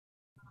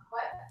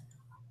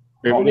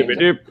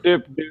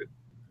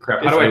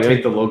Crap, how do I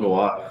take the logo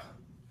off?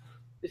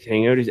 This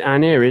hangout is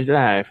on air, is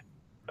live.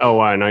 Oh,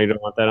 wow, now you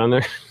don't want that on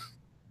there?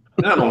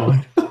 No.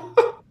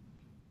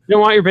 You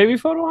don't want your baby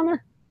photo on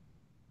there?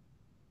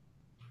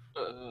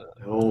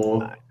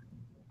 No. I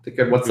think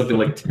I'd want something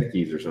like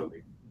Techies or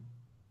something.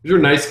 There's your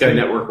Nice Guy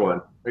Network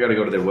one. I gotta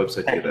go to their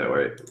website to get that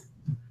right.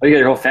 Oh, you got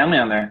your whole family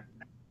on there.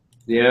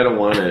 Yeah, I don't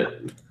want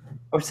it.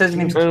 Oh, it says your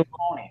name's Tony.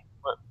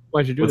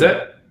 Why'd you do What's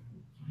that?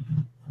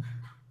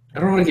 I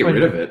don't want to get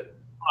rid of it.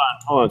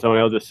 Hold on, Tony.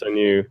 I'll just send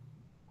you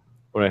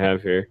what I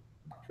have here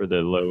for the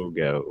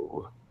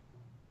logo.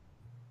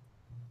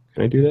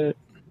 Can I do that?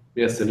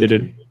 Yes, and Did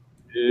it?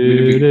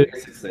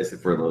 it's nice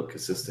if we're a little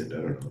consistent. I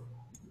don't know.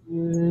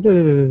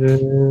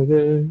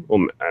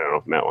 Well, I don't know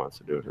if Matt wants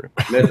to do it. Or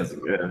Matt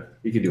doesn't. Yeah,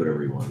 he can do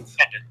whatever he wants.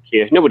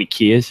 yeah, nobody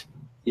cares.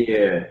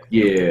 Yeah,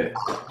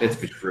 that's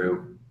for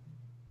true.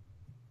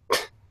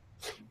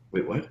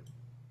 Wait, what?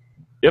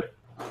 Yep.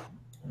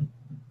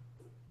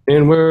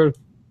 And we're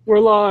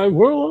live.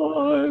 We're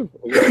live.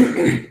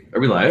 Are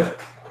we live?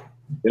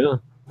 Yeah.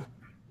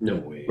 No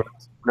way.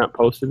 We're not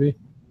supposed to be.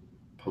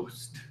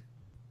 Post.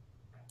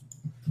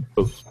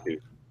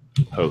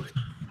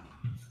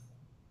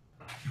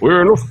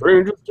 We're no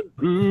strangers to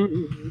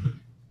good.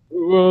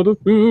 Other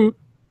food.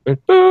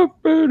 What's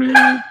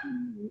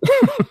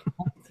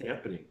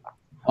happening?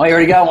 Oh, you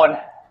already got one.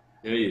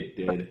 Yeah, you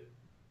did.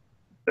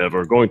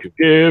 Never going to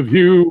give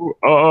you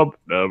up.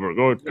 Never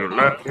going to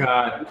let you.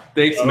 God,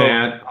 thanks,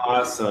 Matt.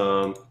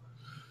 Awesome.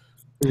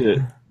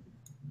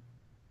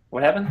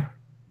 What happened?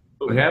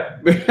 What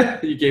happened?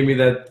 You gave me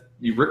that.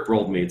 You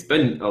rickrolled me. It's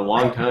been a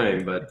long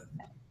time, but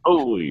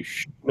Holy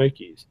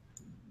Nikes.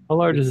 How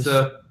large is it's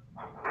this?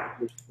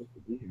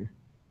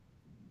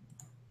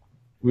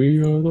 We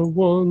are the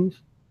ones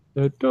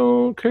that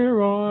don't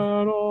care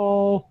at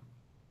all.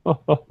 my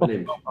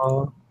name's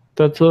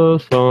That's a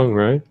song,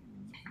 right?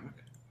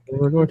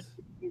 We're going to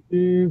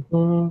give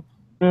up.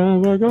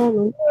 Never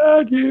gonna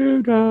let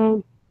you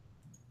down.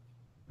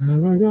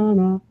 Never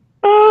gonna.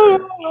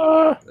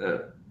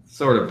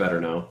 sort of better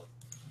now.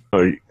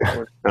 Oh,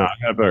 I got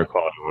a better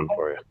quality one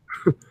for you.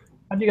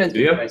 How'd you guys do,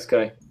 Yeah. Nice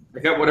Guy? I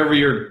got whatever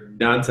your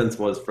nonsense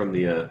was from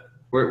the.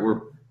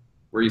 Where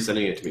are you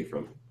sending it to me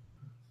from?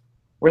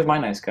 Where's my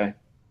Nice Guy?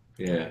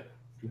 Yeah,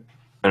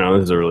 I know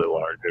this is a really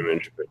large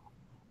image, but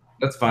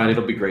that's fine.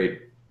 It'll be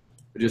great.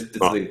 I just did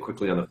something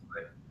quickly on the fly.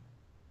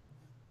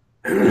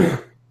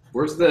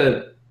 Where's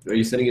the? Are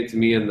you sending it to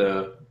me in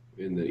the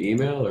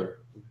email or?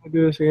 I'll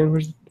do this again.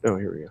 Oh,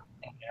 here we go.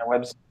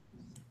 Interwebs.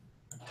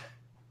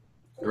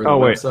 Or the Oh,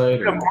 wait. website,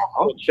 We or- have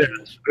multiple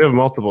chats. We have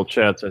multiple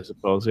chats, I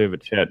suppose. We have a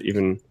chat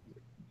even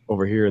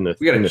over here in the.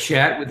 We got in a the-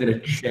 chat within a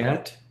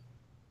chat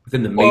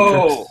within the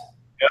Whoa. Matrix.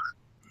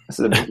 This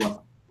is a big one.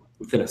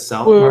 Within a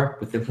South Whoa.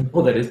 Park.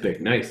 Oh, that is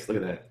big. Nice. Look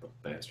at that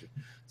bastard.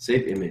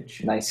 Save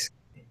image. Nice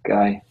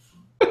Guy.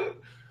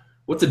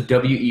 What's a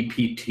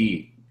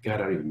WEPT? God, I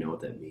don't even know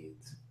what that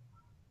means.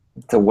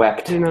 It's a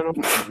wept. You know,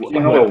 Do you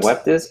know what a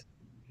wept is?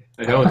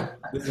 I don't.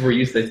 This is where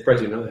you stay.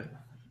 Surprised you know that.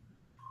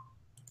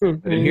 I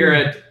didn't hear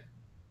it.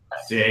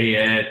 Say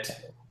it.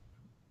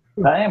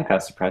 I am kind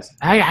of surprised.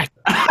 The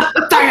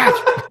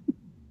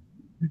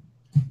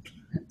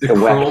The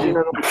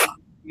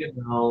web.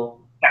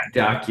 Chrome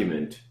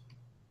document.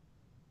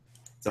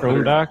 It's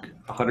Chrome doc.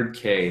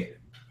 100K.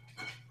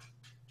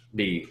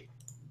 B.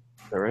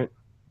 Is that right?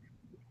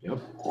 Yep.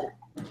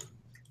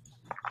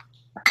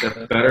 Is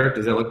that better?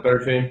 Does that look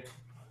better, Shane?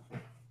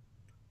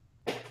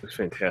 Looks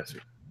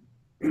fantastic.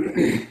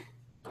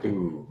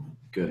 Ooh,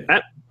 good.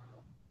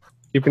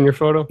 Keeping your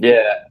photo?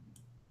 Yeah.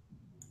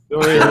 The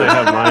only reason I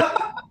have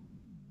mine.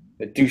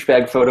 The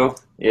douchebag photo.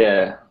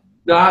 Yeah.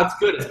 No, it's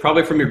good. It's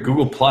probably from your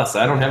Google Plus.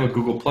 I don't have a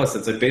Google Plus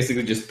since I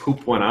basically just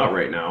pooped one out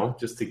right now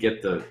just to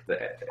get the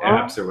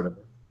apps or whatever.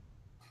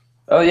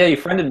 Oh yeah, you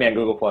friended me on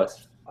Google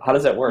Plus. How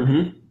does that work?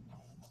 Mm-hmm.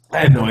 I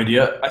have no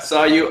idea. I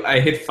saw you. I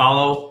hit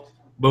follow.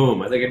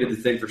 Boom. I think I did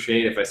the same for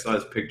Shane if I saw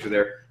his picture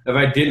there. If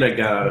I didn't, I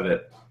got out of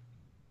it.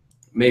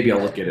 Maybe I'll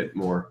look at it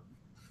more.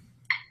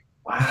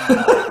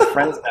 Wow. We're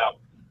friends now.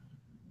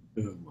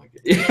 Oh my God.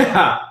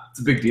 Yeah, it's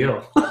a big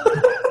deal.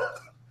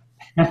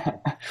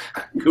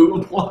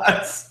 Google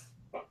Plus.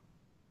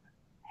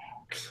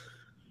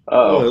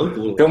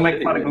 Oh, don't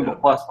make fun of Google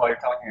Plus while you're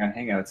talking on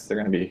Hangouts.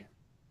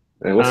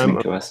 They're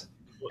listening to us.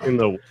 In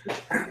the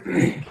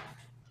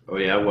Oh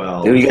yeah,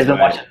 well. Dude, you guys been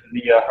watching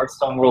the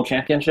Hearthstone World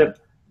Championship?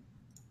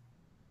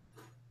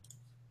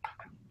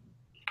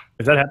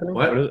 is that happening?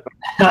 What? Is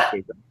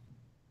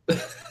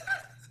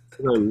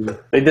it?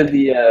 They did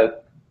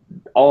the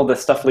all the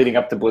stuff leading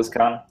up to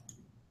BlizzCon.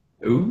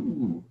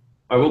 Ooh,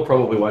 I will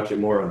probably watch it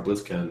more on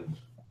BlizzCon.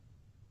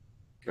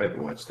 I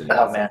haven't watched it.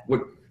 Oh man,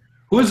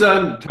 Who's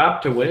on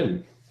top to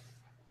win?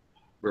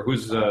 Or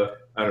who's I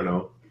don't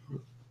know.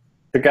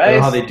 the I don't know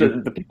guys, how they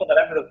do. the people that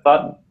I would have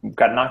thought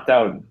got knocked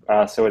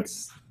out. So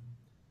it's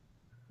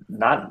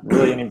not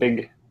really any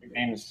big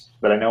names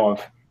that I know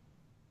of.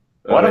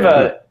 A lot of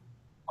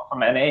from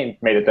NA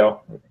made it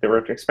though. They were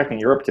expecting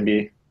Europe to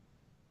be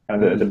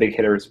kind of the big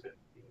hitters.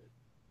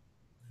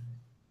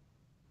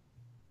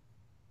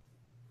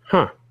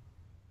 Huh.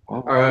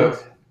 What right.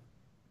 is-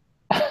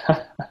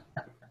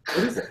 What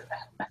is it?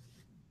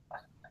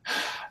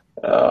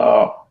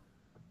 Oh,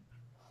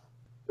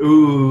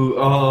 Ooh,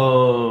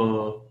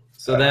 oh.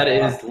 So that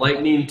is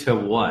lightning to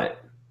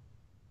what?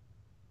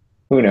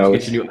 who Did you knows?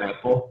 get your new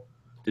Apple?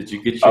 Did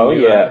you get your Oh,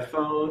 new yeah.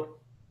 iPhone?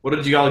 What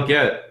did you all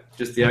get?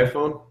 Just the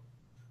iPhone?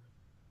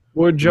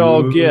 What'd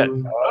y'all get?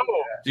 Ooh.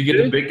 Oh, Did you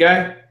get the big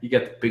guy? You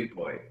got the big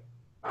boy.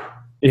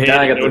 yeah,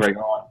 Nah, I got the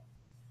regular one.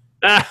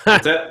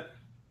 What's that?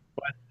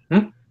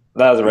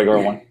 That was a regular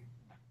one.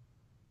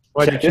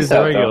 Why'd you Check choose this the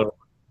out, regular? though.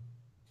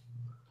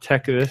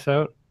 Check this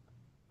out.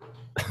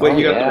 Wait, Oh,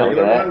 you got yeah, the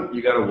regular okay. one?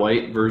 You got a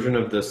white version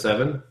of the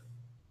 7?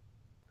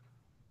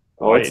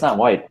 Oh, it's not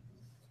white.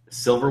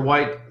 Silver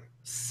white?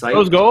 Sight?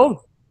 Rose gold?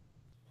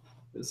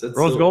 Is that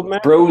Rose silver? gold, man?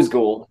 Rose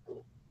gold.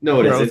 No,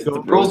 it is. Rose It's the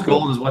gold? rose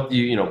gold is what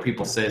you know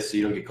people say, so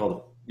you don't get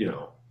called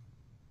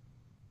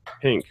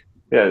Pink.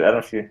 Yeah, I don't know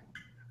if you.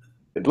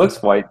 It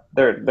looks white.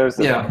 There's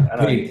this one. I don't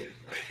know.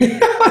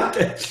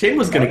 pink. Shane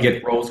was gonna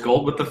get rose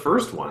gold with the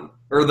first one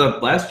or the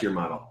last year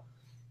model.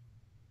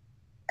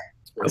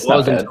 It's It not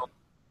was bad.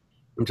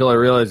 until I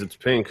realized it's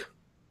pink.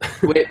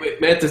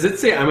 Wait, Matt, does it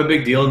say I'm a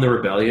big deal in the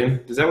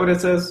rebellion? Is that what it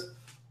says?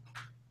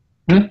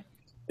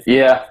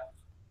 Yeah.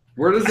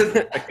 Where does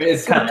it?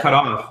 It's kind of cut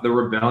off. The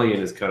rebellion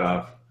is cut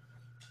off.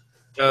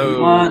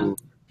 Oh, One.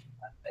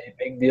 A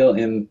big deal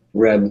in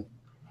red.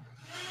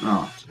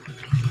 Oh.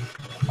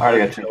 I already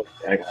got two.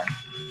 Yeah, I got it.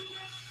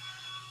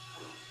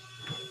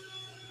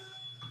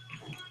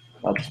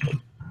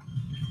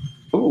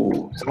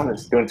 Ooh, someone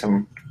is doing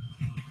some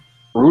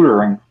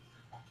rootering.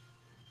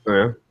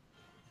 yeah.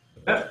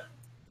 Why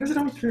does it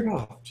always turn it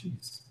off?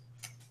 Jeez.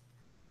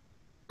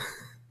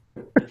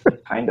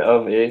 Kind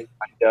of.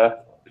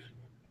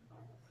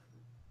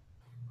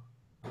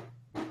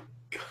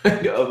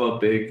 Kind of a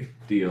big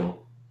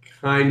deal.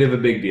 Kind of a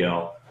big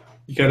deal.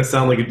 You kind of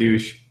sound like a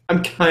douche.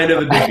 I'm kind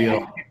of a big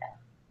deal.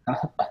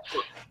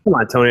 Come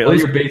on, Tony. At All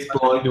least, your base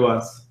belong to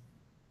us.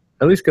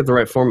 at least get the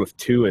right form of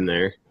 2 in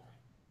there.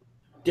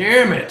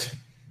 Damn it.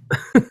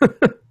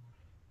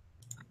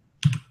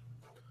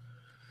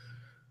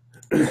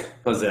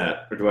 How's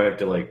that? Or do I have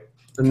to like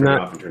turn it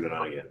off and turn it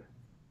on again?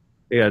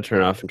 You gotta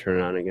turn it off and turn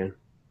it on again.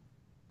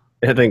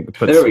 I think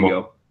put There we small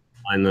go.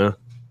 line though.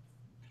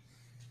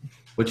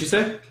 What'd you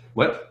say?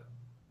 What?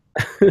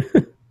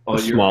 All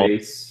your Small.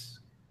 base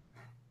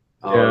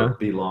Yeah.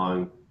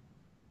 belong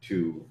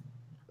to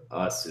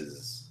us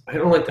is I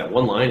don't like that.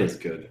 One line is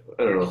good.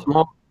 I don't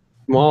know.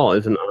 Small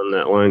isn't on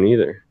that line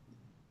either.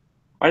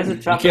 Why does it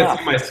You chop it can't off?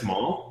 see my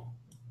small?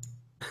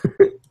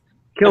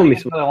 Kill me,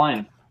 Get small. another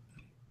line.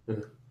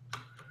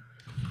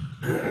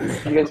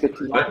 You guys get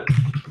two lines. What?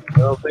 I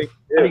don't think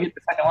How do you you do. get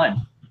the second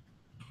line?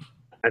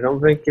 I don't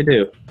think you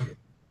do.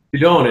 You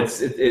don't.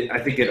 I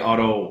think it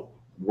auto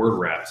word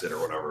wraps it or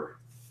whatever.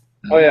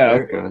 Oh yeah,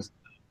 There it goes.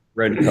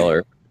 red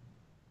color.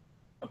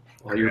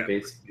 All your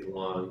base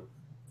belong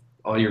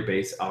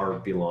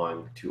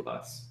to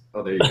us.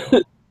 Oh, there you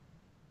go.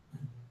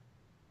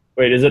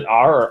 Wait, is it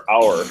R or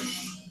our?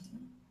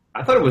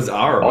 I thought it was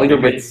our. All your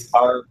Maybe base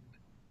R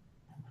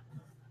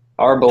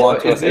belong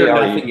to Is us. there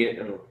ARE. nothing in?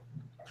 Oh.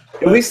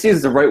 At least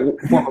use the right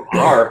form of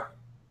R.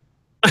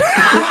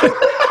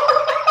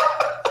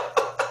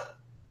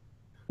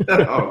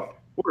 Oh,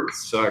 words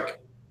suck.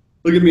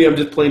 Look at me. I'm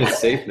just playing it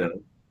safe now.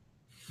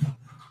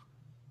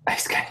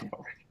 Nice guy.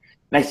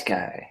 Nice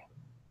guy.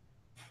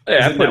 Yeah,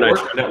 I Is it put nice.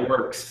 network or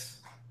networks?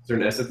 Is there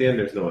an S at the end?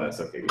 There's no S.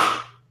 Okay. Good.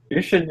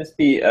 You should just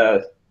be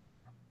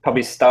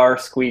probably star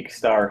squeak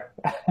star.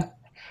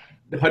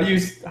 How do you?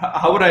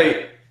 How would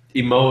I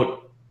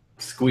emote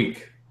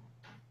squeak?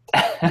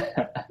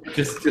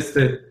 Just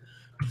a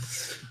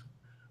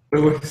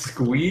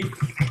squeak.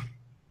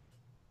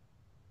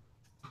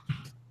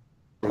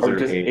 Or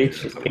just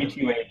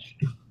H-U-H.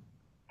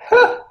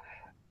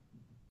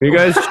 You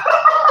guys,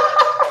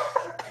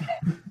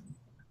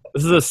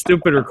 this is a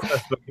stupid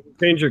request, but can you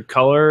change your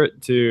color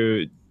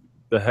to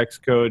the hex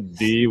code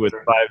D with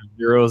 5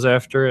 zeros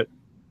after it?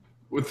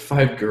 With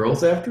 5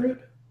 girls after it?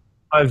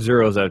 5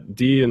 zeros at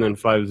D and then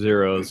 5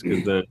 zeros,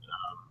 because then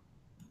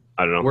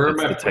I don't know. Where am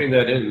it's I the putting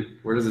that in?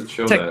 Where does it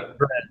show tech- that?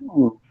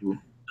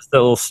 Just that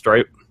little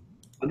stripe.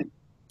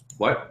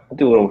 What? I'll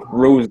do a little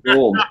rose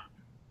gold.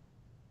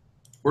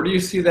 Where do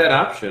you see that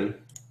option?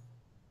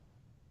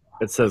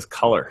 It says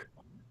color.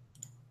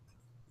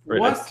 Right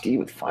What? D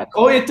with 5.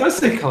 Oh, it does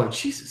say color.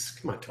 Jesus,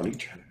 come on, Tony, you're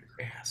trying to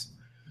be ass.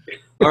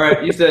 All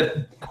right, you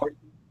said.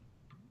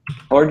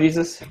 Lord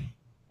Jesus.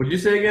 What did you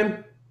say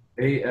again?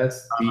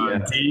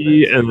 ASDF.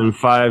 D and then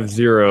 5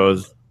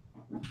 zeros.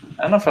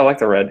 I don't know if I like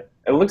the red.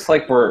 It looks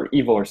like we're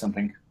evil or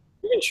something.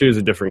 You can choose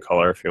a different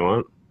color if you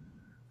want.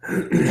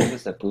 What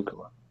is that blue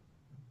color?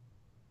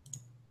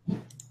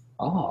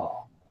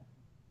 Oh.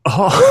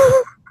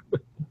 Oh,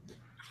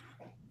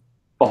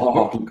 What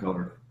Oh, blue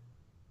color?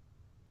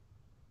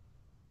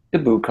 the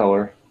blue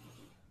color.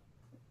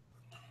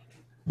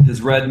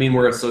 Does red mean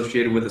we're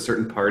associated with a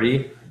certain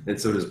party, and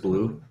so does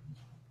blue?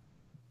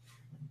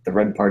 The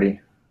red party.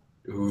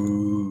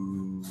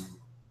 Ooh.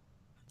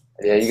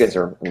 Yeah, you guys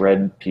are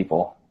red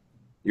people.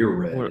 You're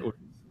red. What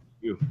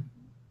you?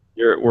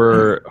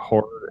 We're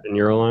Horde in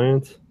your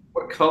alliance.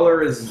 What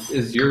color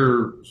is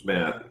yours,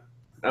 Matt?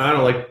 I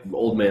don't like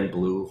old man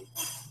blue.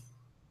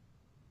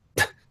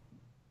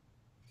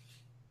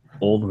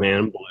 Old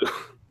man blue.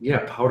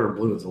 Yeah, powder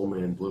blue is old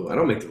man blue. I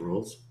don't make the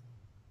rules.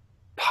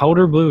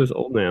 Powder blue is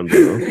old man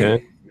blue.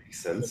 Okay. Makes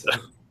sense.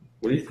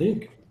 What do you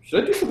think?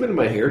 Should I do something to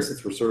my hair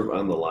since we're sort of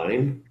on the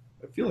line?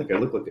 I feel like I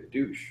look like a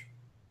douche.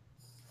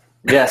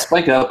 Yeah,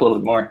 spike it up a little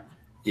bit more.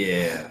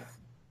 Yeah.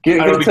 Get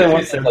I don't, it to know,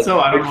 one so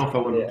like, I don't know if I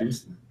want to do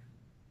something.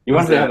 you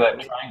want What's to have that?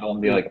 a triangle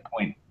and be like a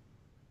point.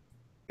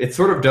 It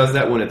sort of does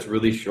that when it's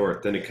really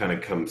short. Then it kind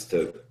of comes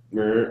to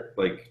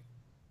like.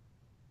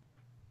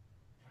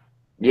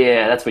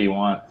 Yeah, that's what you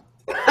want.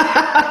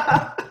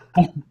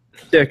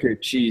 Decker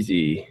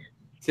cheesy.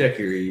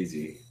 Checker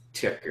easy.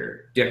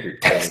 Decker.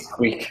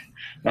 Squeak.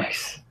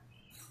 Nice.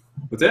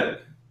 What's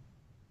that?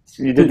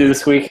 You did do the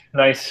squeak.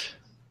 Nice.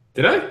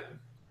 Did I?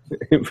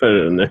 Put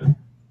it in there.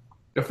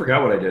 I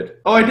forgot what I did.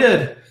 Oh, I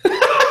did. All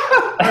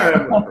right,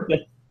 I'm over.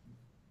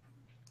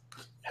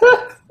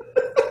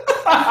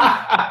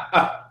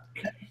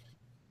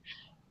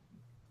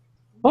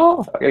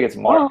 Oh, I gotta get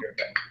some water.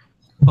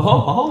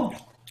 All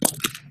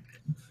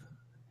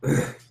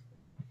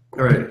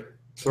right.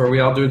 So are we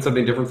all doing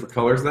something different for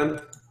colors then?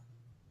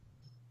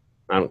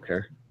 I don't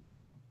care.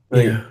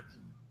 Yeah.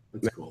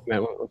 That's cool.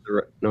 Matt went with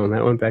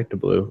Matt went back to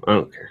blue. I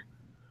don't care.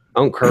 I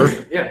don't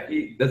care. Yeah,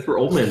 that's where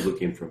Old Man Blue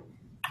came from.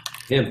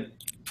 Him.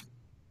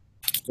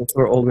 That's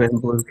where old man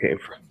blue came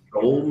from.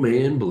 Old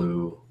Man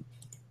Blue.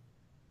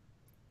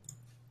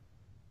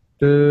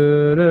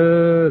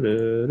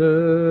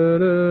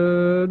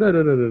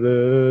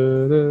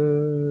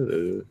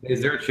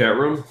 Is there a chat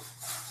room?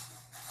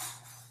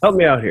 Help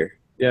me out here.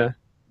 Yeah.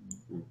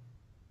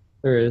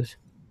 There is.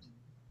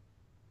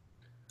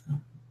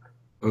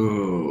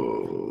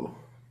 Oh.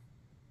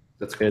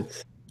 That's good.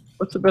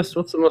 It's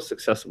what's the most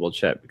accessible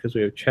chat? Because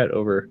we have chat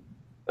over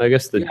I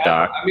guess the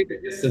dock. I mean, I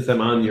guess since I'm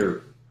on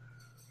your...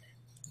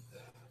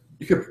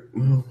 You could...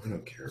 Well, I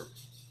don't care.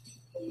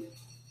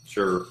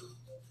 Sure.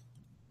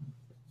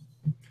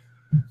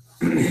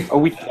 Oh,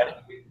 we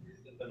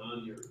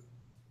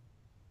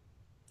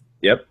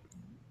Yep.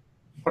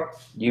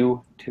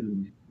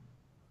 YouTube.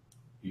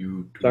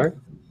 Sorry?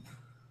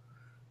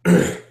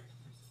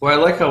 Well, I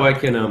like how I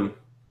can,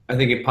 I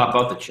think it pop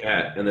out the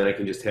chat, and then I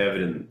can just have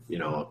it in,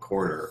 a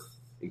corner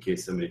in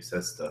case somebody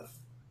says stuff.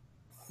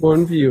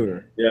 One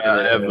viewer. Yeah, And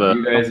I then have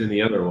you guys in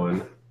the other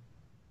one,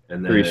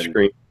 and then three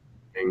screen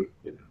thing.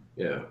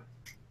 yeah,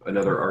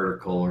 another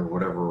article or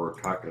whatever we're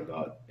talking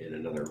about in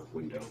another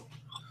window.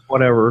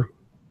 Whatever.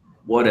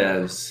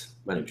 Whatevs.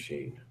 My name's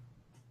Shane.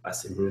 I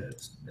say Mhm.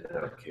 whatevs, and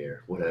I don't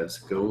care.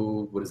 Whatevs.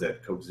 Go. What is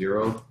that? Coke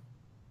Zero.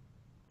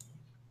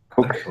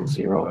 Coke Not Coke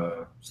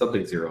Zero.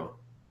 Something Zero.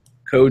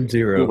 Code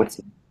zero. Ooh, what's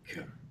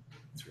Yeah,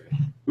 that's right.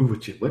 Ooh,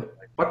 what?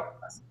 What?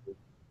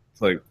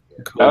 It's like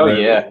Oh code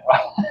yeah.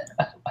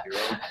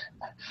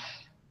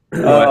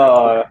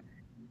 Zero.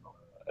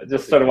 I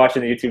just started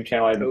watching the YouTube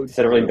channel. I just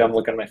had a really dumb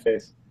look on my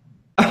face.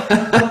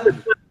 I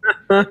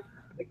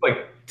think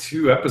like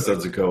 2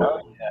 episodes ago,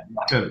 Oh, you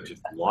kind of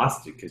just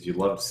lost it because you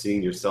loved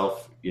seeing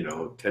yourself,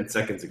 10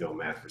 seconds ago,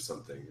 Matt, or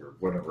something, or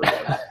whatever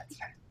it was.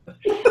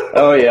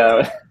 Oh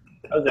yeah.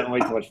 I was having way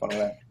too much fun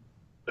with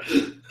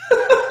that.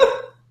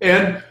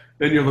 and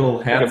your little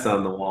hats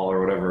on the wall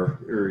or whatever,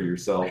 or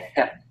yourself.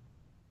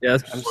 Yeah,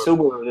 that's I'm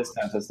sober this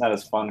time, so it's not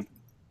as fun.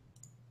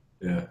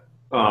 Yeah.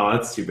 Oh,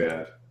 that's too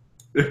bad.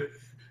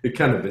 It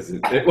kind of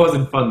isn't. It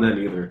wasn't fun then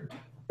either.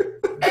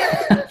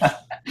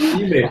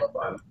 You made it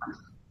fun.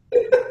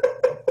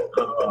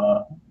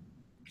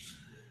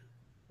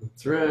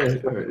 That's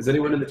right. All right. Is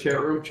anyone in the chat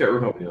room? Chat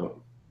room, help me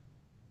out.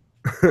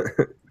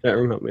 Chat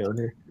room help me out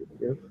here.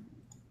 Yep.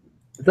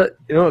 Is that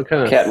what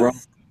kind of Cat room. It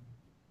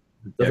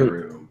Chat doesn't-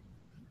 room.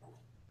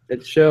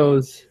 It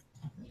shows.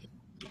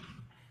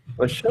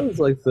 Well, it shows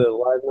like the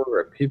live number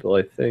of people,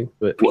 I think.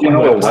 But You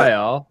know what? hi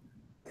all.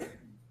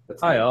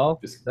 That's Hi good. all.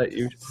 Just That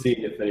you see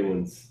if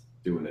anyone's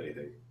doing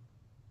anything.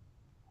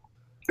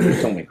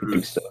 Don't make me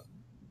do stuff.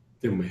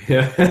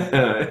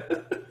 Yeah.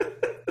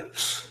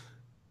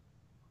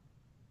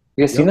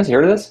 You guys seen this? You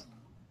heard of this?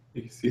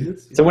 You see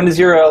this? So when does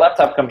your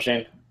laptop come,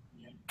 Shane?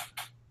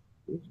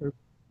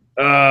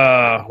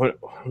 what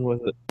was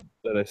it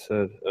that I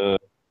said?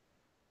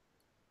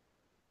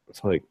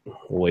 It's like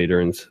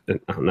later in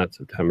not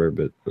September,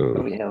 but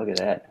Oh yeah, look at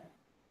that.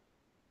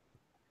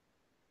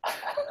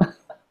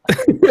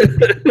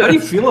 How do you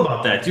feel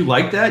about that? Do you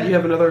like that? You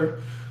have another.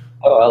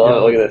 Oh, I love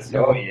it. Look at this.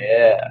 Oh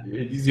yeah. Do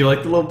you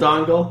like the little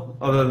dongle?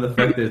 Other than the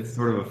fact that it's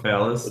sort of a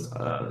phallus,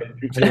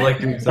 do you like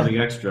doing something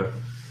extra?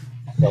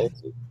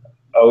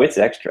 Oh, it's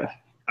extra.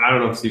 I don't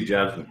know if Steve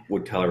Jobs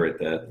would tolerate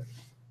that.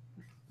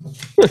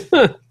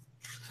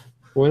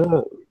 why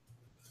not?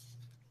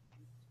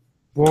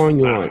 Why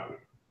not?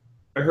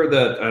 I heard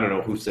that. I don't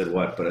know who said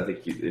what, but I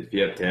think if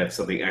you have to have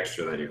something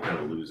extra, then you're kind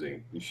of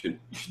losing. You should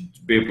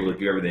be able to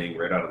do everything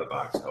right out of the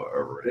box,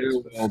 however it is.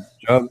 Well,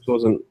 Jobs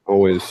wasn't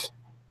always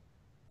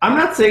I'm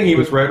not saying he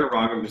was right or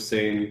wrong. I'm just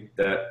saying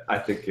that I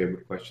think I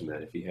would question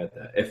that if he had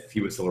that, if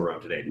he was still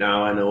around today.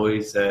 Now, I know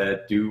he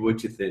said, do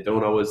what you think.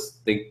 Don't always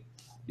think,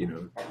 you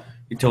know,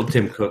 he told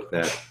Tim Cook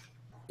that,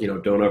 you know,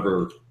 don't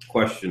ever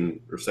question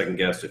or second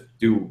guess if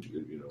do,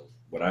 you know,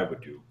 what I would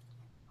do.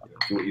 You know,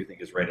 do what you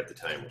think is right at the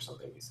time or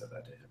something. He said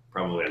that to him,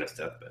 probably on his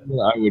deathbed.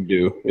 I would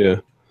do, yeah.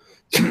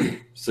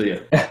 So, yeah.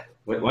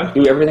 Wait, what?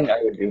 Do everything I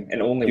would do,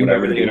 and only Do what I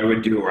would everything do. I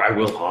would do, or I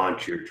will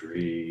haunt your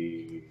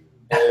dream.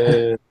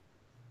 I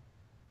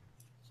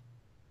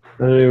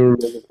don't even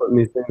remember putting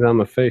these things on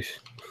my face.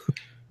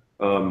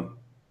 Yeah,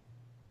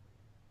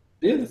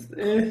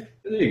 there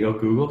you go,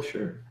 Google.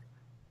 Sure.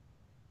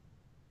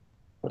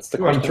 What's the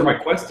Go ahead and question? turn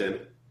my quest in.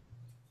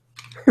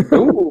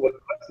 Ooh, what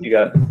question you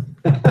got?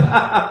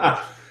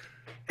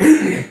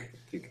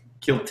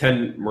 Kill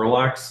 10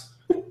 Murlocs.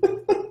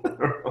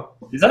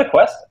 Is that a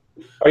quest?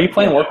 Are you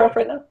playing Warcraft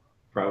right now?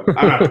 Probably.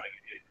 I'm not playing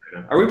anything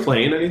right now. Are we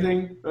playing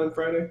anything on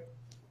Friday?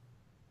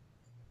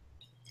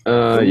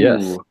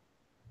 Yes. Ooh.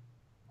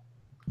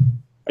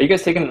 Are you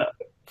guys taking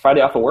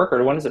Friday off of work,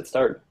 or when does it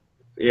start?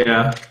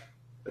 Yeah.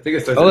 I think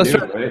it starts Oh, at that's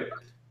noon, right?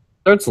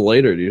 Starts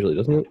later usually,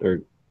 doesn't it?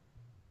 Or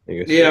I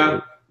guess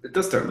Yeah. It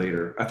does start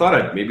later. I thought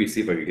I'd maybe see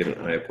if I could get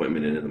an eye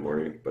appointment in the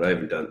morning, but I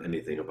haven't done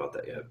anything about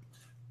that yet.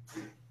 I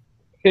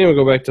can't even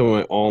go back to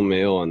my all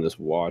mail on this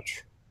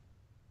watch.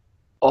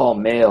 Oh,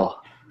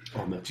 mail.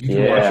 Oh, no. Did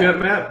you watch yet,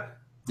 Matt?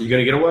 You going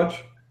to get a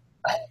watch?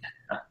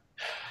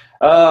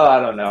 Oh, I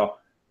don't know.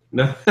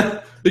 No.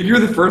 Like you're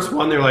the first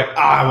one. They're like,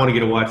 I want to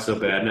get a watch so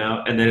bad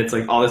now. And then it's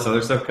like all this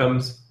other stuff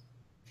comes,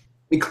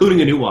 including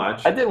a new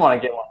watch. I did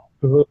want to get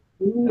one.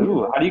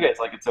 Ooh, how do you guys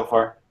like it so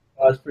far?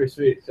 That's pretty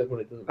sweet, except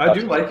when it doesn't. I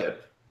do like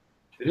it.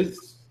 It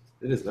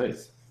is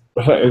nice.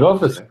 I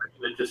love this. It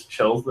just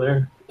chills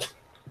there.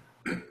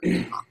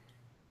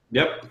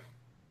 Yep.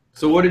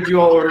 So what did you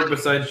all order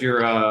besides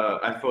your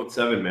iPhone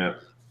 7,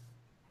 Matt?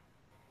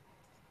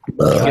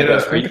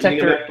 Are you getting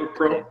a MacBook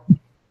Pro?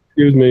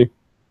 Excuse me.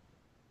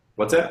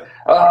 What's that?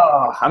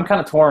 Oh, I'm kind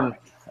of torn.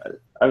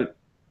 I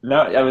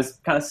was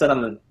kind of set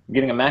on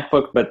getting a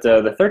MacBook, but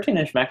the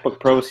 13-inch MacBook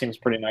Pro seems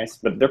pretty nice,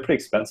 but they're pretty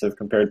expensive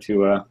compared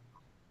to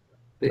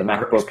the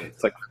MacBook.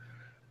 It's like,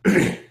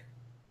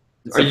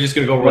 are you just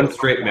going to go with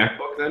straight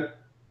MacBook then?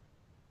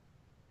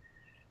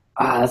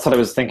 that's what I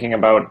was thinking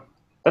about.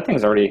 That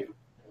thing's already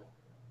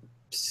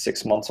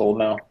 6 months old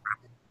now.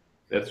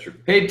 That's true.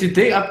 Hey, did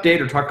they update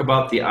or talk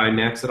about the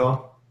iMacs at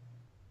all?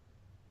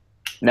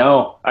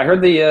 No, I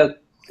heard the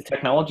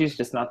technology's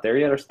just not there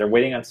yet, or they're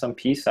waiting on some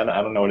piece. I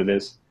don't know what it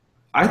is.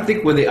 I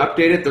think when they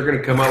update it, they're going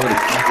to come out with a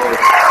keyboard.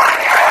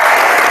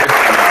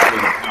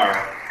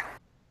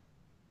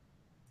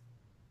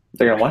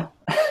 They're gonna what?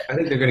 I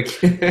think they're going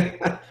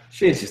to.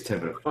 Shane's just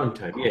having a fun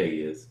time. Yeah,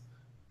 he is.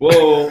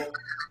 Whoa.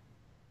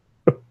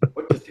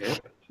 What just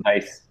happened?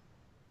 Nice.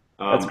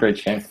 That's great,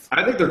 Shane.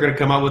 I think they're going to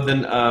come out with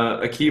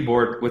a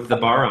keyboard with the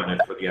bar on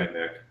it for the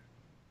iMac.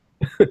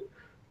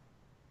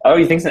 Oh,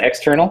 you think it's an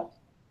external?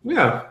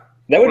 Yeah.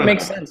 That would Why make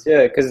not? sense,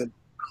 yeah, because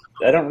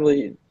I don't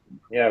really.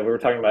 Yeah, we were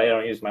talking about I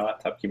don't use my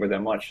laptop keyboard that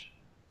much.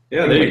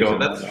 Yeah, I there think you I go.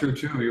 use it That's more true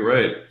too. You're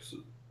right. So,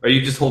 are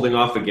you just holding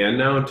off again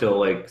now until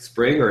like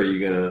spring, or are you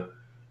gonna?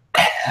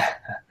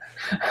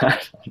 I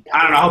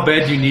don't know how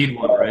bad you need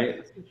one,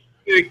 right?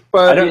 Kick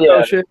by I don't- the yeah.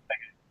 ocean.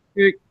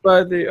 Kick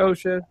by the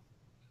ocean.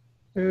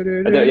 I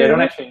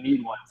don't actually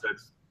need one, so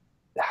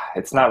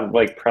it's not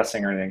like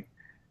pressing or anything.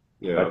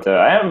 Yeah. But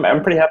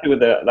I'm pretty happy with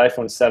the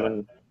iPhone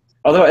 7.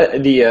 Although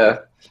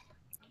the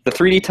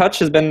 3D Touch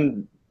has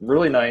been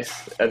really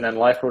nice, and then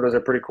live photos are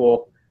pretty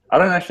cool. I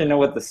don't actually know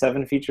what the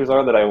 7 features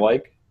are that I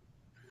like.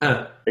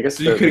 Huh. I guess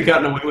So you could have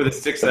gotten away with a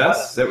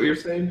 6S. Is that what you're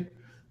saying?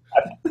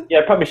 yeah,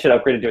 I probably should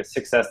upgrade it to a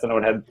 6S. Then I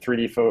would have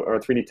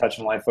 3D Touch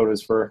and live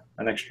photos for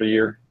an extra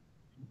year.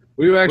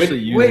 We were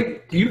actually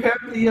Wait. Do you have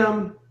the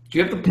Do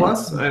you have the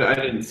Plus? I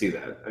didn't see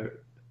that.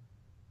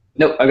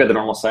 Nope, I got the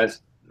normal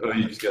size. Oh,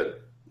 you just got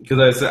it.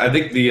 Because I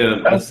think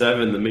the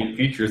 7, the main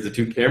feature is the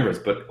 2 cameras,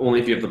 but only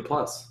if you have the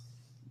Plus.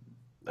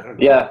 I don't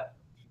know. Yeah,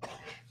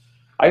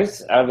 I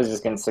was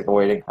just getting sick of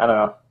waiting. I don't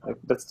know.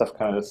 That stuff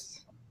kind of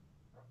just.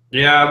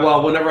 Yeah,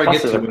 well, whenever I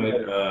get Pluses to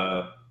are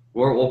it,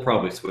 we'll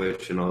probably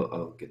switch, and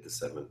I'll get the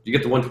 7. You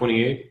get the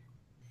 128?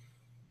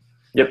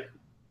 Yep.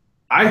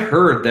 I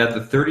heard that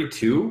the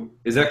 32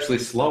 is actually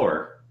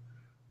slower.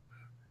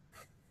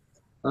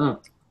 Hmm.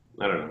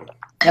 I don't know.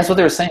 That's what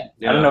they were saying.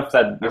 Yeah. I don't know if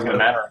that is going to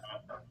matter.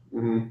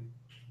 Mm-hmm.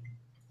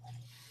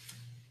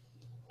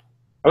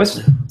 I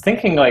was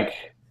thinking like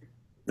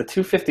the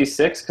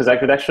 256 because I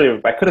could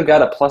have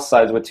got a plus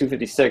size with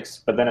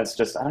 256, but then it's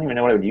just I don't even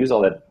know what I would use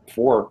all that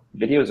for,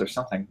 videos or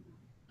something.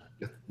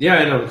 Yeah,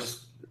 I know.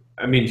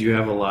 I mean, do you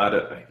have a lot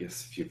of, I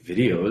guess, a few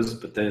videos,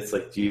 but then it's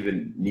like, do you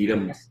even need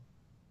them?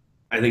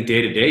 I think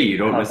day to day, you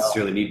don't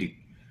necessarily need to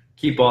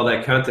keep all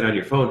that content on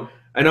your phone.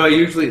 I know I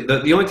usually,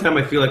 the only time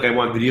I feel like I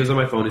want videos on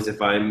my phone is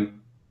if I'm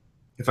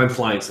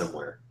flying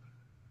somewhere.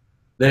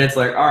 Then it's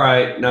like, all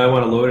right, now I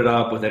want to load it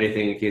up with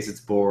anything in case it's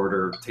bored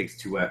or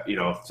takes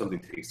if something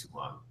takes too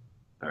long.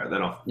 All right,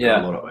 then I'll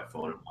load up my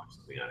phone and watch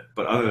something on it.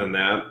 But other than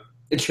that,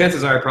 And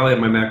chances are I probably have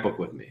my MacBook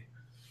with me.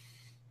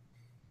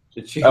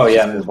 Oh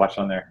yeah, I'm just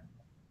watching on there.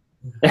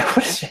 Yeah,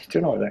 what is she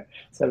doing over there?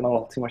 It's having a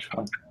little too much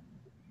fun.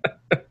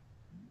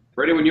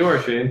 Ready when you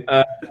are, Shane.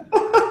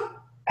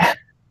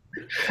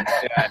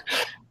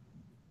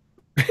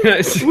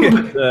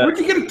 Where'd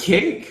you get a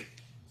cake?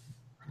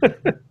 Where'd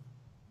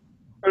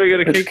I get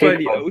a It's cake by cake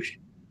the boss.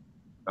 ocean?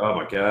 Oh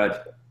my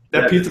god.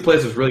 That pizza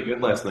place was really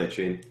good last night,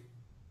 Shane.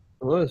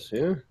 It was,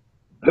 yeah.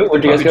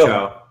 Where'd you guys go?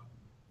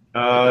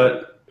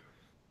 Chow.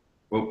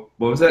 What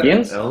was that?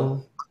 Ian's?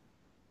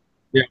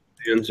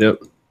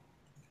 Yep.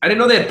 I didn't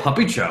know they had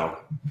puppy chow.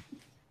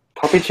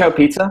 Puppy Chow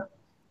Pizza?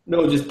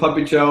 No, just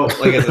puppy chow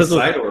like as a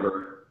side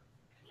order.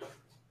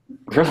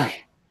 Really?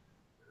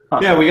 Huh.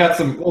 Yeah, we got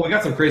some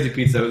crazy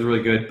pizza. It was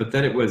really good. But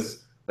then it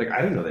was like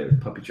I didn't know they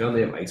had puppy chow. And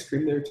they have ice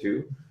cream there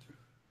too.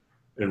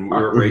 And we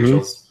were at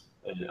Rachel's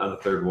on the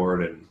third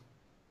ward, and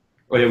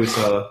we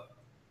saw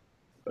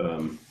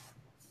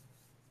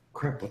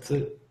crap. What's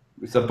it?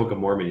 We saw Book of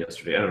Mormon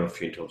yesterday. I don't know if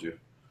Shane told you.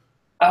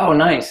 Oh,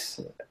 nice.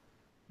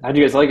 How'd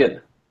you guys like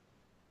it?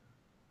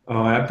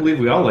 Oh, I believe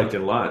we all liked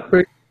it a lot.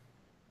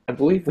 I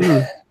believe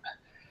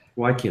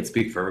Well, I can't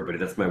speak for everybody.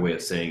 That's my way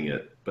of saying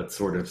it, but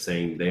sort of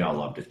saying they all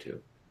loved it too.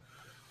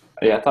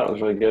 Yeah, I thought it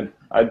was really good.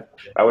 I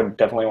would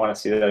definitely want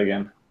to see that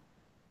again.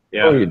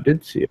 Yeah. Oh, you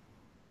did see it.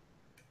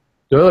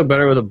 Do I look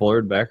better with a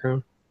blurred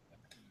background?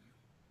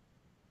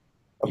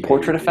 A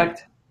portrait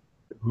effect?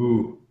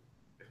 Ooh.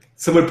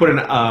 Someone put an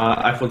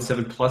iPhone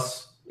 7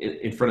 Plus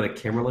in front of the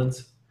camera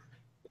lens.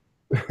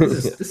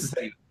 This is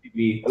how you see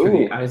me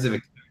through the eyes of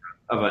an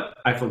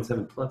iPhone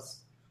 7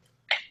 Plus.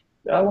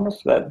 I wonder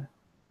if that.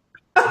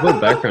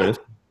 What background is?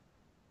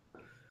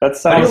 That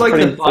sounds How do you like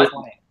pretty the button?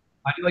 funny.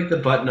 How do you like the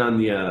button on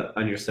the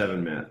on your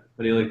 7, Matt?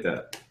 How do you like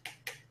that?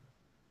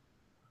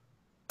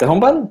 The home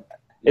button?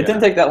 It Yeah.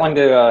 didn't take that long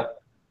to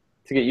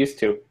get used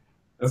to.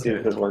 Let's see if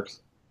Okay. this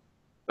works.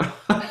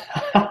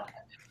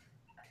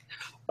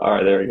 All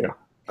right, there we go.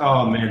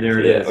 Oh man, there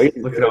it Yeah, is.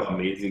 Look at how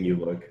amazing you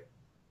look.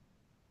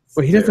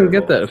 Well, he doesn't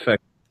get that Terrible.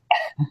 effect.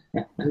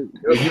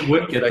 You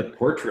would get the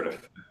portrait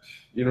effect.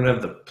 You don't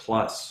have the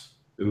plus.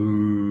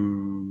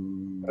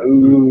 Ooh.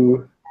 Ooh.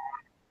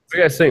 What are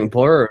you guys saying,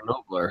 blur or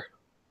no blur?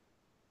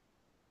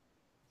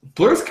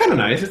 Blur's kind of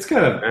nice. It's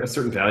got a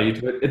certain value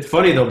to it. It's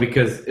funny though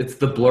because it's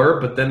the blur,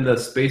 but then the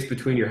space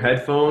between your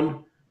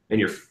headphone and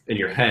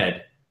your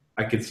head,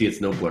 I can see it's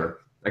no blur.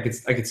 I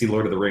could see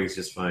Lord of the Rings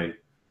just fine.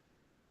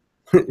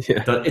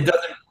 Yeah. It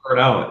doesn't blur it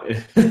out.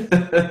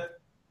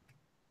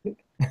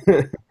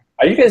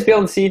 Are you guys be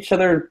able to see each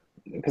other?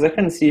 Because I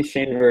couldn't see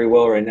Shane very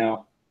well right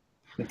now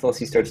until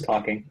he starts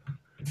talking.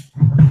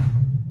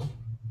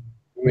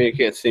 I mean, you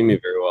can't see me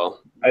very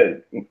well.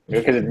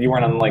 Because you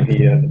weren't on like the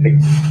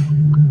big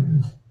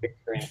screen.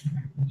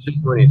 Just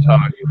when you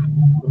talk.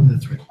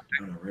 That's right.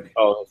 We're done already.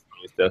 Oh, that's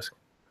on his desk.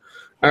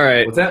 All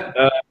right. What's that?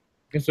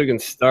 Guess we can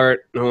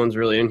start. No one's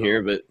really in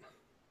here, but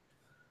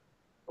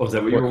Oh, is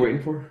that what you were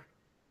waiting for?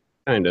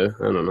 kinda.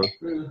 I don't know.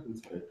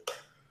 That's fine.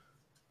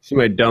 See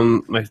my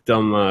dumb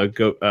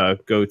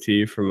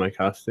goatee from my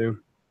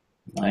costume.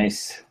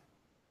 Nice.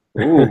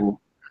 Ooh.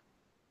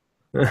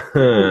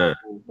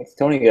 What's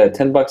Tony got?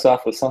 $10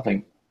 off with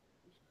something.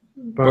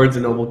 Barnes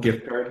and Noble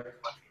gift card.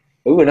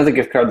 Ooh, another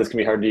gift card that's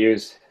gonna be hard to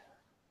use.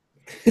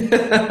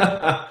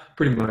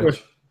 Pretty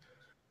much.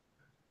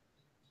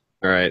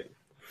 All right.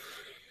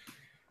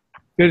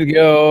 Good to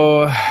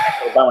go.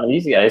 I'll buy one of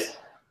these guys.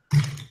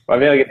 Well,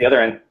 maybe I'll get the other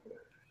end.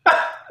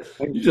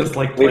 You just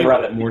like Leave playing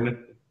around that it. morning.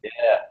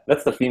 Yeah,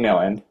 that's the female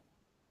end.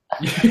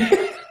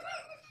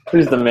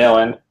 Who's the male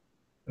end?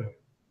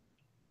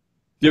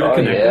 You ever Oh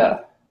connect yeah.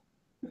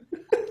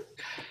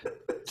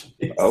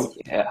 them? Oh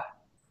yeah.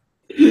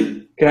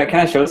 Can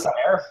I show this on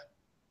air?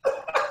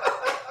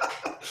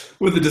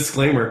 With a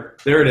disclaimer.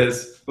 There it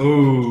is.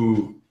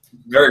 Ooh.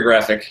 Very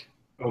graphic.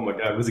 Oh my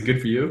god. Was it good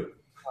for you?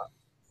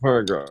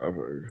 Paragraph.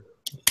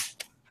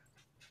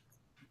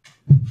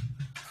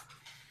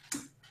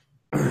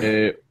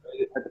 Hey,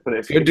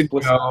 good to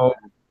go.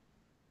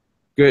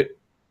 Good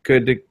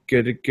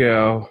to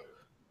go.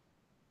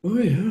 Oh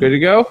yeah. Good to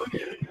go.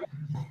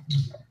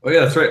 Oh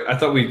yeah, that's right. I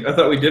thought we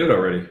did it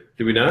already.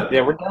 Did we not?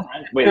 Yeah, we're done.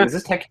 Right? Wait, Yeah. is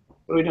this tech?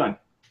 What are we doing?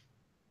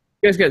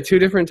 You guys got two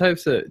different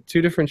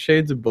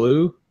shades of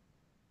blue.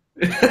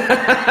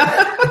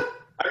 I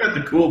got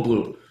the cool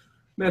blue.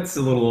 That's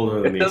a little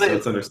older than me, so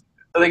it's understandable.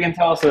 So they can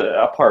tell us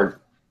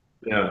apart.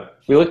 Yeah.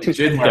 We look too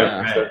Shane's similar.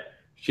 got red.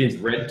 Shane's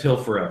red till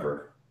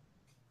forever.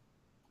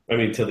 I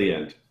mean, till the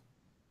end.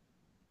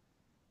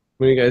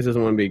 One of you guys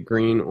doesn't want to be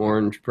green,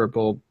 orange,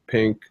 purple,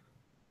 pink,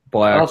 I'll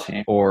black,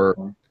 change.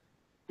 or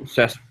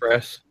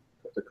sassafras.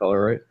 That's the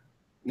color, right?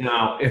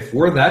 Now, if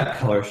we're that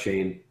color,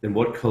 Shane, then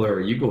what color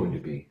are you going to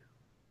be?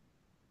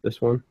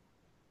 This one?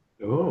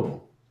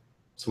 Oh.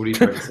 So what are you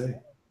trying to say?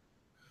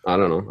 I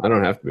don't know. I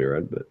don't have to be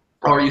red, but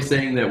Or are you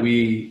saying that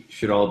we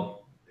should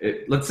all...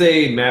 let's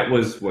say Matt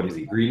was, what is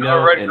he, green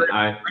now? red, and green.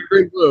 I...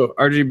 green, blue,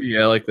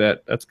 RGB. I like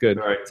that. That's good.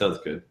 All right, sounds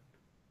good.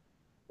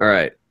 All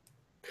right.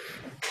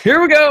 Here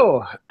we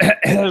go.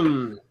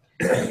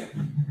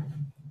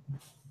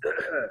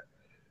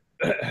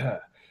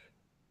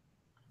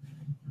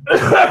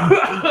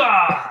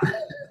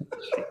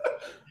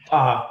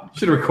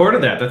 Should have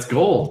recorded that. That's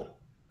gold.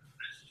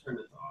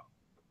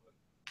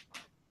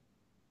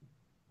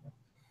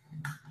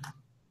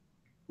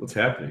 What's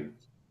happening?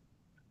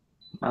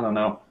 I don't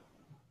know.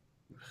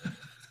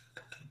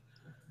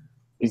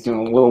 He's doing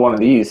a little one of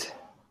these.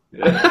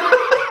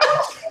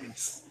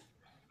 Just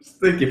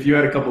think if you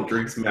had a couple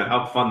drinks, Matt,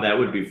 how fun that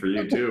would be for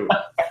you too.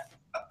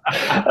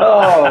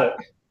 Oh,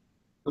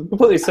 I'm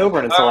completely sober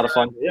and it's a lot of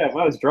fun. Yeah, if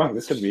I was drunk,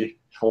 this would be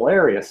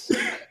hilarious.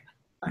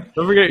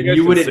 Don't forget,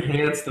 You would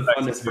enhance the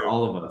funness for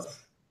all of us.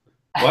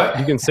 What?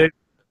 You can save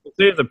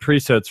the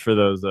presets for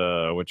those.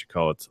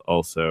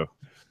 Also.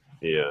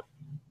 Yeah.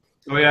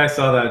 Oh yeah, I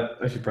saw that.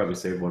 I should probably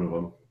save one of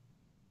them.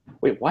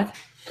 Wait, what?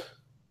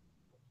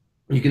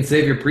 You can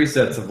save your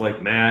presets of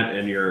like Matt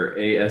and your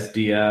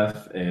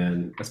ASDF,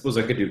 and I suppose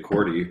I could do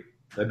Cordy.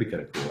 That'd be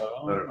kind of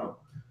cool. I don't know.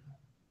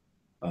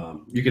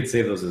 You could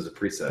save those as a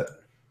preset.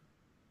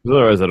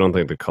 Otherwise, I don't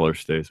think the color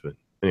stays. But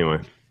anyway,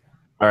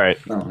 all right.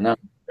 No.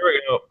 Here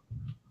we go.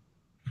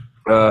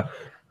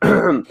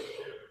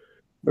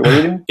 What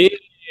are you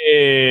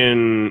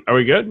doing? Are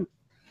we good?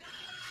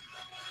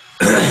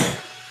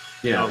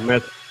 Yeah.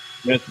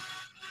 Matt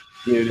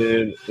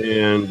muted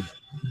and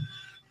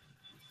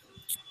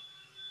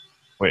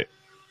wait.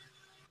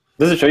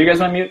 Does it show you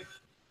guys on mute?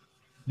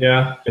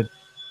 Yeah. It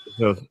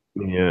shows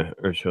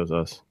or it shows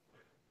us.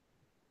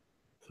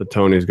 So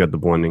Tony's got the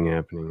blending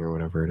happening or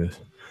whatever it is.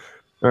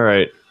 All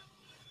right.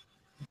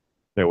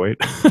 Hey, wait.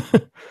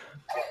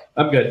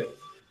 I'm good.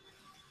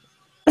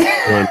 You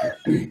want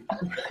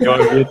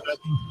to mute that?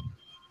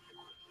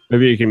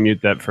 Maybe you can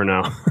mute that for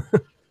now.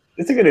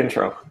 It's a good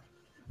intro.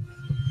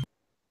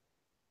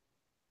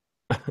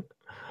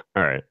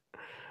 All right.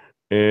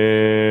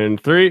 In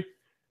 3,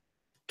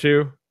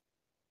 2,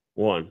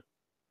 1.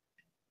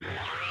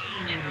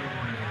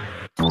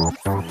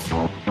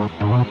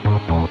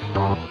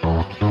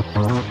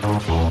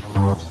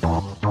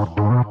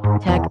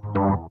 Tech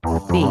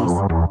Bees.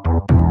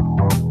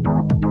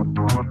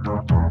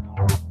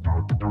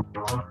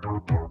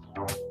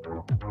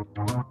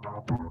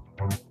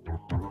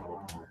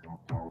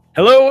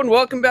 Hello and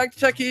welcome back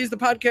to Techies, the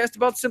podcast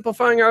about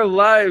simplifying our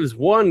lives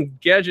one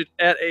gadget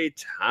at a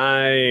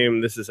time.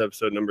 This is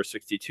episode number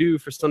 62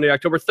 for Sunday,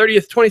 October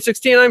 30th,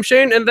 2016. I'm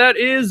Shane, and that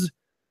is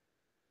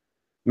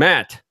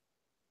Matt.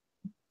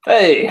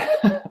 Hey.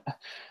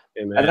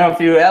 Hey, I Matt. don't know if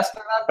you asked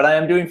or not, but I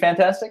am doing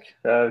fantastic.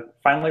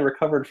 Finally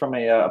recovered from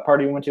a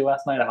party we went to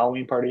last night, a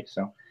Halloween party.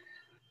 So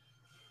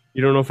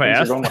You don't know if I things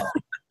are asked? going well.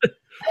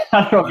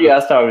 I don't know if you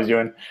asked how I was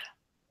doing.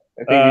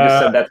 I think you just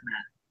said that to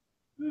Matt.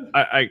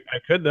 I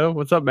could, though.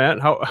 What's up, Matt?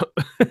 How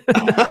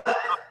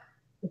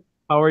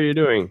are you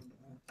doing?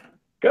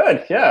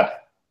 Good, yeah.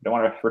 Don't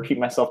want to repeat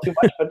myself too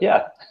much, but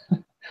yeah.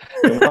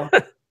 Some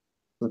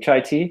chai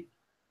tea.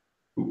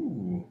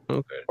 Ooh.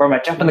 Okay. Or am I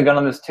jumping the gun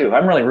on this too?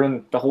 I'm really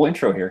ruining the whole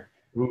intro here.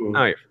 Ooh.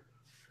 Oh,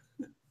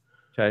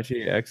 chai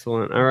tea,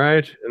 excellent. All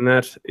right, and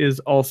that is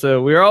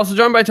also. We are also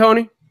joined by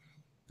Tony.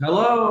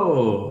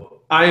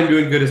 Hello. I am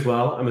doing good as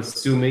well. I'm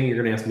assuming you're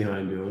going to ask me how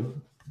I'm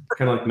doing.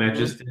 Kind of like Matt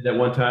just did that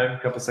one time a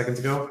couple seconds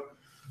ago.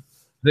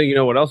 I think you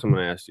know what else I'm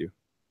going to ask you.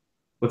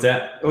 What's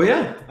that? Oh,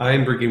 yeah. I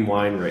am drinking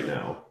wine right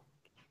now.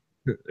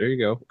 There you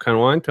go. What kind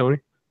of wine, Tony?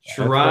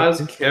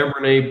 Shiraz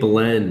Cabernet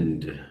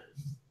Blend.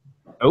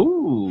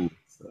 Oh,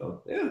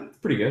 So, yeah, it's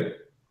pretty good.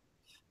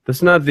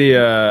 that's not the.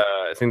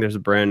 I think there's a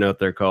brand out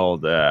there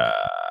called. What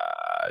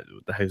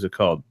the heck is it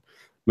called?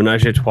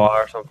 Menage a Trois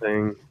or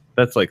something.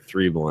 That's like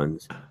 3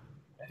 blends.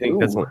 I think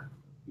that's Ooh. one.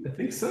 I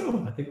think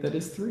so. I think that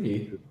is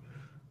 3.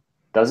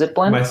 Does it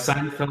blend? My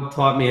Seinfeld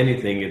taught me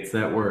anything. It's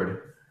that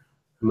word.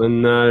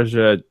 Menage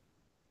a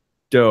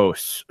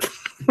Dos.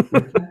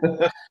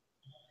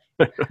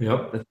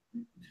 Yep.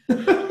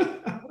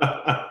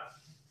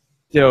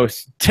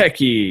 Dos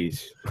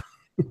Techies.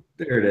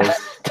 There it is.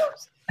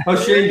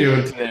 How's Shane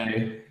doing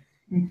today?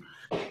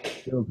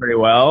 Doing pretty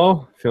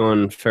well.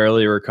 Feeling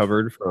fairly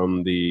recovered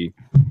from the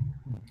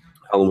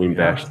Halloween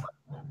bash.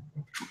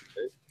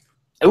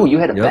 Oh, you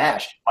had a Yep.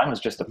 bash. Mine was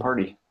just a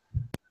party.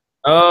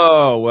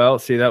 Oh, well,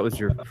 see, that was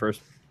your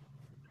first.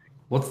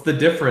 What's the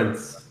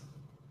difference?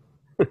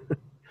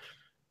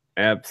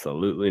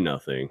 Absolutely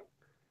nothing.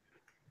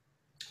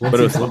 Well,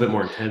 But it's it a was little bit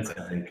more intense,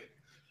 I think.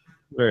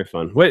 very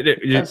fun. Wait,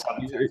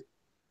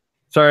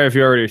 sorry if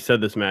you already said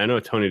this, Matt. I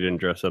know Tony didn't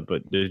dress up,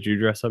 but did you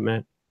dress up,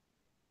 Matt?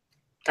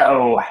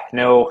 Oh,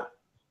 no.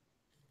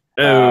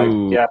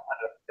 Oh, Yeah, I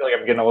feel like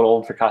I'm getting a little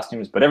old for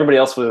costumes, but everybody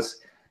else was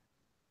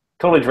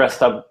totally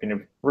dressed up,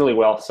 really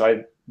well. So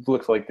I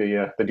looked like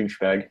the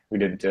douchebag. We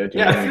didn't do anything.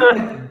 Yeah,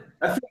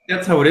 I feel like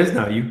that's how it is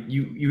now. You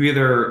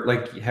either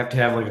like you have to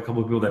have like a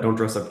couple of people that don't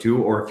dress up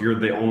too, or if you're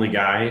the only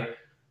guy,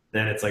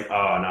 then it's like,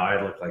 oh no,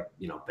 I look like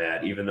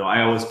bad. Even though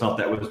I always felt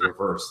that was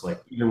reversed.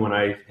 Like even when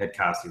I had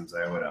costumes,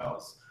 I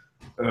was,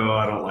 oh,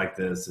 I don't like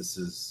this. This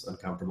is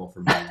uncomfortable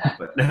for me.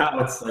 But now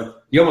it's like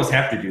you almost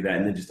have to do that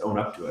and then just own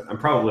up to it. I'm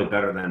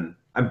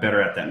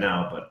better at that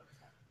now, but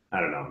I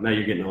don't know. Now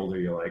you're getting older.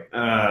 You're like,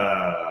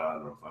 I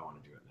don't know if I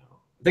want to do it now.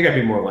 I think I'd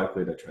be more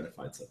likely to try to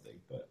find something,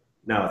 but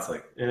now it's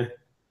like, eh.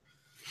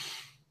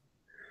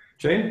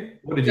 Shane,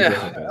 what did you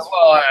dress up as?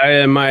 Well,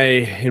 in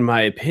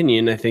my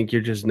opinion, I think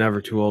you're just never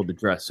too old to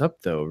dress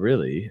up, though.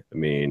 Really, I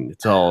mean,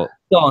 it's all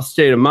a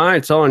state of mind.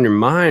 It's all in your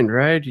mind,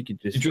 right? You could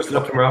just You dressing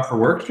up tomorrow for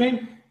work,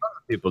 Shane?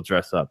 People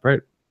dress up,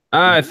 right?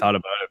 I thought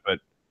about it, but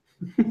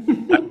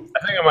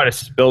I think I might have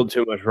spilled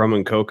too much rum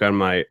and coke on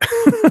my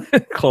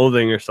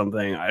clothing or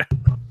something.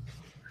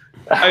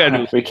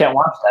 We can't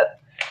watch that.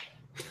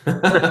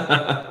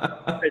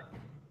 Is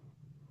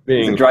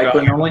Being it dry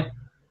clean only?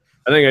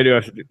 I think I do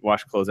have to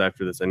wash clothes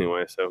after this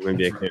anyway, so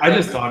maybe I can't. I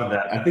just thought of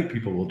that. I think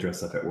people will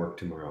dress up at work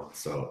tomorrow,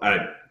 so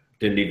I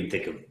didn't even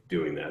think of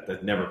doing that.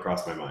 That never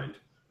crossed my mind.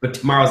 But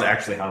tomorrow's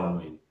actually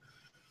Halloween.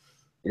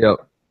 Yep.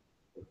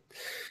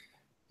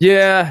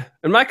 Yeah,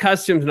 and my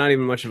costume's not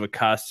even much of a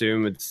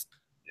costume. It's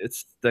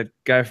the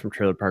guy from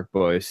Trailer Park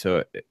Boys,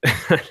 so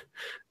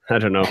I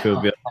don't know if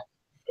he'll be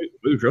like,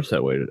 who dressed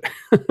that way today?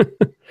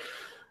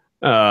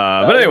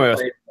 But anyway,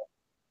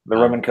 the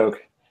rum and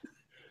coke.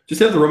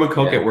 Just have the rum and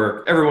coke at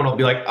work. Everyone will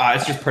be like,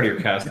 it's just part of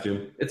your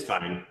costume. It's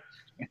fine.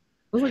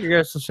 Looks like you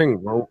guys are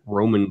saying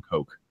Roman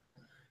Coke.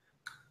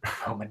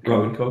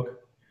 Roman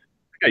Coke?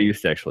 I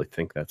used to actually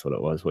think that's what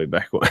it was way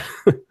back when.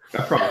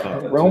 I probably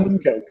thought that Roman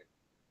coke.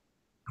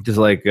 Just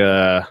like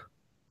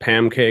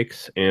Pam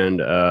cakes and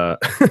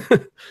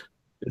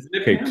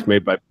cakes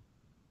made by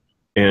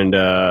and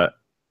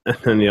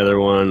then the other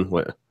one.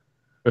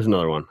 There's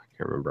another one. I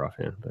can't remember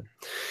offhand. But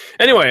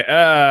anyway,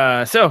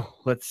 so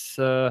let's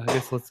I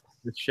guess let's get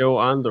the show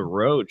on the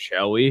road,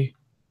 shall we?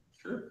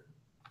 Sure.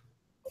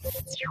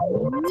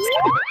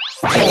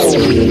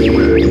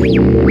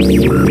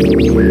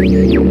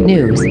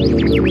 News.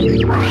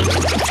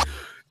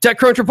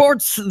 TechCrunch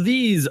reports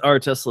these are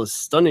Tesla's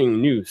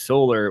stunning new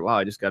solar. Wow,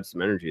 I just got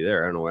some energy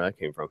there. I don't know where that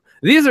came from.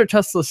 These are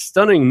Tesla's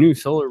stunning new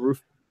solar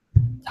roof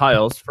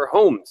tiles for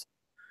homes.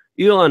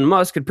 Elon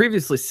Musk had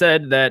previously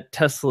said that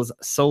Tesla's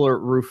solar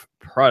roof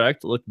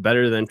product looked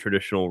better than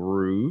traditional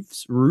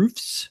roofs.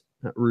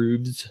 Not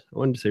roofs. I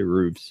wanted to say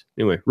roofs.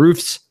 Anyway,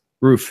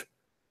 roof.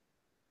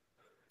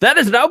 That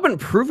has now been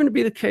proven to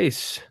be the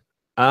case.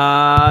 Well,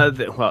 I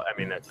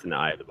mean, that's in the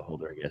eye of the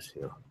beholder, I guess.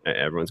 You know,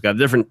 everyone's got a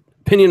different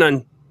opinion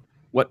on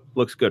what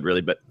looks good,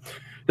 really. But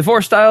the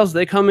four styles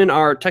they come in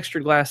are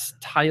textured glass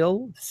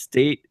tile,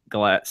 slate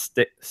glass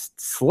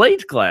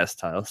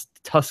tiles,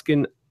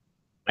 Tuscan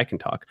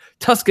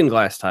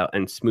glass tile,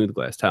 and smooth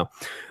glass tile.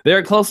 They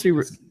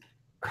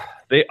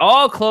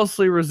all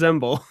closely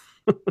resemble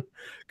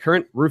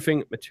current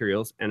roofing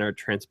materials and are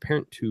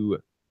transparent to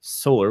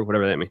solar,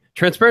 whatever that means.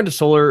 Transparent to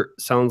solar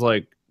sounds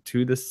like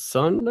to the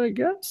sun, I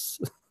guess,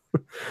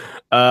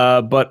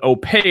 but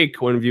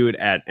opaque when viewed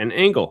at an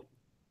angle.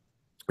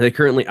 They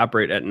currently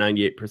operate at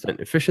 98%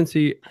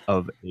 efficiency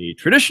of a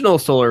traditional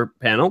solar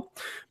panel,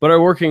 but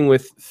are working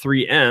with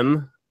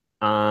 3M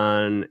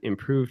on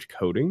improved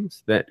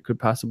coatings that could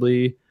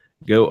possibly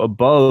go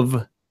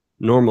above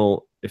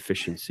normal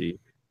efficiency,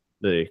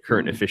 the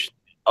current efficiency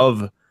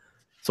of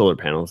solar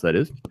panels, that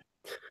is.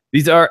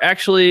 These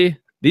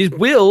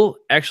will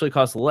actually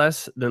cost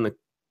less than the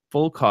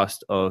full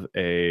cost of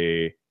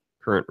a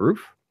current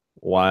roof,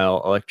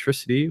 while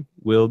electricity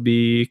will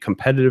be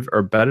competitive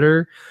or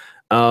better.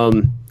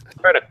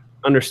 Try to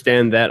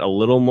understand that a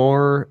little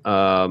more.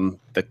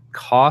 The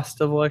cost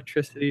of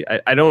electricity,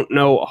 I don't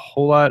know a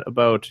whole lot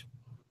about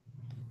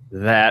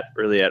that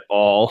really at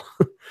all,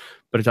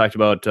 but I talked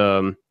about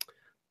the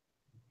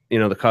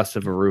cost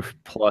of a roof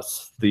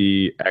plus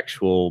the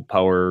actual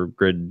power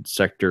grid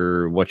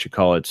sector, what you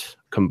call it,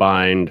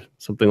 combined,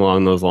 something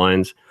along those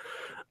lines.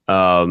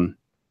 Didn't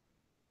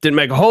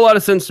make a whole lot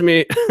of sense to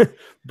me,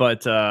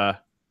 but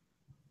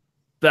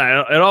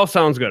it all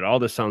sounds good. All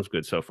this sounds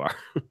good so far.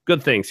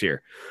 Good things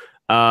here.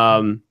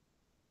 Let's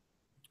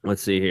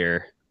see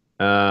here.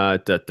 On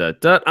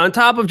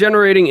top of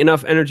generating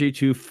enough energy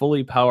to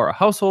fully power a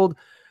household,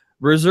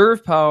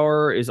 reserve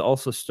power is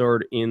also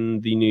stored in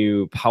the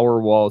new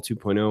Powerwall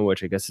 2.0,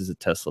 which I guess is a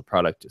Tesla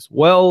product as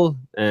well.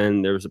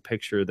 And there was a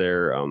picture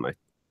there. I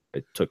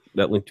took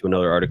that link to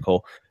another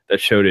article that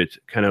showed it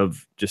kind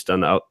of just on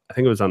the I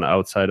think it was on the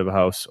outside of a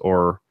house,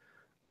 or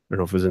I don't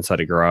know if it was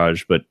inside a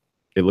garage, but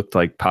it looked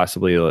like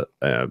possibly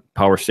a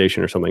power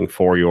station or something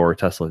for your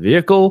Tesla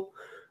vehicle,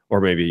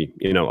 or maybe,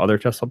 other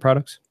Tesla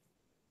products.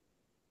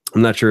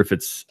 I'm not sure if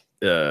it's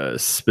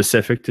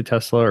specific to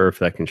Tesla or if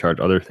that can charge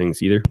other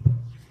things either.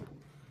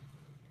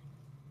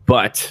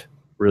 But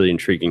really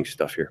intriguing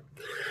stuff here.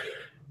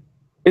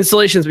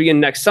 Installations begin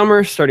next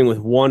summer, starting with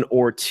 1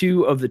 or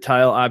 2 of the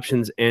tile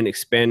options and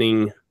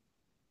expanding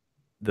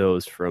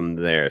those from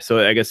there.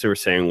 So I guess they were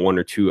saying 1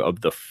 or 2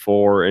 of the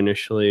 4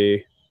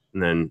 initially.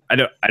 And then I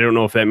don't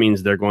know if that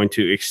means they're going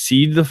to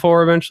exceed the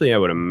 4 eventually. I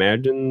would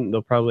imagine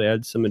they'll probably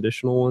add some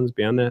additional ones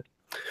beyond that.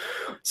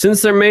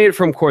 Since they're made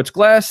from quartz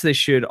glass, they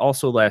should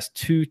also last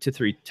 2 to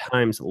 3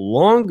 times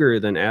longer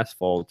than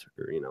asphalt,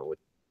 or with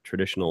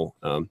traditional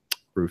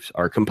roofs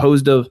are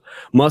composed of.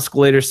 Musk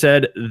later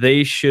said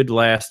they should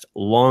last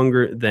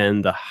longer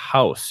than the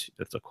house.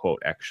 That's a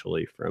quote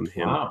actually from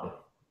him. Wow.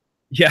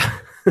 Yeah,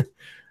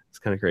 it's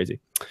kind of crazy.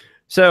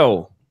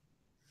 So,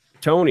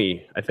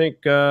 Tony, I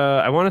think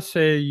I want to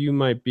say you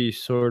might be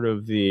sort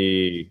of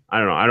the I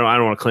don't know. I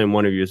don't want to claim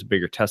one of you is a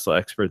bigger Tesla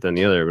expert than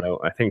the other, but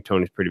I think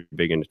Tony's pretty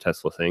big into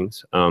Tesla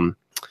things. Well,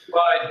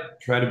 I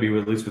try to be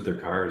at least with their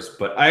cars,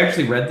 but I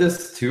actually read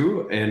this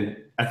too, and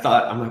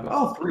I'm like,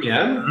 oh,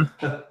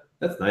 3M,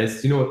 that's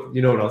nice. You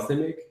know what else they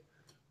make?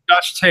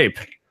 Scotch tape.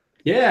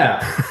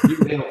 Yeah, you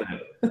nailed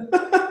it.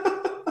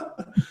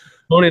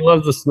 Tony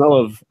loves the smell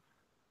of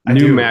I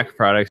new do. Mac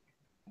products.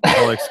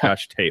 I like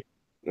Scotch tape.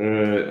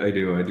 I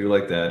do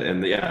like that,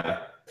 and yeah,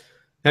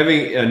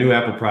 having a new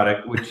Apple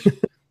product, which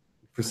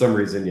for some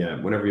reason,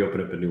 yeah, whenever you open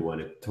up a new one,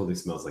 it totally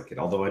smells like it.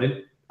 Although I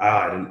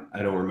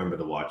don't remember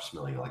the watch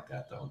smelling like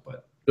that though.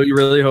 But So you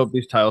really hope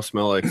these tiles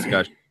smell like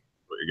Scotch tape,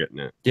 what you're getting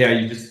at. yeah,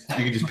 you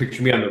can just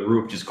picture me on the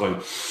roof, just going.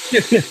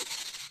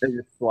 And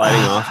you're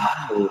sliding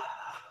off.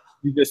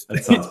 You just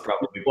That sounds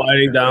probably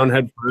sliding down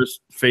head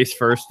first, face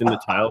first in the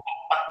tile,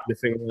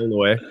 missing along the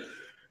way.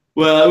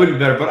 Well, that would be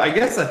better, but I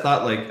guess I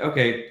thought like,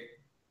 okay,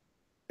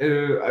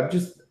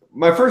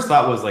 my first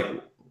thought was like,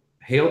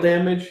 hail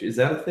damage. Is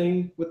that a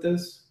thing with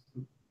this?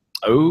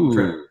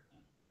 Oh,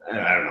 I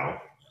don't know.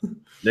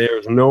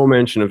 there's no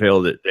mention of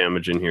hail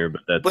damage in here,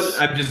 but that's. But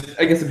I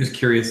guess I'm just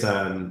curious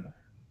on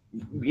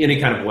any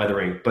kind of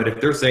weathering. But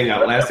if they're saying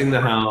outlasting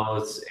the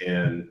house,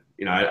 and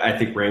I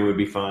think rain would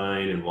be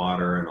fine, and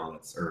water and all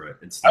that,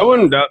 and stuff. I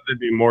wouldn't doubt they'd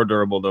be more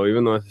durable though,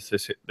 even though they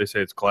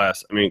say it's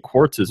glass. I mean,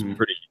 quartz is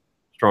pretty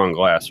strong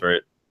glass,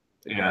 right?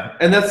 Yeah,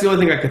 and that's the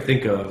only thing I could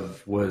think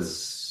of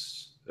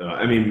was,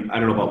 I mean, I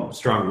don't know about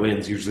strong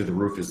winds. Usually the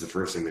roof is the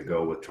first thing to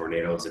go with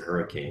tornadoes and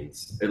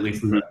hurricanes. At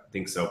least I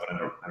think so, but I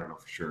don't know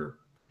for sure.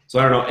 So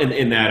I don't know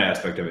in that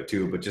aspect of it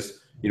too, but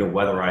just,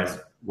 weatherizing,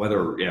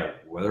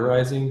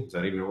 is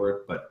that even a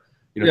word? But,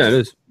 Yeah, it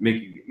is.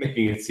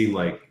 Making it seem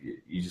like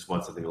you just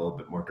want something a little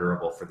bit more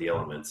durable for the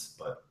elements.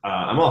 But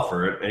I'm all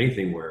for it.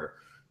 Anything where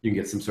you can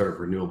get some sort of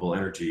renewable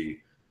energy,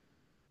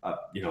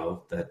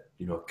 that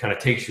kind of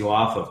takes you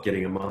off of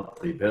getting a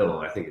monthly bill,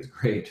 I think is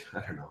great.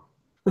 I don't know.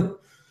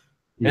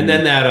 And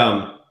then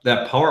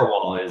that power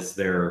wall is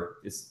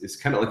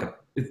kind of like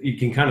you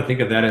can kind of think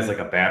of that as like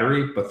a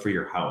battery, but for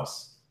your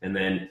house. And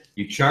then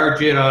you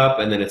charge it up,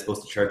 and then it's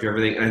supposed to charge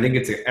everything. And I think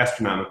it's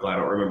astronomical. I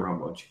don't remember how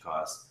much it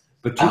costs.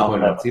 But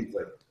 2.0 seems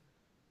like.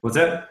 What's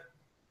that?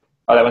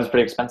 Oh, that one's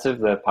pretty expensive.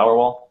 The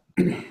Powerwall.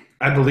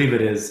 I believe it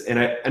is, and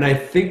I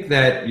think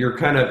that you're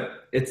kind of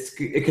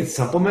it can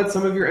supplement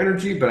some of your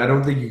energy, but I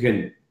don't think you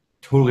can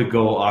totally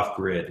go off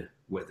grid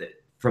with it.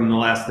 From the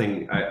last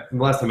time I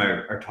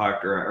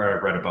talked or I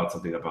read about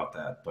something about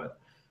that, but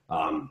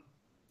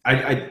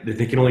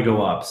they can only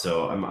go up.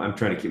 So I'm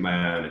trying to keep my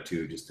eye on it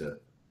too.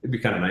 It'd be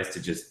kind of nice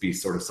to just be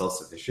sort of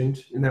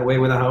self-sufficient in that way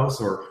with a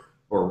house or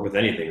with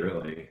anything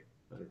really.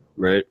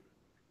 Right.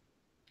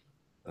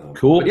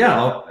 Cool. But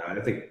yeah, I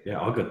think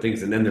all good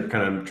things, and then they're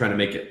kind of trying to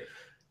make it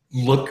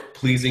look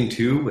pleasing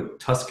too, with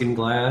Tuscan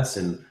glass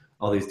and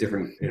all these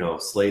different,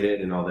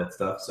 slated and all that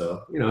stuff.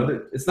 So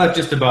it's not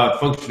just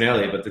about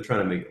functionality, but they're trying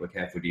to make it look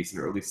halfway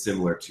decent, or at least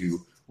similar to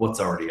what's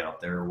already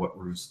out there, or what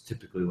roofs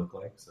typically look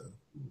like. So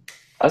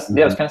I was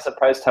kind of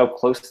surprised how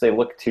close they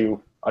look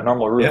to a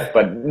normal roof,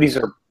 but these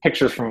are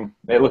pictures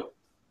they look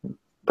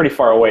pretty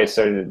far away,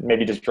 so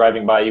maybe just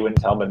driving by you wouldn't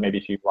tell, but maybe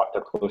if you walked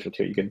up closer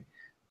to it, you could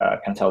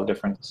kind of tell the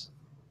difference.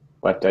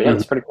 But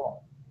it's pretty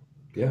cool.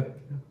 Yeah.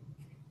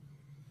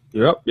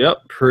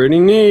 Yep. Pretty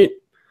neat.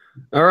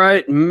 All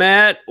right,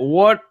 Matt,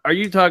 what are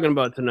you talking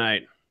about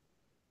tonight?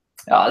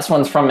 This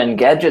one's from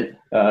Engadget.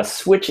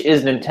 Switch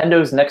is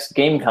Nintendo's next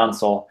game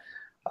console.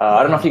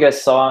 I don't know if you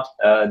guys saw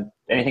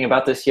anything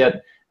about this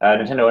yet.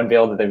 Nintendo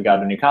unveiled that they've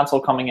got a new console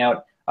coming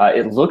out.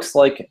 It looks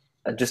like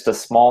just a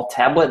small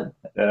tablet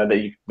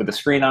with a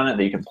screen on it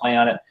that you can play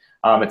on it.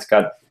 It's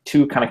got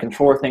two kind of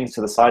controller things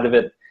to the side of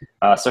it.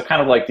 So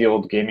kind of like the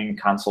old gaming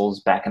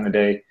consoles back in the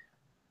day,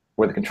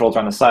 where the controls are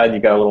on the side,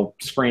 you got a little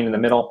screen in the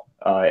middle,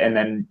 and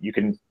then you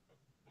can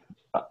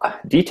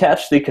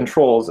detach the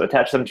controls,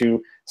 attach them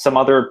to some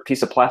other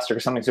piece of plastic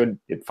or something so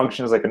it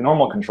functions like a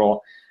normal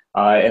control,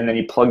 and then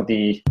you plug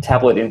the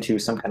tablet into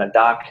some kind of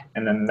dock,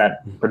 and then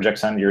that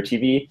projects onto your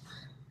TV.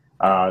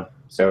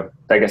 So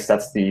I guess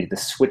that's the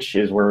Switch,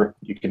 is where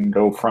you can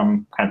go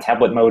from kind of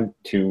tablet mode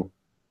to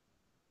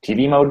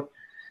TV mode.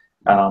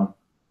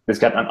 It's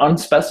got an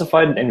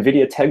unspecified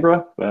NVIDIA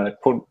Tegra,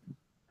 quote,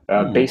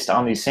 based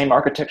on the same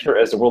architecture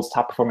as the world's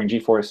top performing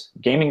GeForce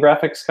gaming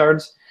graphics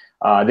cards.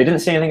 They didn't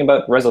say anything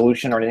about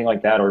resolution or anything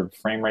like that, or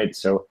frame rate,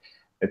 so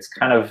it's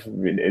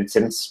it's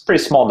a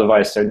pretty small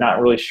device, so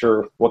not really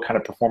sure what kind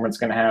of performance it's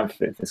going to have,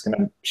 if it's going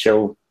to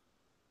show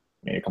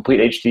complete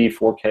HD,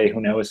 4K,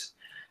 who knows.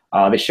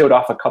 They showed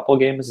off a couple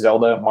games,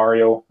 Zelda,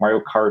 Mario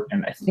Kart,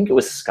 and I think it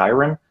was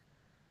Skyrim.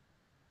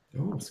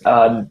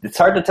 It's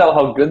hard to tell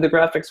how good the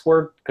graphics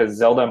were, because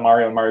Zelda,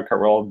 Mario, and Mario Kart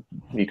were all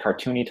the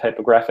cartoony type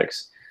of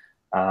graphics.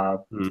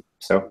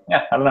 So,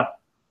 yeah, I don't know.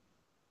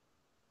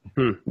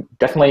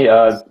 Definitely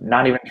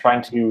not even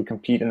trying to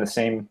compete in the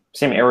same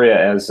area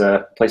as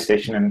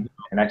PlayStation and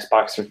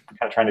Xbox are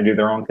kind of trying to do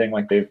their own thing,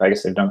 like I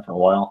guess they've done for a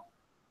while.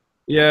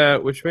 Yeah,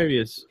 which maybe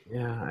is,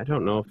 yeah, I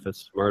don't know if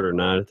that's smart or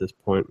not at this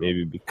point.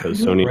 Maybe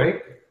because I know, Sony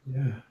right?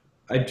 Yeah.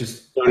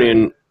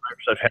 And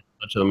Microsoft have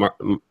such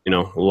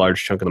a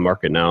large chunk of the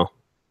market now.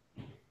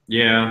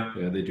 yeah,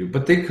 they do.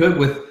 But they could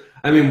with,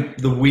 I mean,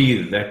 the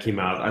Wii that came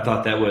out. I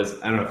thought that was,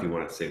 I don't know if you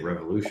want to say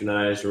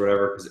revolutionized or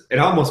whatever, because it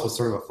almost was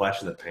sort of a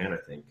flash in the pan. I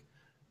think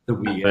the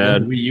Wii, and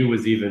then the Wii U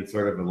was even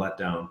sort of a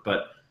letdown.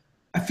 But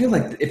I feel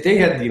like if they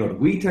had, the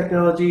Wii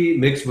technology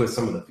mixed with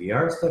some of the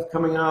VR stuff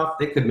coming out,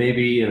 they could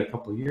maybe in a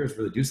couple of years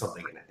really do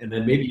something, and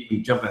then maybe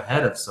jump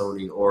ahead of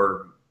Sony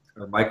or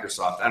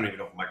Microsoft. I don't even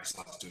know if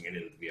Microsoft's doing any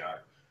of the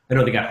VR. I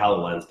know they got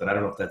HoloLens, but I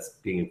don't know if that's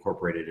being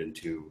incorporated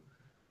into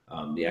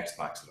the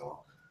Xbox at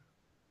all.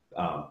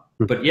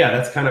 But yeah,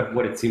 that's kind of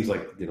what it seems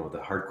like. The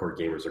hardcore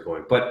gamers are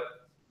going. But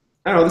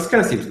I don't know. This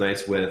kind of seems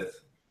nice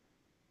with,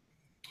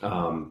 they're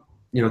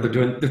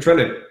trying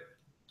to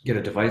get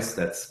a device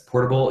that's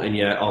portable and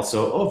yet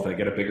also, if I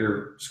get a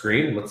bigger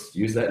screen, let's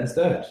use that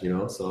instead.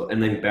 So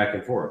and then back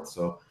and forth.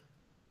 So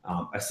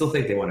I still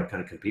think they want to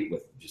kind of compete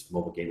with just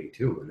mobile gaming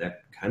too, and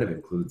that kind of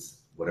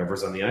includes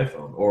whatever's on the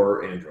iPhone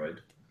or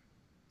Android.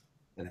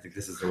 And I think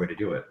this is the way to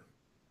do it.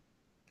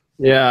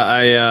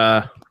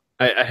 Yeah,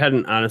 I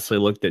hadn't honestly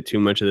looked at too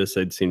much of this.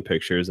 I'd seen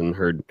pictures and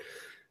heard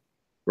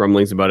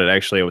rumblings about it.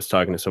 Actually, I was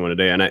talking to someone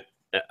today, and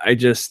I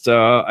just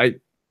I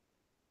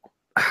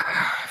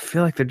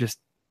feel like they're just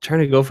trying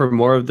to go for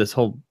more of this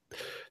whole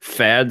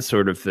fad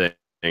sort of thing,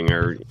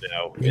 or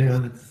Yeah,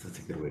 that's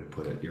a good way to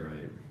put it. You're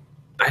right.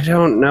 I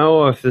don't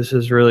know if this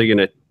is really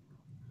gonna,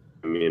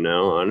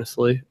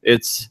 honestly,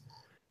 it's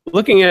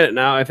looking at it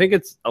now. I think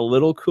it's a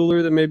little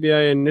cooler than maybe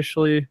I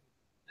initially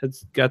had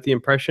got the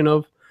impression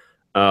of.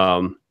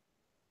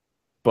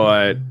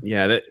 But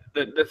yeah,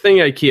 the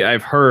thing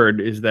I've heard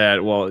is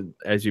that, well,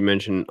 as you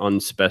mentioned,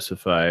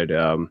 unspecified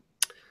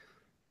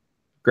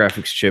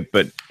graphics chip,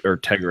 or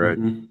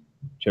Tegra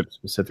chip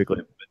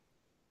specifically.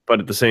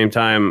 But at the same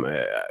time,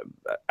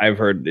 I've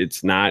heard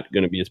it's not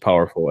going to be as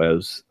powerful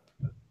as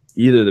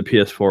either the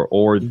PS4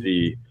 or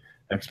the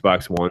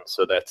Xbox One.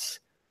 So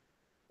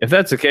if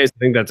that's the case, I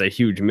think that's a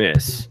huge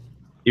miss.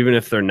 Even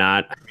if they're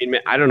not,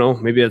 I don't know.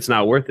 Maybe it's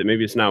not worth it.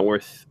 Maybe it's not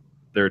worth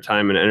their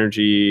time and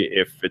energy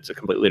if it's a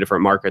completely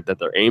different market that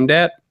they're aimed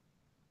at.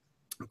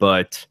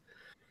 But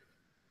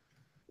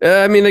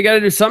they got to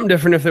do something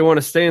different if they want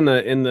to stay in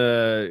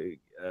the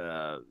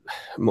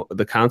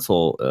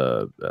console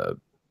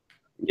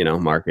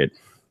market.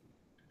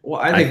 Well,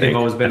 I think they've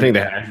always been the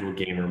casual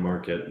gamer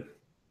market.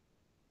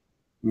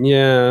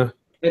 Yeah,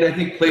 and I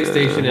think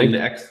PlayStation and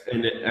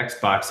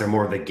Xbox are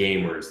more the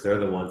gamers. They're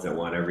the ones that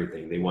want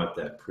everything. They want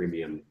that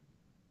premium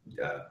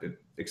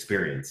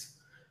experience.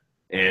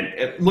 And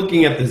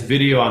looking at this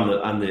video on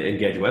the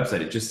Engadget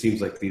website, it just seems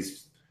like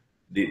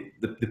the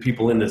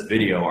people in this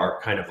video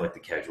are kind of like the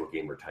casual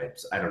gamer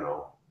types. I don't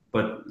know,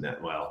 but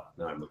now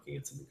I'm looking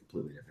at something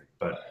completely different.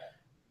 But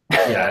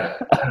yeah,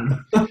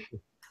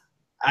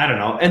 I don't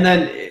know. And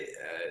then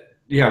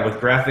with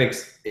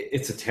graphics,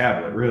 it's a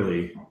tablet,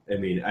 really.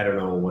 I don't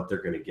know what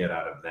they're going to get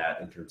out of that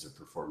in terms of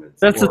performance.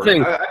 That's the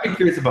thing. I'd be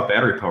curious about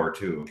battery power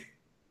too.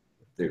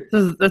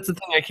 That's the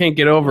thing I can't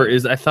get over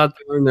is I thought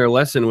they learned their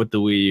lesson with the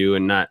Wii U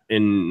and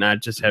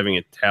not just having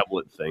a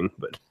tablet thing,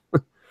 but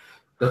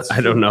I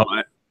don't know.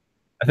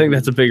 I think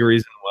that's a big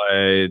reason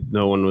why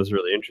no one was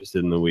really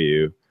interested in the Wii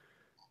U.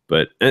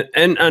 But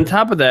and on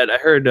top of that, I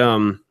heard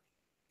so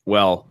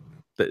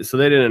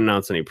they didn't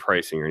announce any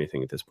pricing or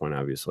anything at this point,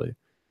 obviously.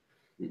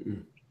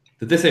 Did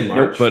they say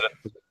March?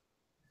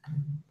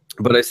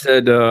 But I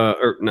said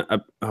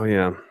oh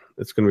yeah,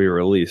 it's going to be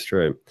released,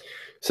 right?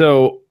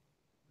 So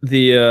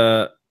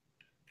the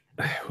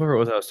whoever it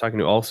was I was talking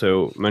to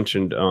also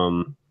mentioned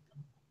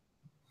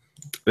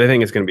they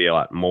think it's going to be a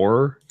lot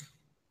more,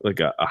 like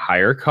a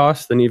higher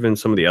cost than even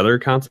some of the other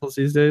consoles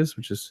these days,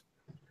 which is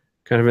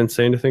kind of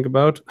insane to think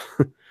about.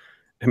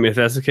 If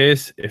that's the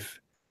case,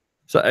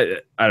 I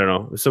don't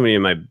know, somebody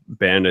in my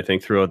band I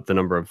think threw out the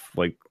number of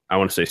I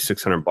want to say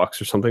 $600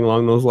 or something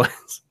along those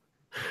lines.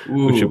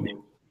 Which would be,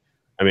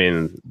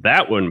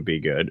 that wouldn't be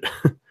good.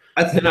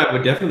 Then I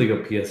would definitely go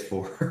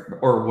PS4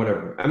 or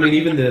whatever.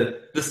 Even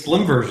the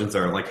slim versions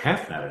are like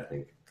half that, I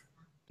think.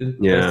 Did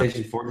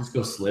PlayStation 4 just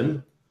go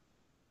slim?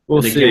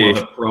 We'll see.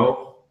 The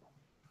Pro?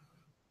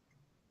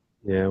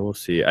 Yeah, we'll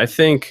see. I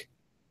think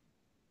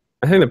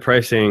the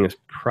pricing is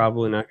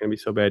probably not going to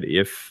be so bad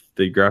if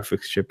the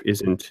graphics chip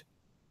isn't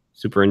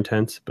super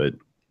intense, but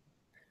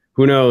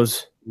who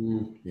knows?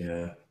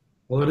 Yeah.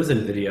 Well, it is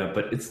NVIDIA,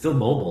 but it's still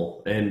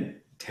mobile and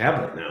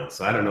tablet now,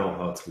 so I don't know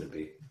how it's going to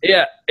be.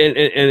 Yeah, and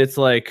it's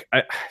like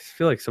I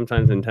feel like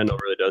sometimes Nintendo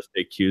really does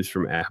take cues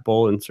from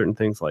Apple in certain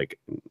things, like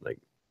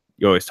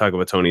you always talk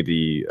about Tony,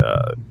 the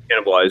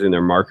cannibalizing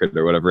their market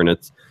or whatever, and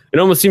it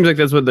almost seems like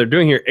that's what they're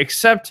doing here,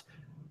 except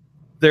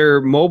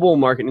their mobile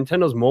market,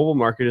 Nintendo's mobile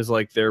market is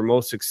like their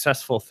most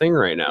successful thing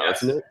right now,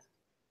 isn't it?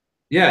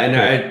 Yeah,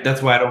 and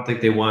that's why I don't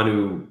think they want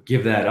to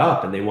give that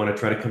up, and they want to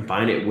try to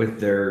combine it with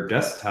their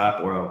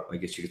desktop, or I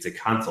guess you could say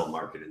console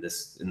market in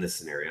this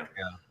scenario.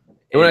 Yeah.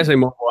 And when I say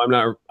mobile, I'm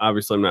not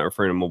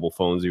referring to mobile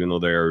phones, even though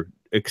they are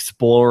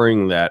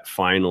exploring that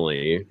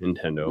finally,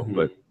 Nintendo, Mhm.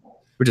 but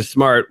which is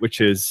smart,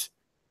 which is,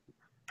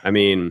 I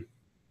mean,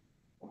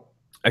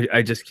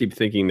 I just keep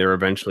thinking they're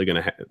eventually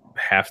going to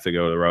have to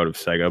go the route of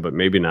Sega, but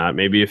maybe not.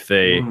 Maybe if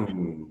they,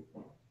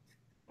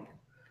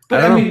 But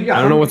I don't know. mean, yeah, I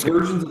how don't know many what's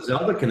versions of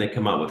Zelda can they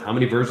come out with? How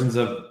many versions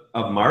of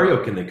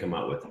Mario can they come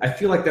out with? I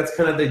feel like that's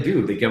kind of they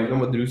do. They come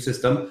with a new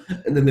system,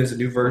 and then there's a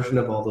new version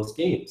of all those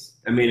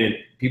games. I mean, and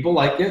people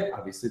like it.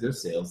 Obviously,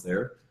 there's sales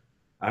there.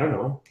 I don't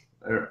know.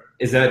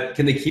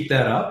 Can they keep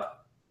that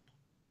up?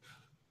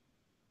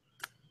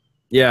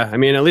 Yeah, I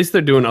mean, at least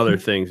they're doing other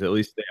things. At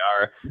least they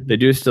are. They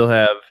do still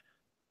have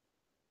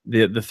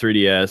the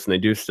 3DS, and they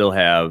do still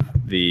have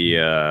the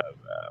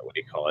what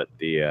do you call it?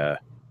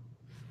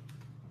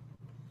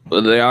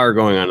 Well, they are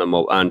going on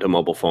onto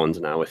mobile phones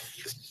now with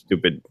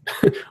stupid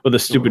with the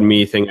stupid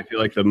Me thing. I feel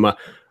like the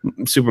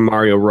Super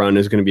Mario Run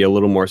is going to be a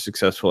little more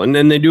successful, and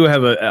then they do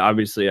have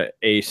obviously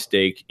a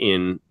stake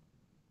in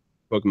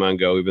Pokemon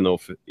Go,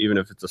 even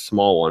if it's a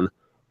small one.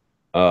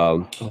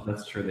 Oh,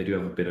 that's true. They do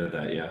have a bit of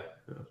that, yeah.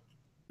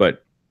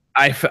 But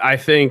I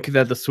think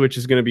that the Switch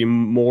is going to be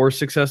more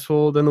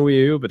successful than the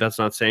Wii U, but that's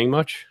not saying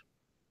much.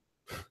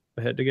 If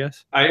I had to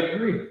guess. I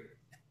agree.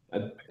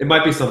 It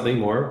might be something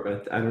more,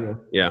 but I don't know.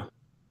 Yeah.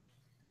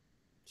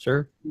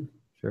 Sure.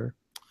 Yeah.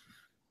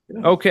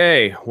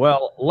 Okay.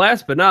 Well,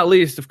 last but not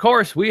least, of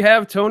course, we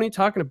have Tony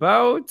talking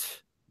about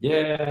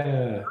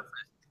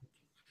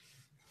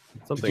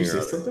something. Did you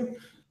say something?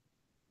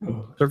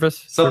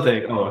 Surface?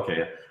 Something. Oh,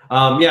 okay.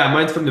 Yeah,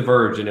 mine's from The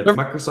Verge, and it's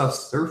Microsoft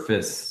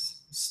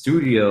Surface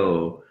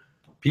Studio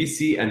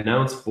PC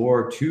announced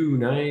for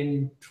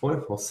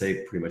 $2,920. We'll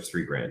say pretty much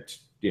 $3,000.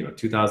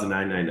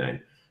 $2,999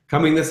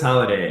 coming this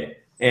holiday.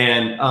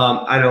 And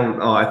I don't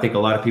know. I think a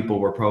lot of people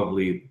were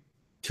probably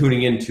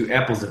tuning into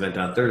Apple's event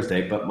on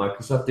Thursday, but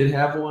Microsoft did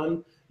have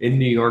one in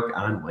New York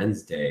on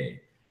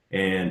Wednesday.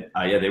 And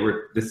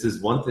this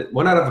is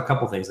one out of a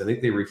couple things. I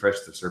think they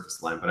refreshed the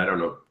Surface line, but I don't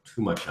know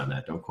too much on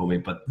that. Don't quote me.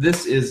 But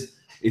this is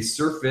a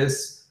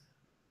Surface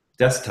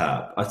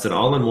desktop. It's an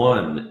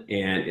all-in-one,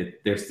 and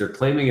they're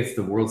claiming it's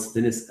the world's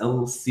thinnest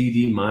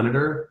LCD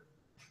monitor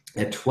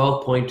at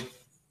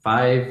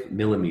 12.5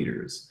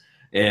 millimeters.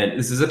 And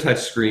this is a touch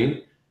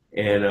screen,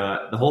 and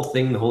the whole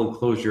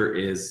enclosure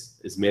is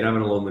made out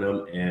of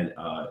aluminum, and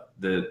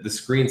the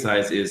screen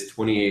size is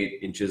 28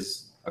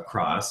 inches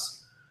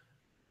across,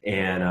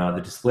 and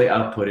the display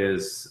output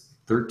is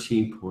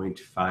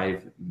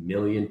 13.5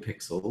 million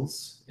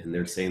pixels, and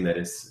they're saying that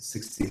it's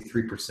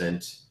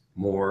 63%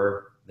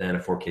 more than a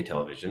 4K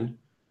television.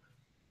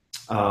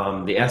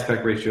 The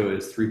aspect ratio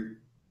is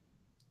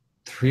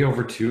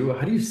 3:2.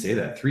 How do you say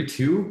that?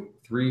 3:2?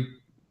 3:2.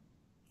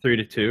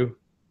 3:2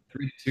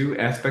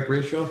 aspect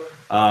ratio.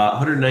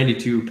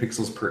 192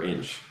 pixels per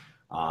inch.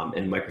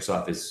 And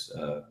Microsoft is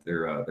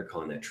they're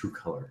calling that True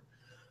Color.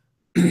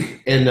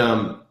 And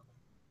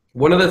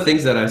one of the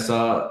things that I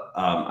saw,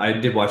 I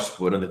did watch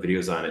one of the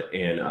videos on it,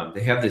 and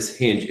they have this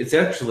hinge. It's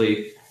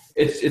actually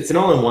it's an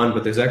all-in-one,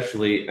 but there's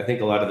actually, I think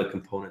a lot of the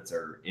components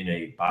are in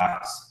a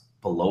box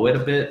below it a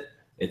bit.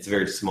 It's a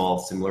very small,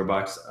 similar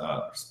box,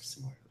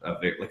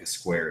 like a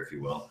square, if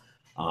you will.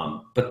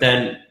 But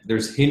then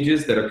there's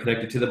hinges that are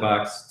connected to the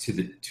box to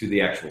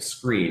the actual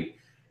screen,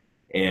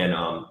 and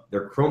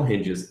they're chrome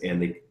hinges,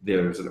 and they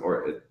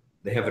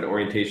have an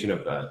orientation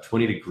of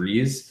 20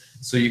 degrees,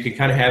 so you can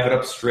kind of have it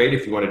up straight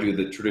if you want to do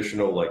the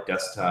traditional like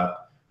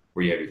desktop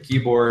where you have your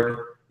keyboard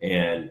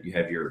and you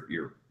have you're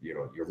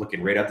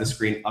looking right at the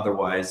screen.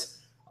 Otherwise,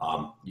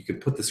 you can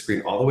put the screen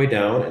all the way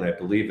down, and I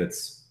believe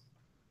that's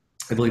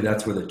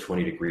where the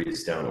 20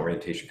 degrees down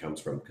orientation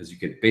comes from, because you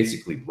could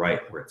basically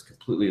write where it's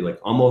completely like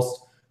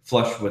almost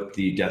flush with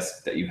the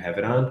desk that you have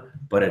it on,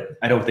 but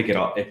I don't think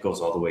it goes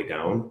all the way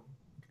down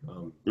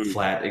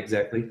flat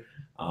exactly.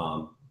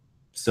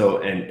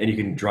 So and you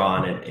can draw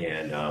on it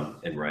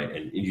and write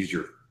and use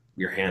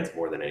your hands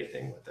more than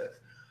anything with it.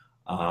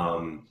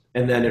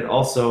 And then it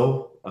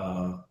also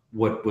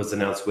what was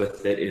announced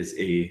with it is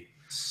a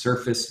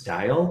Surface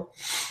Dial.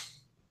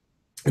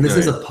 And this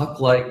is a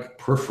puck-like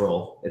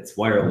peripheral. It's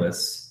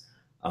wireless.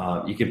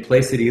 You can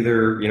place it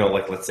either,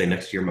 like let's say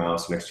next to your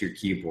mouse, next to your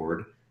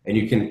keyboard, and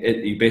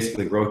you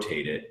basically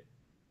rotate it.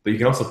 But you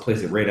can also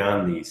place it right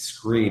on the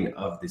screen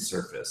of the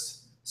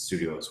Surface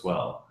Studio as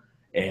well.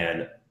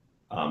 And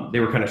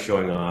they were kind of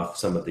showing off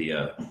some of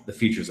the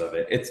features of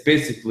it. It's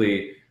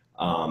basically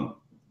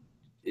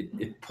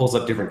it pulls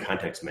up different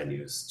context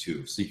menus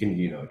too, so you can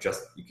you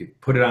can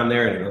put it on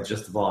there and it'll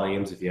adjust the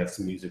volumes if you have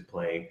some music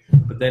playing.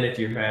 But then if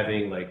you're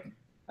having I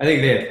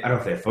don't know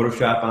if they have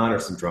Photoshop on or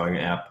some drawing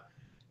app,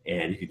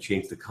 and you can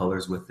change the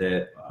colors with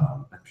it.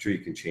 I'm sure you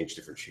can change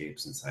different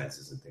shapes and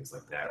sizes and things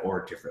like that,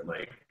 or different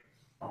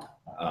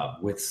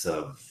widths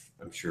of,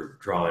 I'm sure,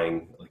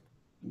 drawing, like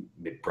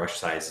brush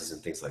sizes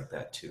and things like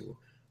that too.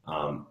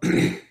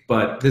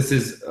 But this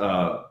is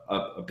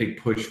a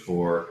big push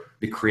for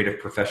the creative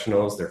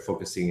professionals. They're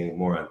focusing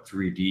more on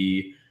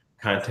 3D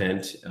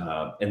content.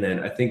 And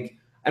then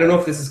I don't know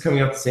if this is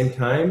coming out at the same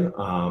time,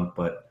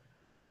 but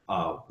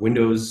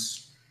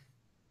Windows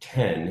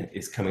 10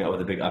 is coming out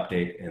with a big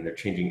update, and they're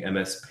changing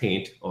MS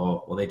Paint.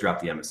 Oh, well, they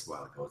dropped the MS a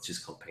while ago. It's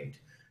just called Paint,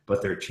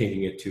 but they're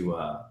changing it to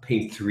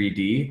Paint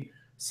 3D.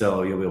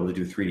 So you'll be able to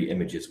do 3D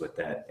images with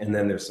that. And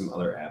then there's some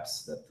other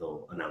apps that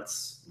they'll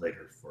announce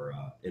later for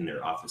in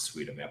their Office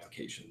suite of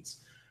applications.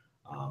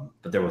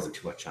 But there wasn't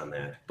too much on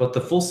that. But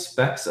the full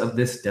specs of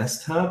this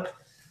desktop,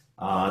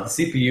 the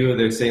CPU,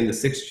 they're saying the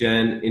 6th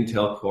gen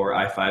Intel Core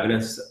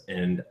i5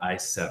 and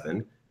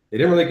i7. They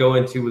didn't really go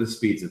into the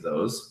speeds of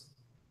those.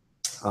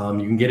 You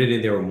can get it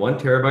in there in 1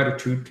 terabyte or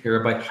 2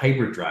 terabyte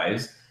hybrid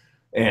drives.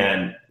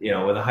 And,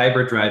 what a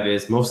hybrid drive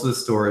is, most of the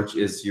storage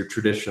is your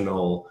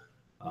traditional,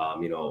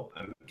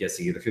 I'm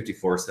guessing either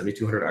 54 or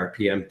 7200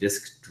 RPM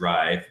disk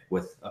drive,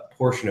 with a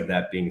portion of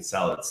that being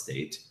solid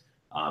state.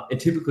 And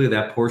typically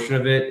that portion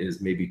of it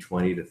is maybe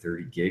 20 to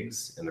 30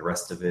 gigs, and the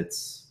rest of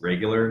it's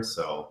regular.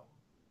 So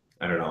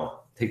I don't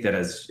know, take that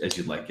as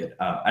you'd like it.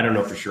 I don't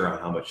know for sure on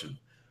how much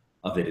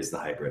of it is the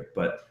hybrid,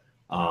 but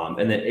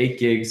and then 8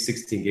 gigs,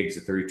 16 gigs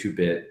of 32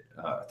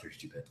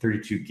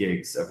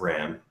 gigs of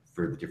RAM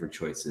for the different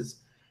choices.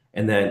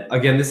 And then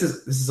again, this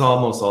is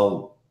almost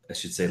all, I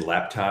should say,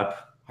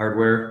 laptop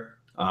hardware.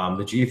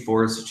 The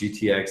GeForce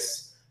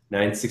GTX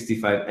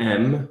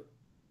 965M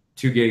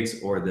 2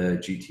 gigs or the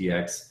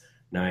GTX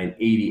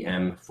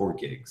 980M 4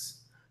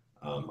 gigs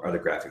are the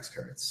graphics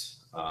cards.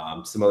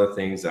 Some other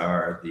things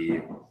are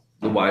the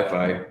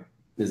Wi-Fi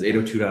is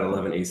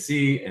 802.11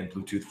 AC and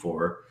Bluetooth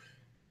 4.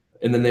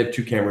 And then they have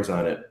 2 cameras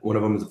on it. One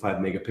of them is a 5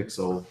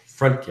 megapixel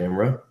front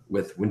camera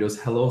with Windows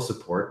Hello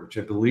support, which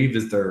I believe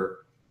is their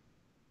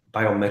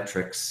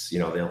biometrics.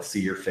 They'll see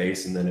your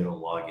face and then it'll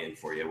log in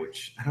for you,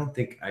 which I don't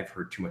think I've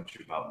heard too much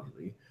about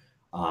lately,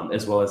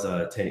 as well as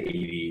a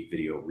 1080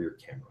 video rear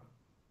camera.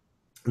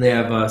 And they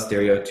have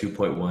stereo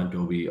 2.1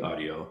 Dolby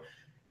audio.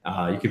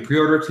 You can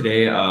pre-order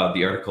today.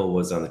 The article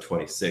was on the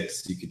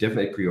 26th. You could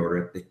definitely pre-order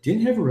it. They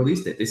didn't have a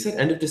release date. They said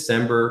end of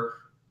December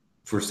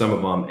for some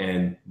of them,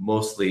 and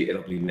mostly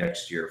it'll be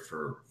next year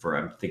for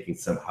I'm thinking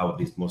somehow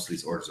most of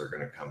these orders are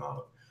going to come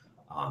out.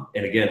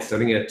 And again,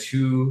 starting at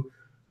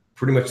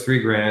pretty much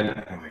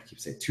 $3,000. I keep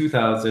saying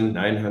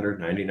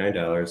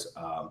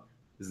 $2,999.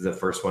 This is the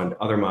first one.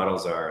 Other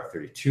models are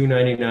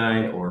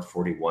 $32.99 or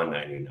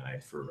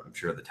 $41.99 for, I'm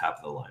sure, the top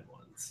of the line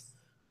ones.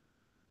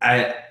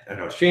 I don't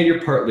know, Shane,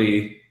 you're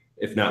partly,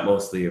 if not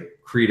mostly, a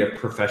creative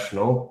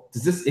professional.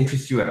 Does this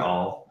interest you at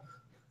all?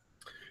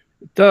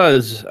 It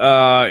does.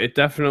 It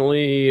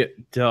definitely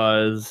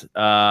does.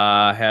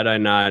 Had I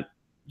not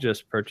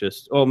just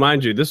purchased,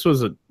 mind you, this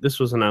was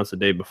announced the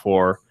day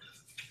before.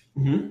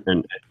 Mm-hmm.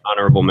 And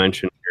honorable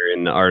mention here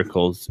in the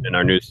articles in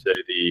our news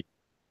today,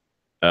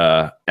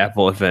 the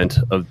Apple event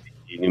of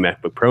the new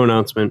MacBook Pro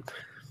announcement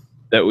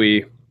that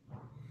we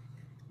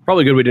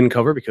probably good we didn't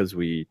cover because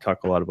we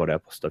talk a lot about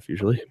Apple stuff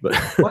usually. But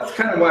that's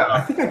kind of why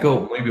I think I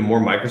go maybe more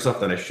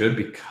Microsoft than I should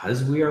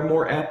because we are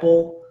more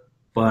Apple.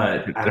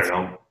 But I don't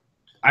know.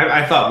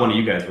 I thought one of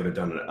you guys would have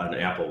done an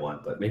Apple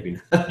one, but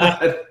maybe not.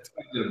 I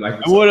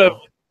would have.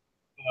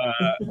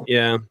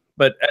 Yeah,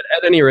 but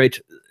at any rate,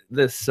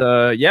 this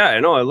I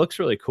know it looks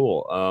really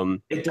cool.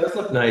 It does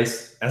look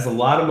nice. It has a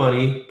lot of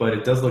money, but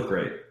it does look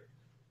great.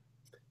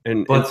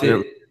 And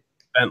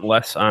spent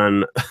less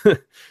on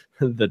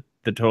the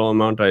total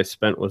amount I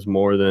spent was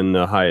more than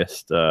the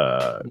highest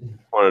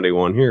quantity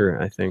one here,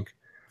 I think.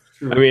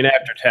 True. I mean,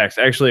 after tax,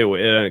 actually,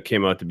 it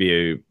came out to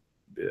be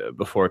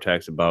before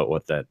tax about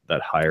what that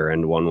higher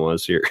end one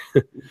was here.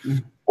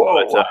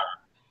 Whoa! But,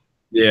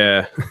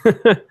 yeah.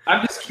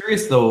 I'm just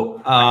curious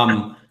though.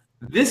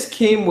 This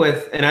came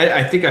with, and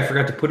I think I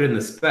forgot to put it in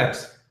the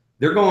specs.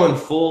 They're going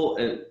full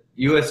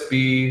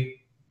USB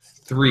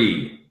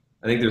 3.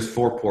 I think there's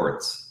 4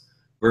 ports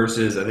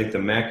versus I think the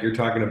Mac you're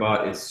talking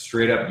about is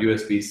straight up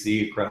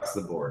USB-C across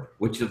the board,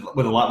 which is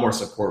with a lot more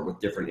support with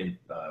different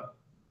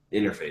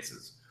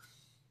interfaces.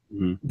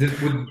 Mm-hmm.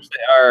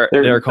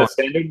 They're called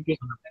standard.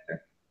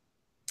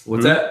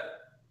 What's that?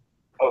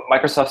 Oh,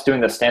 Microsoft's doing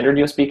the standard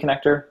USB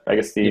connector. I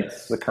guess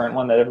the current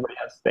one that everybody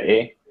has, the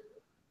A.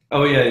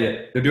 Oh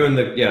yeah. They're doing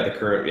the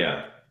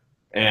current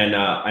And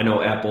I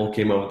know Apple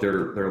came out with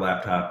their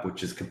laptop,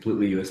 which is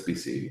completely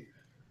USB-C.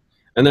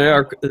 And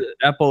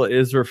Apple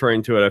is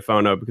referring to it, I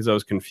found out, because I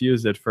was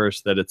confused at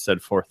first that it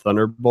said 4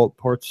 Thunderbolt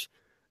ports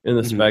in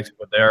the specs,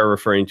 but they are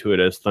referring to it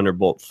as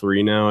Thunderbolt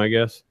 3 now, I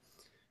guess.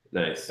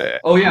 Nice.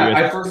 Oh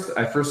yeah,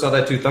 I first saw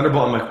that too.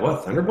 Thunderbolt. I'm like,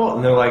 what? Thunderbolt?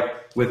 And they're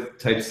like with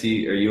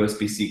Type-C or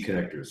USB-C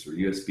connectors or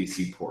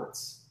USB-C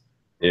ports.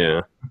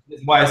 Yeah.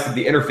 That's why I said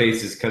the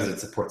interface is because it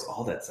supports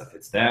all that stuff.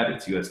 It's that.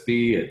 It's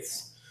USB.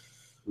 It's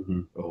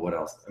what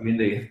else? I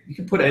mean, you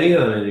can put any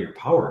of them in your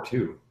power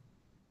too,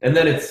 and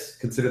then it's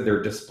considered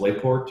their display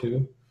port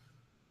too.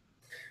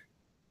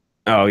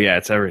 Oh yeah,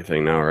 it's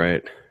everything now,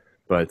 right?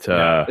 But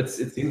it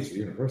seems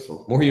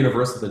universal, more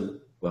universal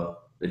than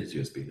it is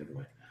USB. Never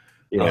mind.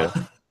 Yeah.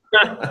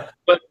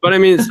 but I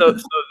mean, so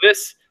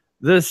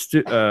this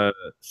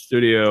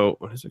studio,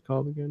 what is it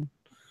called again?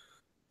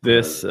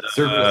 This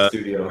Surface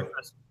Studio.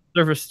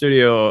 Surface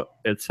Studio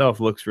itself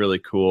looks really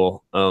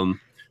cool.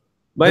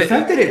 The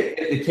fact that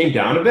it came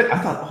down a bit, I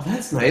thought, oh,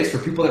 that's nice for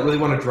people that really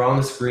want to draw on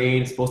the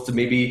screen. It's supposed to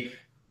maybe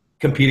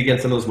compete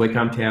against some of those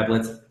Wacom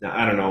tablets. Now,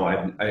 I don't know.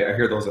 I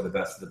hear those are the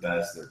best of the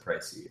best. They're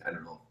pricey. I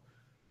don't know.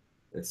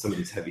 And some of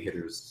these heavy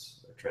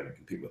hitters are trying to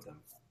compete with them.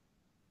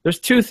 There's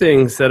two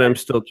things that I'm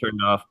still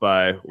turned off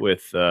by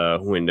with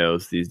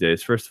Windows these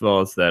days. First of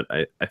all is that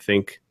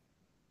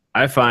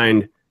I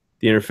find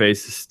the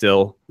interface is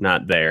still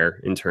not there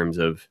in terms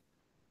of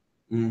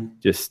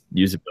just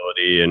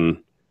usability,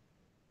 and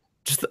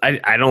just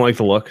I don't like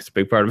the look. It's a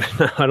big part of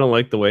it. I don't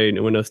like the way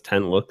Windows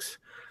 10 looks.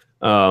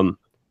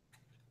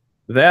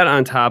 That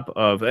on top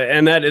of,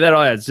 and that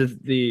all adds,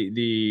 just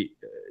the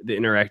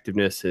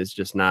interactiveness is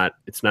just not,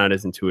 it's not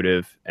as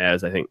intuitive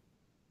as I think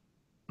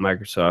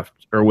Microsoft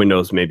or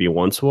Windows maybe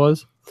once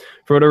was.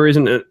 For whatever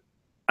reason,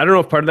 I don't know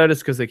if part of that is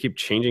because they keep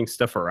changing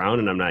stuff around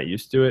and I'm not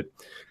used to it.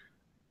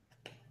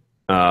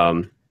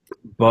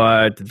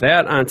 But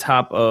that on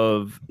top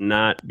of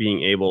not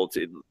being able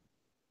to,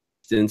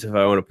 since if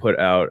I want to put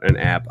out an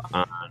app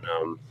on, if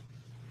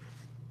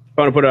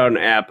I want to put out an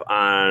app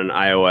on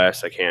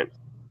iOS, I can't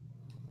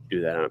do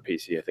that on a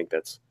PC. I think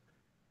that's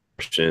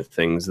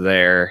things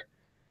there.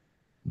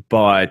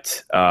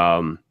 But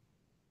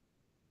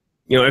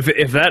you know,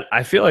 if that,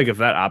 I feel like if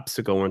that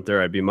obstacle weren't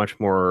there, I'd be much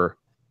more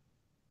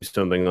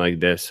something like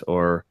this.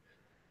 Or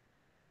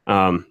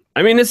I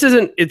mean, this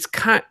isn't, it's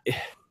kind,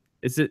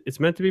 it's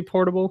meant to be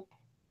portable?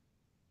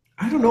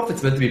 I don't know if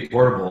it's meant to be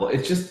portable.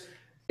 It's just,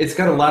 it's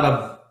got a lot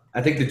of,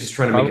 I think they're just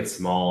trying to make it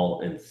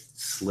small and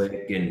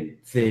slick and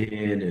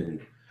thin, and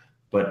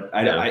but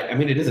I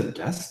mean, it is a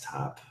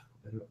desktop.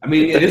 I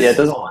mean, it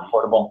doesn't look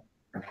portable.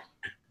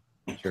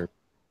 Sure.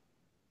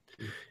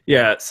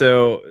 Yeah,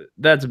 so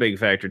that's a big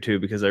factor too,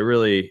 because I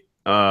really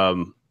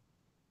part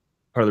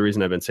of the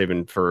reason I've been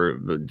saving for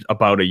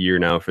about a year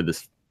now for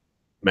this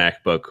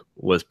MacBook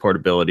was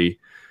portability.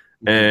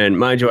 And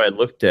mind you, I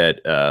looked at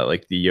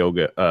like the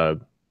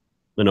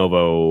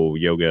Lenovo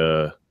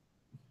Yoga,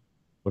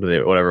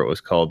 whatever it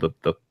was called,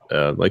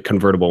 the like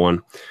convertible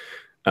one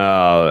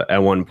at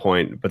one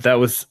point. But that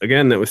was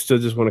still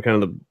just one of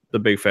kind of the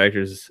big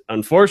factors.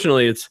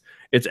 Unfortunately, it's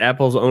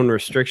Apple's own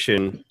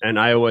restriction, and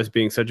iOS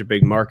being such a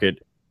big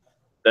market,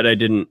 that I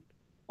didn't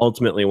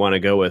ultimately want to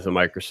go with a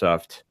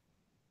Microsoft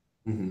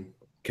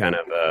kind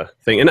of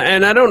thing.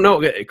 And I don't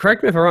know,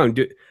 correct me if I'm wrong,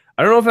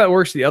 I don't know if that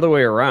works the other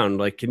way around.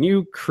 Like, can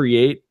you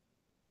create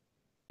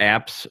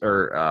apps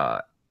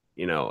or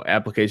you know,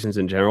 applications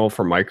in general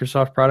for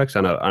Microsoft products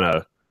on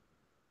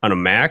a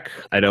Mac?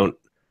 I don't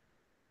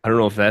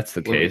know if that's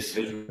the case.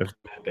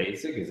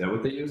 Basic, is that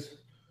what they use?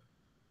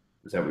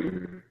 Is that what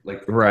you're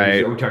like?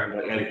 Right. Are we talking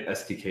about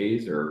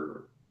SDKs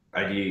or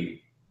IDE?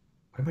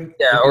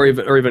 Yeah, or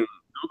even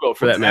Google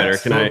for that matter.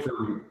 Can I?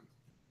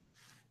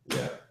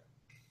 Yeah.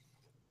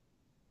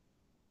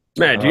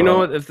 Matt, do you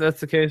know if that's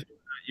the case?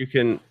 You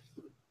can,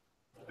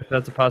 if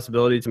that's a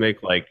possibility, to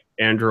make like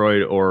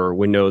Android or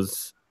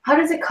Windows. How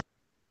does it?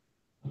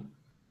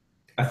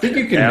 I think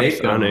you can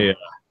make on a.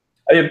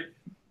 I'm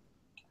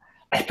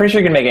pretty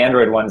sure you can make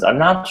Android ones. I'm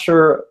not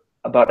sure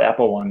about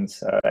Apple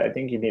ones. I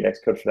think you need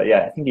Xcode for that.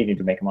 Yeah, I think you need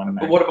to make them on a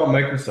Mac. But what about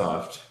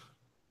Microsoft?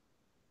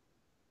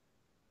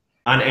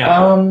 On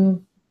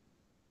Apple?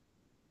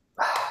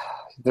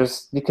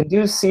 You can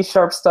do C#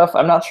 stuff.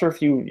 I'm not sure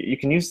if you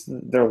can use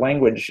their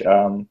language,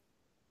 but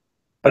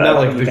not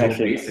like Visual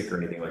Basic or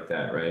anything like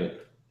that, right?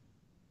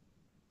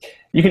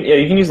 You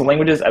can use the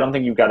languages. I don't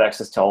think you've got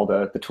access to all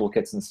the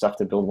toolkits and stuff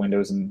to build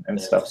Windows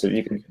and stuff. So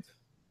you could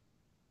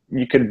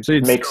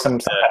make some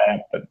kind of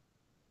app, but.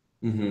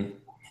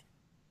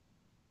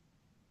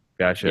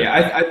 Gotcha.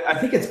 Yeah, I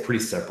think it's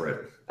pretty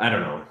separate. I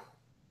don't know.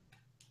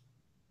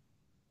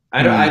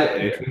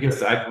 I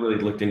guess I've really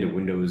looked into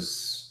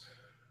Windows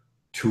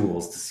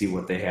tools to see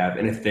what they have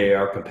and if they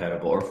are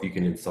compatible or if you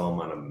can install them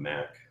on a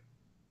Mac.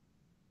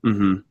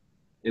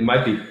 It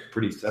might be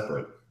pretty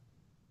separate.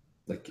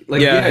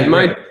 It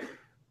might.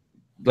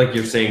 Like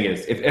you're saying,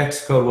 is if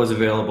Xcode was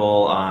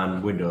available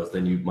on Windows,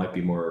 then you might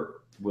be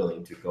more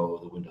willing to go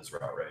the Windows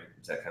route, right?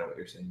 Is that kind of what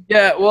you're saying?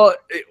 Yeah. Well,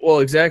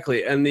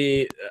 exactly, and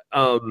the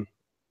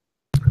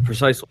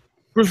precisely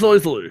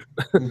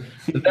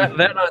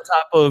that on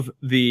top of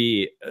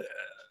the.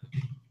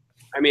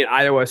 I mean,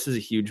 iOS is a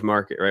huge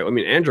market, right? I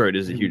mean, Android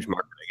is a huge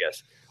market, I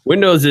guess.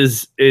 Windows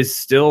is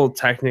still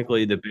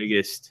technically the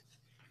biggest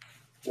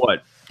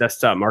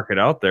desktop market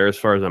out there, as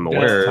far as I'm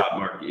aware. Desktop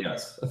market,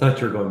 yes. I thought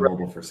you were going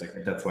mobile for a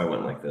second. That's why I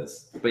went like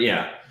this. But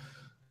yeah.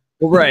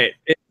 Well, right,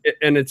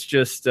 and it's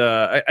just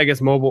I guess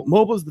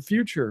mobile is the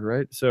future,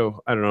 right?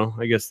 So I don't know.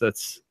 I guess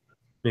that's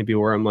maybe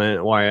why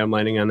I'm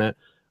landing on that.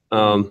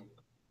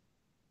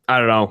 I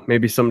don't know.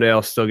 Maybe someday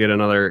I'll still get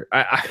another.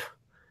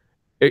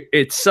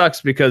 It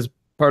sucks because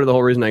part of the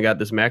whole reason I got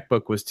this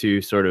MacBook was to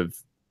sort of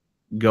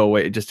go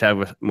away, just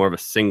have more of a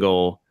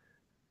single,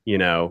 you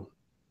know,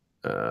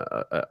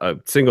 a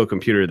single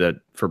computer that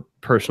for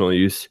personal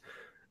use,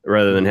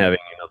 rather than having,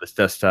 you know, this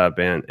desktop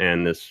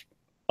and this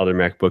other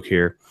MacBook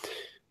here.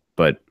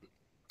 But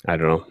I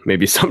don't know.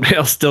 Maybe someday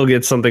I'll still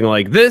get something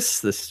like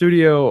this, the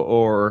Studio,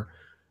 or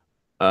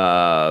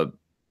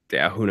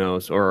yeah, who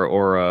knows?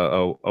 Or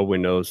a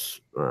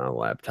Windows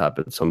laptop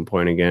at some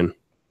point again.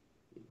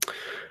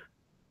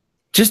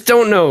 Just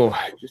don't know.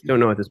 Just don't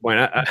know at this point.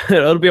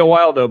 It'll be a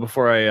while though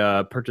before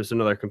I purchase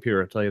another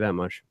computer. I'll tell you that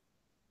much.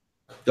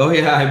 Oh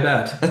yeah, I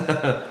bet.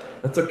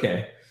 That's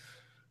okay.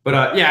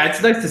 But yeah,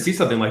 it's nice to see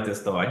something like this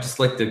though. I just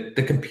like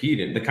the compete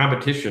and the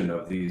competition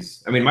of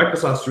these. I mean,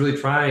 Microsoft's really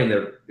trying.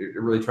 They're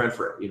really trying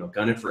for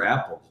gunning for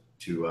Apple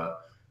to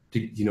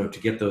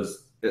get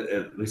those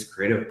at least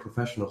creative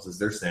professionals, as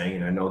they're saying.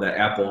 And I know that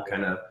Apple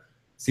kind of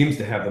seems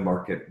to have the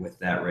market with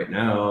that right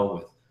now,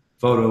 with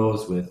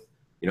photos, with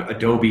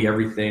Adobe,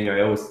 everything.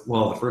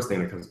 The first thing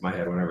that comes to my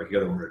head whenever I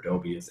hear the word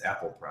Adobe is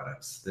Apple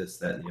products, this,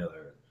 that, and the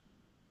other.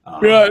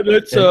 Yeah,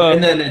 that's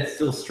and then it's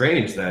still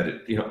strange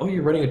that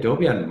you're running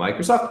Adobe on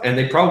Microsoft, and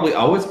they probably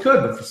always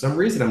could, but for some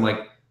reason I'm like,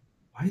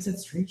 why is that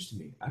strange to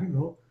me? I don't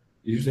know.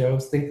 Usually I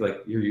always think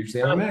like you're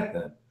usually on a Mac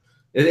then,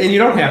 and you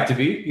don't have to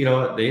be.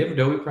 They have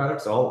Adobe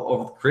products all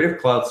over the Creative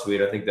Cloud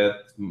Suite. I think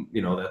that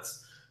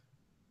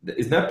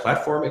isn't that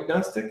platform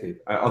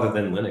agnostic, other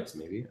than Linux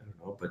maybe. I don't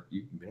know, but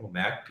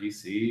Mac,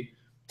 PC,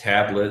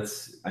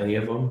 tablets, any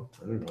of them.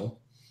 I don't know.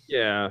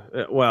 Yeah,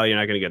 well, you're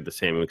not going to get the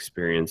same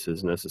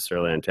experiences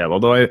necessarily on tab.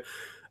 Although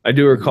I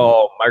do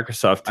recall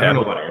Microsoft tablets. I don't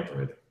know about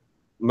Android.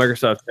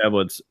 Microsoft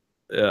tablets,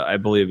 I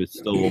believe, it's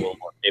still a little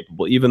more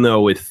capable. Even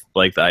though with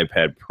like the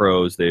iPad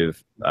Pros,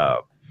 they've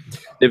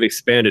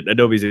expanded.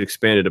 Adobe's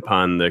expanded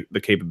upon the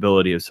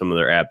capability of some of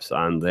their apps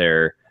on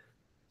there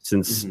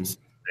since they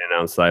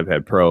announced the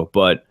iPad Pro.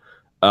 But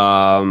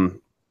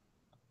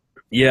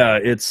yeah,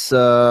 it's.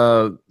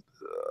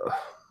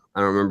 I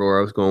don't remember where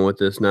I was going with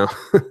this now,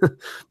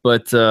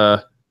 but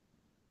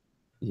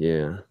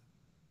yeah.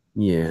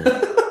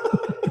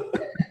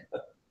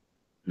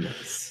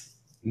 Nice.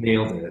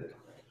 Nailed it.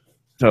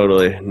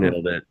 Totally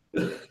nailed it.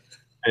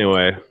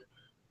 Anyway,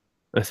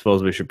 I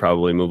suppose we should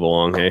probably move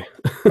along, hey?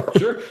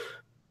 Sure.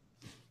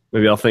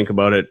 Maybe I'll think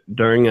about it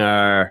during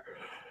our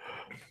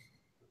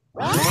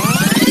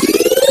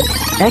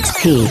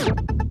XP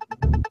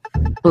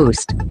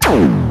Boost.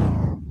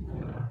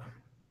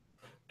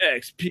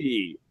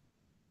 XP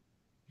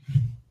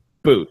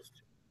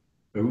Boost.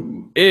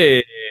 Ooh.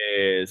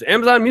 Is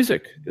Amazon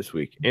Music this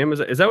week.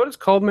 Amazon, is that what it's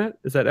called, Matt?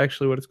 Is that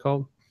actually what it's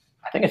called?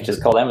 I think it's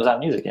just called Amazon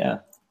Music. Yeah.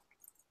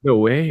 No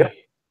way. Yeah.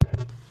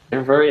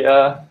 They're very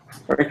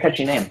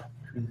catchy name.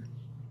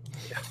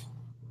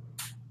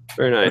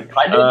 Very nice.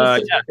 I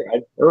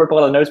wrote a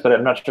lot of notes, but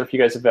I'm not sure if you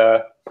guys have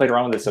played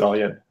around with this at all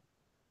yet.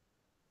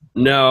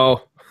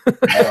 No.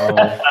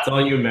 It's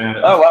all you, Matt.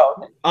 Oh,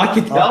 wow. I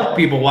can tell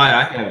people why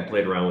I haven't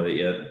played around with it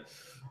yet.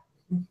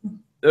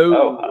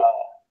 Ooh.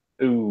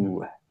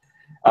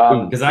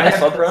 Because I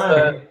have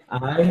Prime.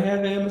 I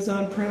have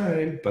Amazon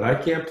Prime, but I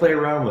can't play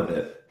around with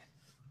it.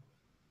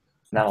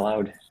 Not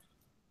allowed.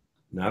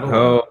 Not allowed.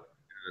 Oh,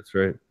 that's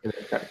right.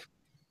 Okay.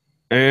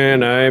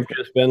 And I've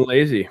just been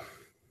lazy.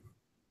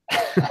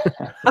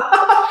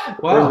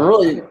 Wow.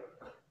 Really,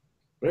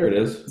 There it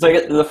is. so I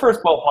get, the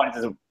first bullet point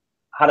is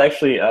how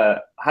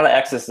to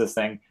access this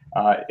thing.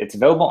 It's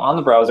available on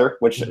the browser,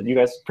 which you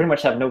guys pretty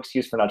much have no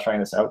excuse for not trying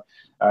this out,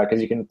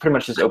 because you can pretty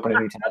much just open a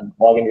new tab,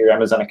 log into your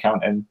Amazon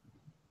account, and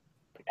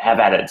have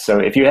at it. So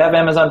if you have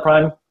Amazon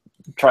Prime,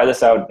 try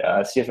this out.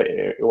 See if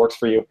it works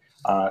for you.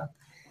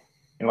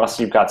 Unless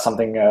you've got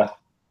something,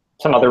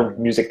 some other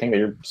music thing that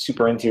you're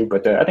super into,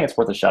 but I think it's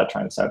worth a shot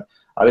trying this out.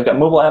 They've got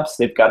mobile apps.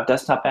 They've got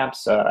desktop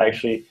apps. I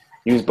actually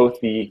use both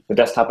the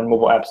desktop and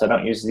mobile apps. I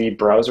don't use the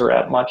browser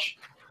app much.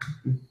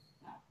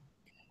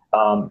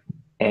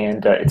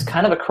 And it's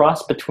kind of a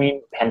cross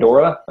between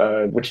Pandora,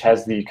 which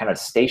has the kind of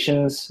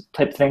stations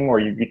type thing where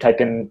you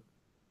type in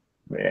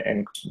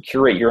and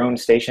curate your own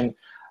station,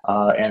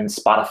 and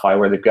Spotify,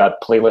 where they've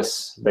got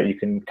playlists that you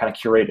can kind of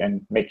curate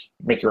and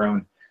make your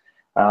own.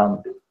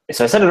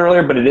 So I said it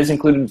earlier, but it is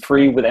included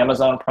free with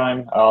Amazon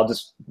Prime. I'll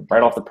just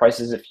write off the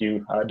prices if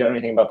you don't know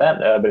anything about that,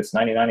 but it's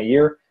 $99 a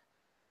year,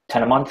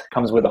 $10 a month.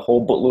 Comes with a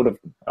whole boatload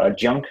of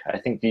junk. I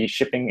think the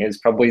shipping is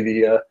probably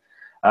the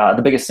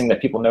biggest thing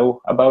that people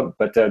know about,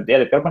 but yeah,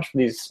 they've got a bunch of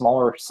these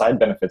smaller side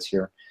benefits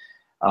here.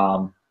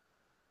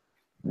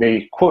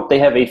 They quote, they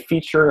have a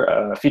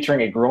feature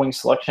featuring a growing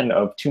selection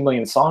of 2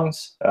 million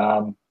songs.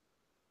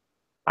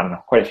 I don't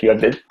know, quite a few.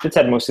 It's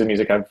had most of the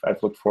music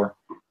I've looked for.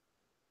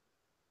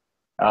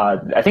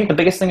 I think the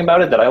biggest thing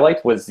about it that I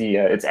liked was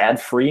it's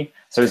ad-free.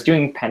 So it's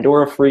doing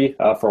Pandora free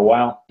for a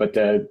while, but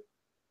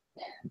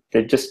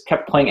they just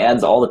kept playing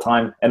ads all the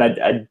time, and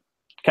I'd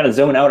kind of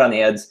zone out on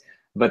the ads,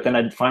 but then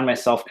I'd find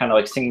myself kind of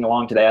like singing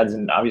along to the ads,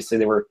 and obviously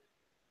they were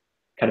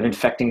kind of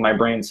infecting my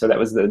brain. So that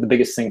was the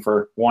biggest thing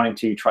for wanting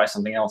to try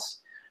something else.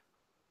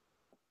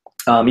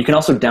 You can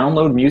also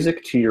download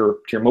music to your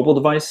mobile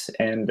device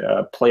and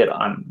play it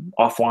on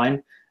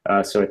offline.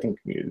 So I think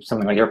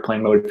something like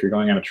airplane mode if you're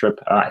going on a trip.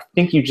 I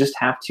think you just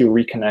have to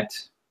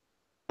reconnect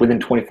within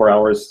 24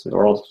 hours,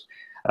 or else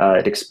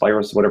it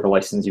expires whatever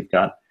license you've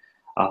got.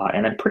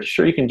 And I'm pretty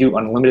sure you can do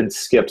unlimited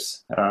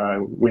skips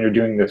when you're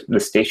doing the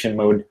station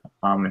mode,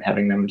 and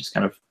having them just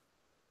kind of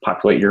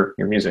populate your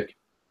music.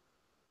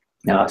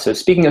 So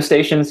speaking of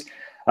stations,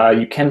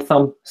 You can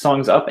thumb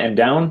songs up and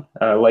down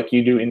like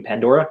you do in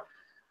Pandora.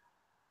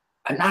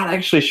 I'm not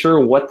actually sure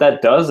what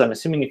that does. I'm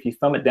assuming if you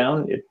thumb it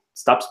down, it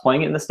stops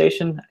playing it in the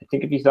station. I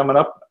think if you thumb it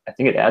up, I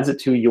think it adds it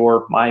to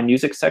your My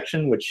Music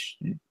section, which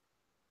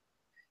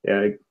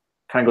kind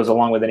of goes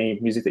along with any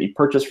music that you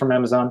purchase from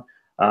Amazon,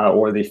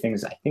 or the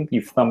things I think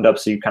you've thumbed up,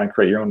 so you kind of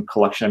create your own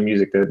collection of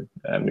music that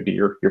maybe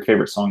your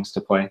favorite songs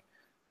to play.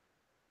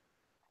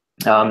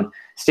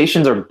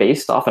 Stations are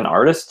based off an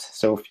artist,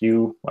 so if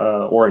you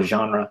or a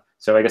genre.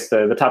 So I guess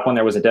the top one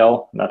there was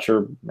Adele. I'm not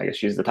sure. I guess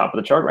she's the top of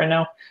the chart right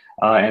now.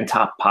 And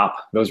Top Pop.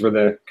 Those were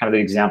the kind of the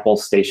example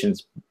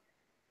stations.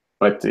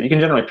 But you can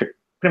generally pick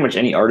pretty much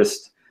any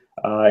artist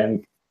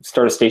and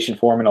start a station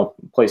for them, and I'll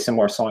play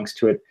similar songs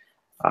to it.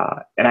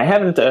 And I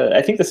haven't.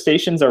 I think the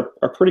stations are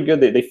pretty good.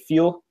 They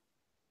feel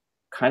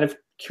kind of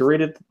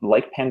curated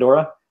like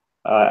Pandora.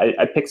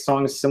 I picked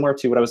songs similar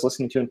to what I was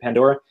listening to in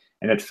Pandora,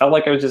 and it felt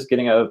like I was just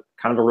getting a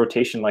kind of a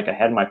rotation like I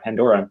had in my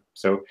Pandora.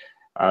 So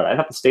I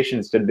thought the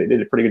stations did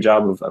a pretty good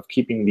job of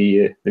keeping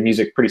the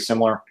music pretty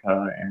similar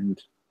and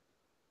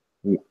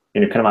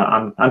kind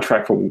of on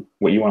track for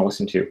what you want to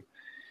listen to.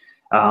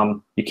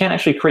 You can't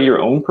actually create your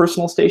own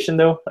personal station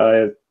though.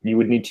 You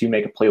would need to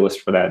make a playlist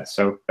for that.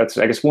 So that's,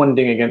 I guess, one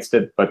ding against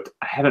it, but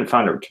I haven't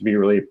found it to be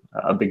really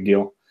a big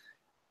deal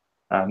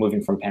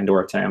moving from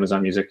Pandora to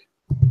Amazon Music.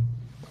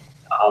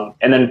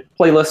 And then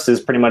playlists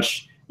is pretty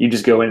much, you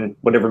just go in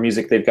whatever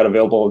music they've got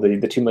available,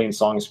 the 2 million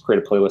songs,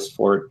 create a playlist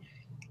for it.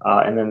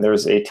 And then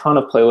there's a ton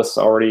of playlists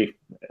already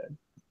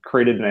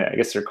created, and I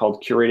guess they're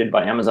called curated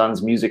by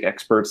Amazon's music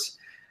experts.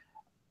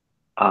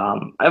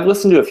 I've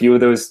listened to a few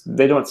of those.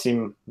 They don't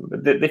seem,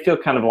 they feel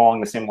kind of along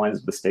the same lines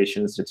of the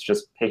stations. It's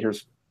just, hey,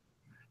 here's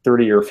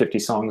 30 or 50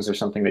 songs or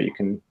something that you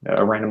can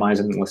randomize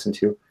and listen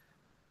to.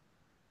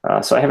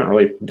 So I haven't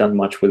really done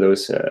much with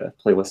those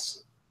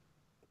playlists.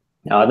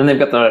 Then they've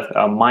got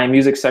the My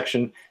Music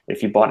section.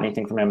 If you bought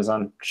anything from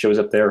Amazon, shows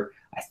up there.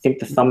 I think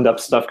the thumbed up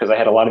stuff, because I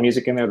had a lot of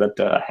music in there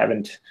that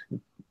haven't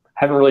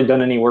really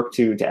done any work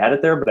to add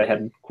it there, but I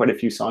had quite a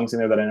few songs in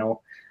there that I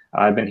know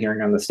I've been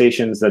hearing on the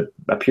stations that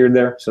appeared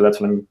there, so that's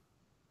what I'm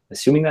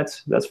assuming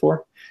that's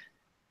for.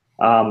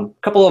 A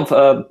couple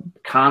of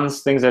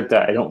cons, things that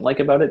I don't like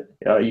about it.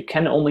 You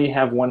can only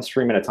have one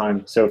stream at a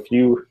time. So if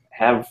you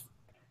have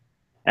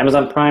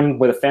Amazon Prime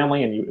with a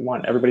family and you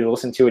want everybody to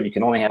listen to it, you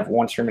can only have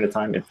one stream at a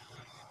time.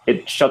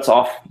 It shuts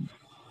off.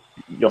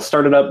 You'll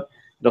start it up.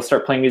 They'll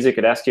start playing music.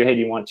 It asks you, hey, do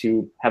you want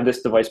to have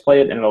this device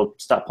play it? And it'll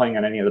stop playing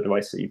on any other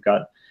device that you've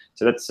got.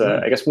 So that's,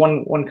 I guess,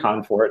 one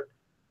con for it.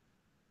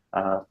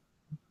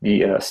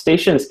 The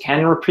stations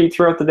can repeat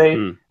throughout the day.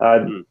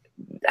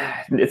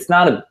 It's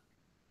not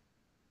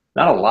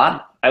a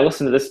lot. I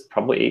listen to this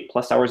probably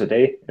 8+ hours a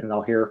day, and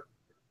I'll hear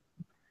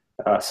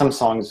some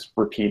songs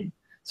repeat.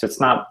 So it's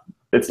not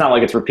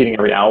like it's repeating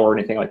every hour or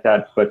anything like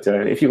that. But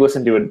if you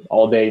listen to it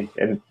all day,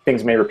 and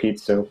things may repeat,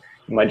 so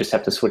you might just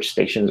have to switch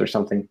stations or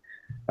something,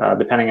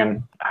 depending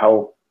on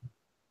how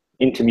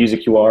into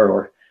music you are,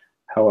 or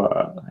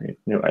how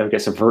I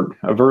guess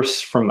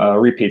averse from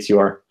repeats you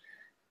are.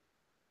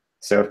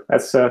 So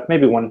that's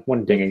maybe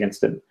one ding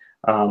against it.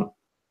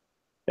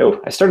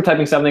 I started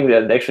typing something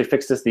that actually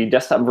fixed this. The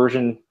desktop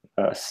version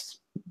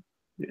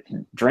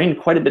drained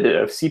quite a bit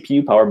of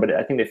CPU power, but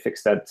I think they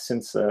fixed that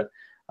since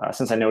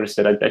I noticed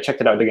it. I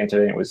checked it out again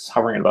today, and it was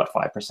hovering at about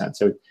 5%.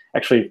 So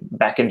actually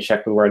back in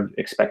check with where I'd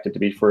expect it to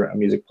be for a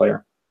music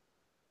player.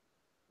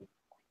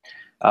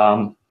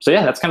 So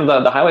yeah, that's kind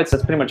of the highlights.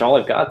 That's pretty much all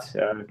I've got.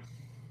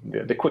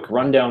 The quick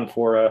rundown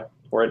for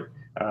it.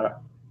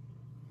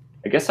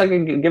 I guess I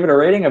can give it a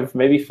rating of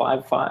maybe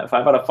 5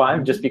 out of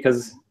 5, just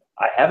because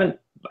I haven't.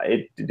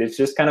 It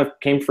just kind of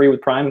came free with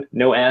Prime,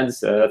 no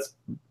ads. That's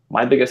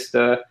my biggest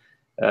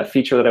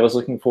feature that I was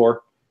looking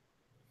for.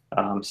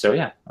 So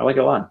yeah, I like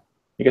it a lot.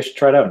 You guys should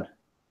try it out.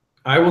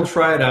 I will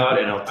try it out,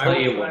 and I'll tell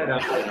you what.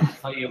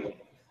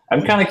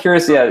 I'm kind of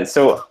curious. Yeah,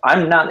 so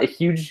I'm not a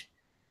huge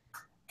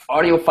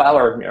audiophile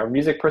or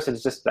music person.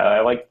 It's just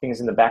I like things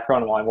in the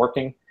background while I'm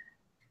working.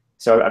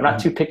 So I'm not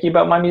too picky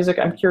about my music.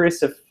 I'm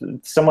curious if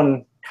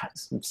someone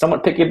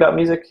somewhat picky about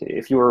music,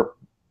 if you were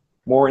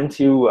more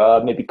into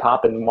maybe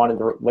pop and wanted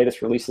the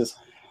latest releases.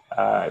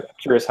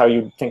 Curious how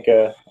you think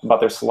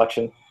about their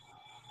selection.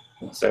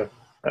 So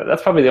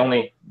that's probably the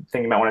only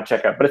thing you might want to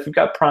check out. But if you've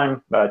got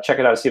Prime, check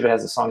it out, see if it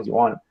has the songs you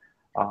want.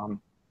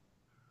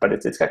 But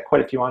it's got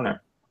quite a few on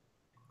there.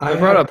 I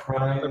brought up.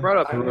 I'm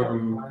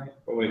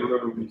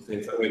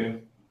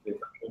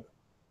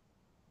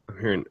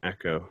hearing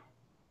echo.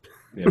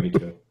 Yeah, me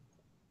too.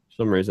 For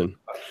some reason.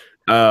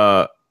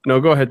 No,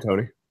 go ahead,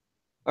 Tony.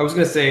 I was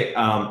gonna say,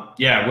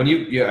 yeah. When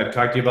I've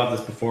talked to you about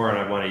this before, and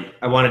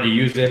I wanted to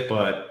use it,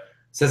 but it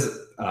says,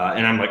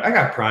 and I'm like, I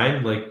got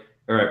Prime. Like,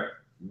 all right,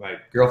 my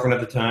girlfriend at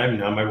the time,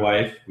 now my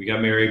wife. We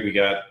got married. We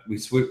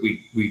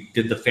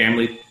did the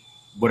family,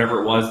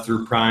 whatever it was,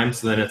 through Prime.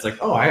 So then it's like,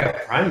 oh, I have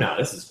Prime now.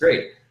 This is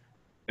great,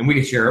 and we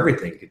can share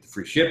everything. Get the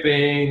free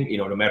shipping.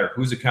 No matter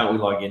whose account we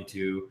log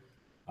into,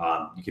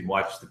 you can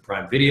watch the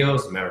Prime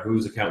videos, no matter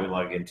whose account we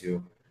log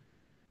into.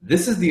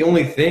 This is the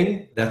only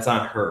thing that's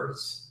on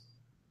hers.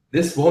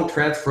 this won't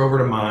transfer over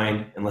to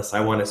mine unless I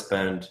want to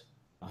spend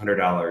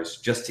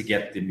 $100 just to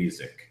get the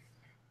music.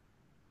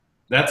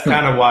 That's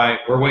kind of why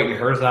we're waiting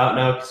hers out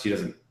now, because she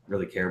doesn't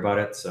really care about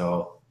it.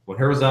 So when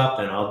hers up,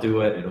 then I'll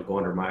do it. It'll go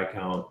under my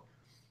account.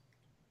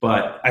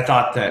 But I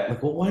thought that,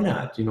 like, well, why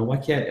not? Why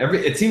can't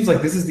it seems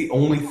like this is the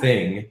only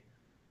thing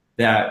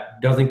that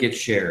doesn't get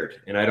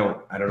shared, and I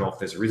don't know if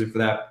there's a reason for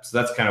that. So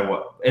that's kind of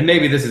what, and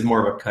maybe this is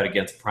more of a cut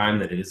against Prime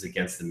than it is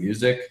against the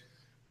music,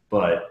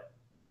 but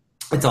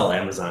it's all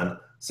Amazon.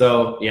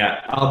 So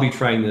yeah, I'll be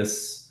trying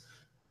this.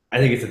 I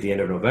think it's at the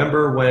end of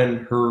November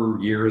when her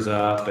year is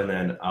up, and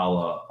then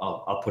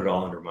I'll put it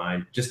all under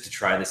mine just to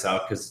try this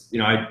out, because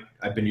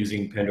I've been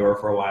using Pandora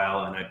for a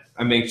while, and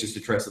I'm anxious to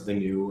try something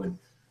new. And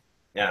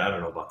yeah, I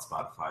don't know about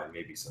Spotify.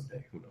 Maybe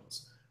someday, who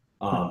knows?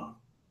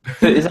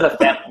 Is it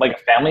like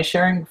a family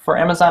sharing for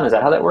Amazon? Is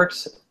that how that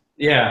works?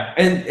 Yeah,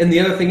 and the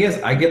other thing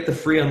is, I get the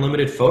free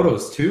unlimited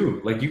photos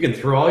too. Like, you can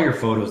throw all your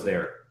photos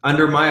there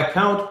under my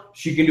account.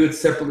 She can do it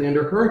separately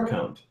under her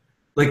account.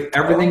 Like,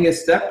 everything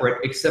is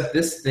separate except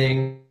this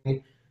thing.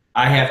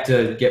 I have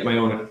to get my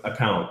own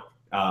account.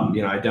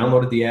 I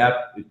downloaded the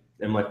app.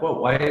 I'm like, well,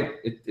 why?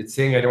 It's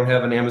saying I don't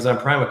have an Amazon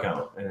Prime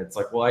account, and it's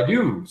like, well, I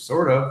do,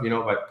 sort of,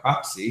 by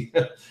proxy.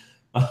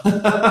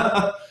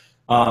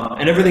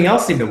 And everything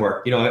else seemed to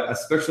work,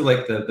 especially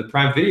like the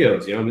Prime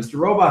videos. Mr.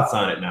 Robot's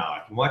on it now.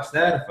 I can watch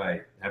that if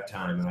I have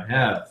time, and I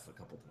have a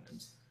couple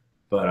times.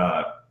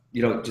 But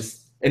the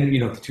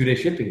 2-day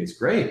shipping is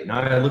great.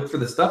 Now I look for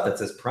the stuff that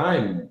says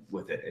Prime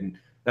with it, and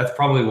that's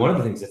probably one of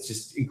the things that's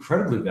just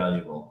incredibly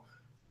valuable.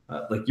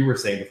 Like you were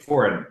saying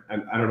before,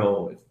 and I don't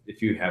know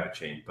if you have a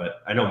chain,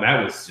 but I know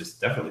Matt was just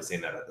definitely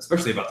saying that,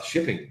 especially about the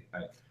shipping.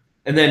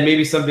 And then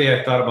maybe someday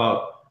I thought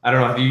about, I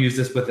don't know, have you used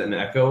this with an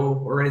Echo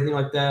or anything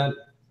like that?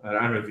 I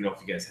don't know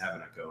if you guys have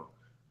an Echo.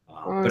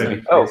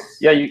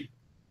 Yeah,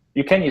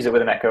 you can use it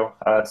with an Echo.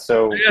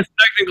 So I guess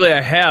technically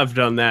I have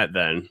done that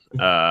then.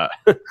 Yeah,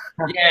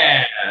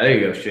 there you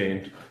go,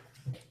 Shane.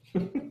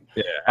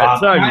 Yeah,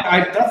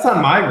 that's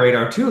on my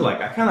radar too. Like,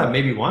 I kind of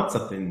maybe want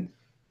something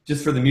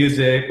just for the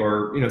music,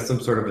 or some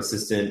sort of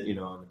assistant, in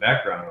the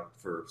background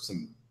for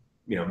some,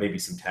 maybe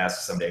some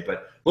tasks someday.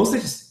 But mostly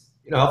just,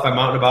 if I'm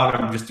out and about,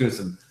 I'm just doing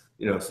some,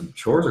 some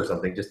chores or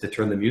something, just to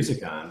turn the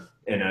music on,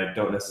 and I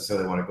don't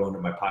necessarily want to go into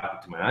my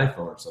pocket to my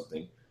iPhone or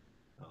something.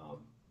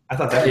 I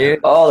thought that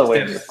all the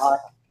way in your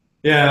pocket.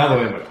 Yeah, all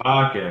the way in my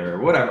pocket or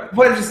whatever.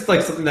 But just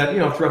like something that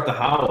throughout the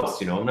house,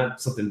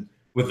 not something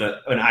with an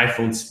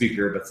iPhone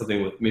speaker, but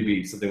something with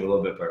a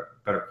little bit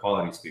better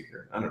quality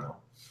speaker. I don't know.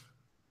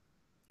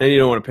 And you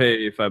don't want to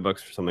pay $5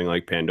 for something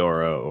like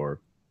Pandora,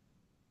 or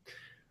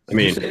I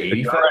mean,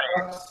 $85.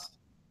 As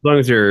long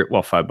as you're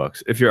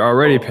 $5. If you're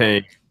already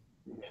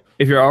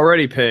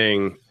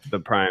paying the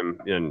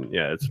Prime, then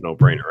yeah, it's a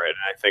no-brainer, right? And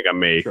I think I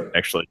may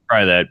actually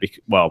try that.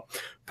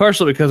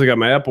 Partially because I got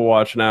my Apple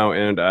Watch now,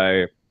 and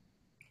I'm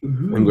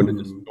going to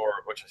just store,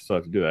 which I still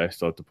have to do. I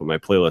still have to put my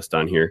playlist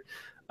on here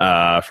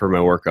for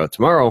my workout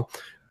tomorrow.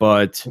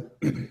 But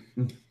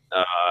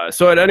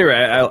so at any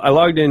rate, I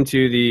logged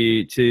into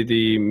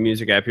the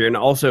music app here, and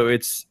also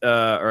it's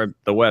or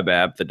the web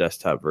app, the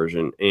desktop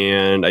version.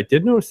 And I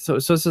did notice. So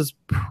it says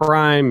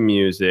Prime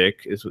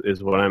Music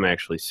is what I'm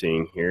actually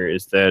seeing here.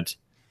 Is that,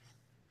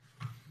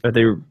 are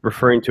they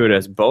referring to it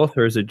as both,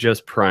 or is it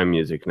just Prime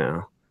Music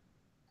now?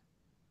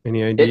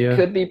 Any idea? It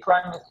could be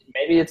Prime.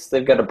 Maybe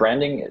they've got a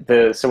branding.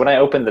 So when I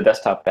open the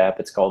desktop app,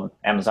 it's called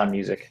Amazon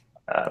Music.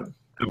 Oh,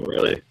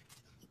 really?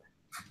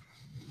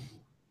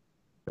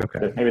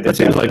 Okay. Maybe that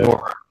seems like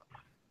more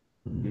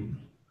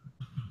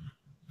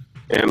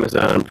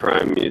Amazon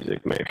Prime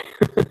Music, maybe.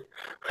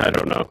 I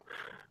don't know.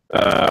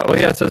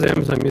 Yeah, it says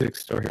Amazon Music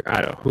Store here.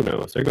 I don't know. Who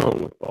knows? They're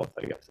going with both,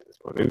 I guess, at this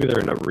point. Maybe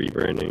they're in a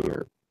rebranding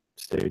or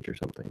stage or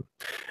something.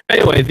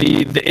 Anyway,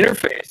 the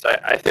interface,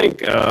 I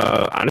think,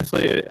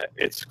 honestly,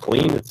 it's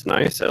clean. It's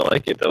nice. I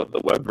like it,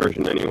 the web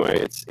version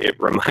anyway. It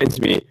reminds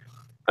me,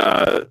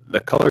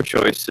 the color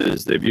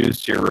choices they've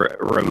used here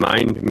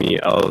remind me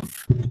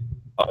of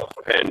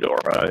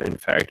Pandora, in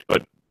fact,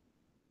 but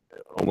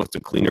almost a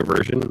cleaner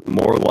version,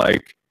 more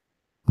like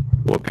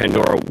what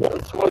Pandora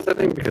once was, I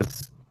think,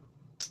 because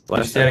you're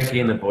staticky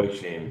in the voice,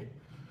 Shane.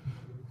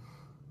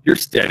 You're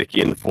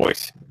staticky in the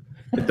voice.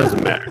 It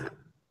doesn't matter.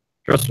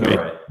 Trust me.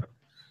 Right.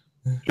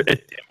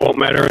 It won't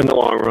matter in the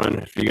long run.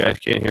 If you guys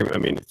can't hear me, I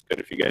mean, it's good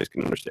if you guys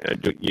can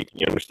understand. Can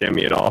you understand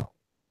me at all?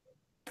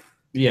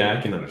 Yeah,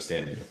 I can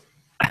understand you.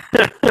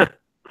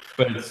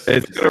 But it's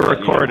going to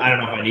record. I don't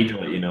know if I need to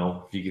let you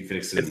know if you can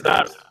fix it.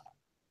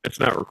 It's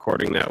not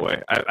recording that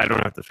way. I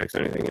don't have to fix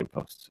anything in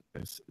post.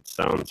 It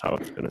sounds how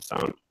it's going to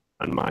sound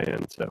on my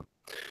end. So,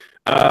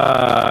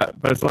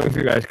 but as long as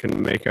you guys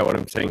can make out what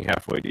I'm saying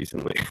halfway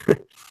decently,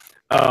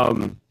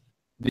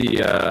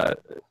 the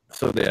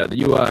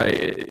UI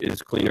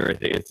is cleaner. I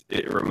think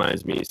it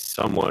reminds me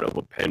somewhat of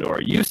what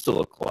Pandora used to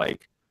look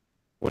like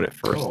when it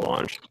first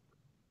launched.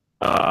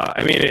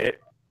 I mean,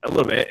 a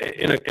little bit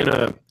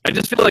I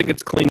just feel like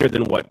it's cleaner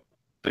than what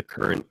the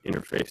current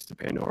interface to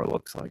Pandora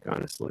looks like,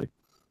 honestly,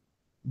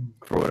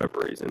 for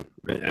whatever reason.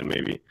 And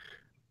maybe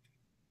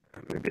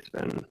it's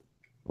been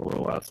a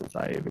little while since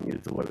I even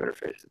used the web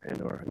interface of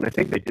Pandora, and I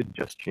think they did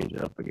just change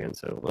it up again.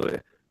 So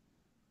let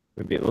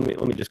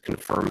me just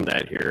confirm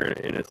that here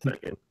in a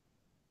second.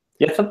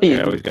 Yeah, I thought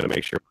I always got to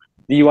make sure.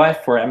 the UI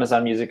for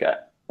Amazon Music,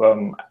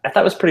 I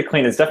thought was pretty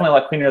clean. It's definitely a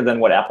lot cleaner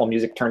than what Apple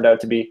Music turned out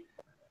to be.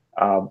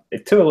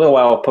 It took a little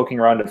while poking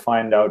around to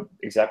find out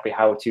exactly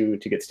how to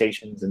get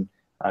stations and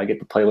get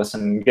the playlist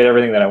and get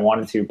everything that I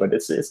wanted to, but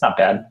it's not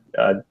bad.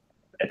 I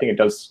think it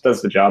does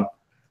the job.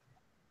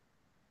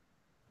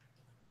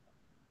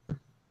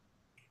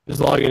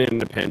 Just logging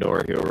into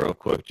Pandora here real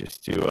quick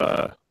just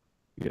to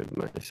give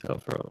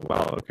myself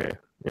wow, okay.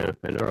 Yeah,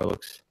 Pandora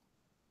looks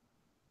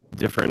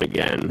different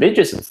again. They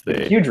just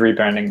huge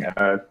rebranding.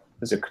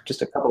 Was it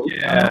just a couple weeks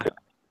ago?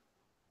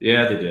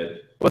 Yeah, they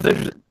did. Well,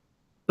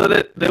 so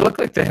they look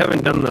like they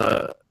haven't done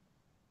the.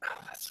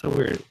 Oh, that's so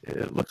weird.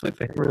 It looks like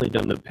they haven't really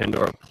done the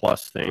Pandora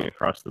Plus thing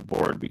across the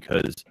board,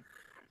 because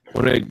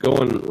when I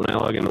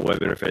log in the web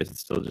interface, it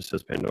still just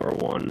says Pandora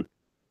 1,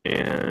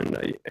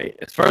 and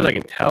as far as I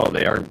can tell,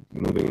 they are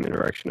moving in the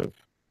direction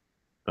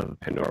of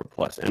Pandora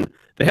Plus, and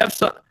they have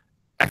some.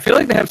 I feel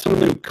like they have some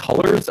new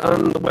colors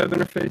on the web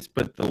interface,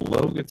 but the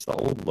logo, it's the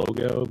old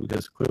logo,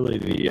 because clearly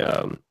the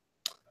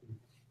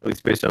at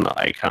least based on the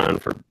icon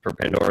for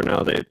Pandora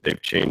now,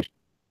 they've changed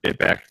it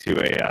back to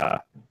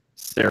a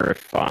serif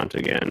font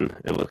again,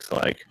 it looks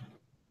like.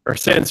 Or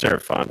sans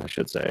serif font, I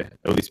should say,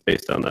 at least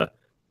based on the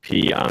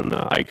P on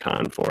the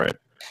icon for it.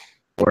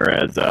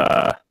 Whereas,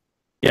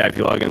 yeah, if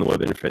you log in the web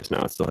interface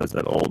now, it still has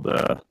that old,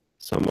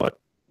 somewhat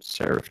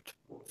serifed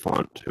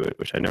font to it,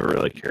 which I never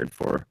really cared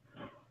for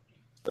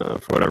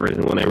whatever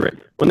reason.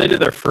 When they did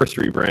their first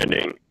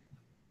rebranding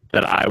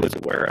that I was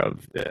aware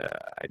of,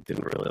 I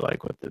didn't really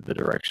like what the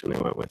direction they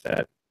went with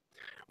that.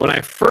 When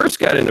I first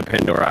got into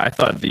Pandora, I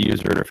thought the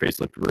user interface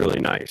looked really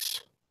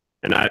nice.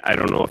 And I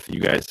don't know if you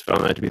guys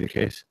found that to be the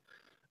case.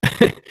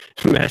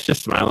 Matt's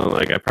just smiling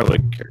like I probably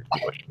cared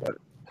too much about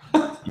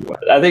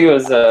it. I think it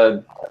was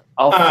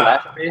all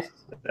flash based.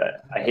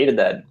 I hated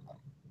that.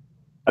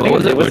 I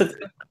think it was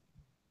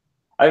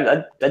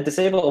I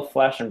disable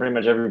Flash in pretty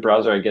much every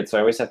browser I get, so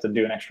I always have to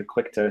do an extra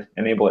click to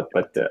enable it.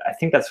 But I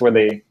think that's where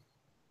it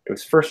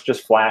was first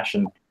just Flash,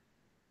 and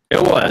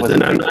it was.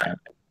 And I'm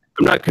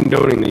not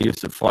condoning the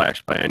use of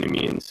Flash by any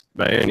means,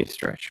 by any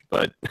stretch,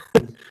 but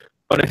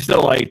but I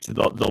still liked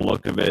the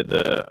look of it.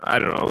 I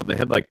don't know, they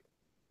had like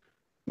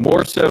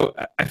more so.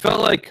 I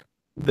felt like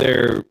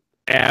their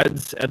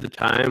ads at the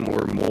time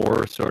were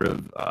more sort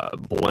of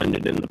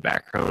blended in the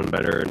background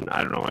better, and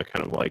I don't know. I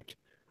kind of liked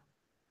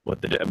what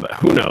they did, but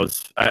who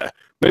knows?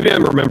 Maybe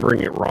I'm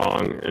remembering it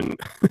wrong, and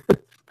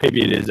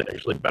maybe it is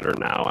actually better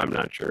now. I'm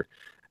not sure.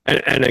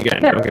 And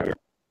again, yeah, don't get me wrong.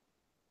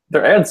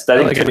 Their ads, I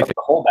think, like the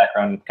whole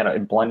background kind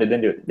of blended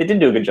into it. They did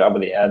do a good job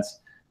with the ads,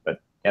 but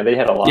yeah, they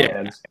had a lot of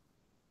ads.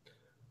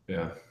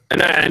 Yeah.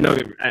 And I know,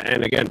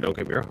 and again, don't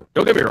get me wrong.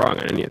 Don't get me wrong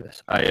on any of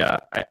this.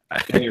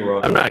 You're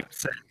wrong. I'm not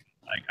saying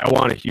like I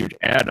want a huge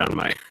ad on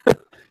my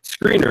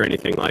screen or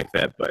anything like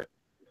that, but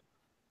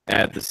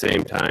at the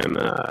same time,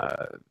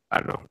 I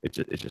don't know. It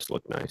just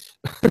looked nice,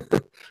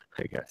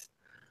 I guess.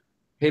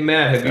 Hey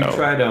Matt, have you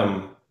tried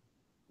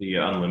the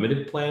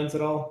unlimited plans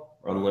at all?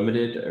 Or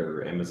Unlimited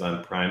or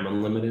Amazon Prime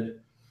Unlimited?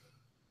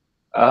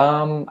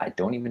 I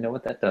don't even know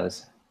what that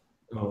does.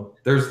 Oh,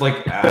 there's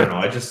like, I don't know.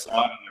 I just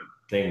saw it on their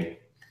thing.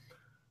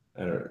 I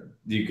don't know,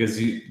 because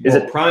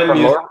Prime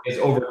is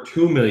over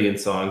 2 million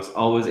songs,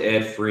 always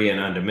ad free and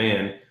on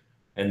demand,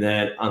 and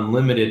then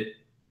unlimited.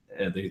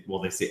 They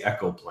say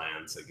Echo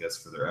plans, I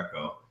guess, for their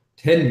Echo.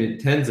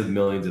 Tens of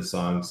millions of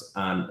songs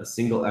on a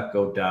single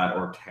Echo dot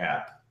or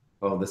tap.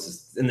 Oh,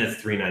 that's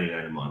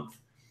 $3.99 a month,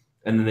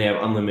 and then they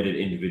have unlimited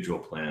individual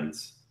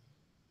plans.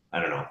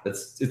 I don't know.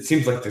 It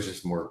seems like there's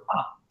just more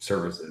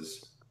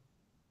services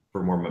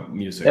for more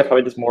music. Yeah,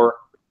 probably just more.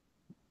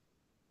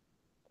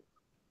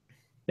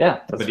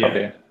 Yeah, that's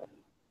yeah,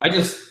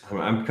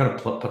 I'm kind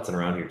of putzing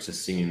around here,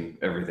 just seeing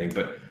everything,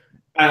 but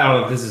I don't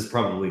know if this is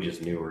probably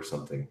just new or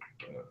something.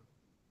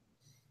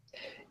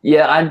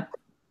 Yeah,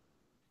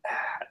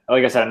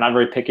 like I said, I'm not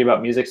very picky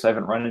about music, so I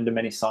haven't run into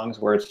many songs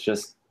where it's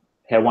just,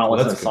 hey, I want to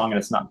listen to a song and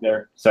it's not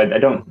there. So I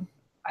don't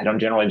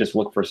generally just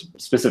look for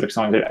specific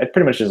songs. I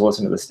pretty much just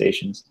listen to the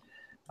stations.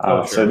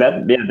 Sure. So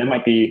that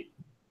might be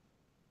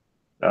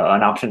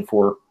an option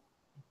for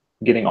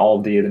getting all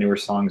of the newer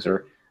songs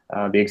or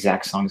the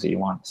exact songs that you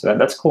want. So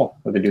that's cool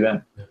that they do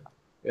that.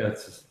 Yeah,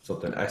 it's just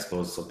something, I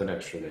suppose, something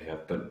extra they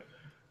have. But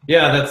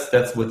yeah,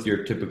 that's with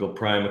your typical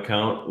Prime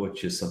account,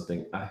 which is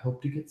something I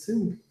hope to get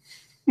soon.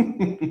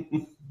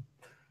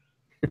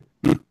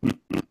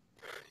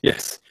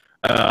 Yes,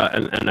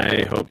 and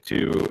I hope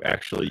to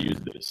actually use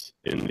this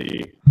in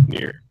the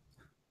near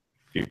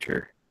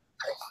future.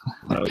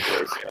 I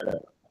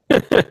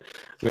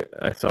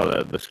saw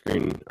that the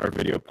screen, our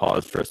video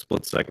paused for a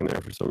split second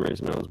there for some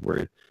reason. I was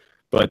worried,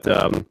 but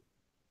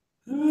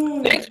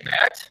thanks,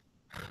 Matt.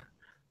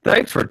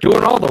 Thanks for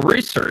doing all the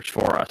research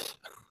for us.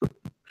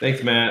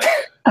 Thanks, Matt.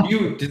 Do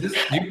you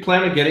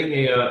plan on getting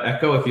a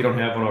Echo if you don't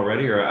have one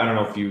already, or I don't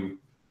know if you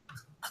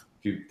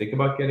think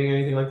about getting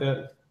anything like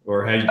that,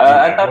 or have you?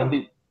 I thought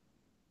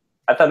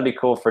I thought it'd be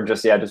cool for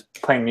just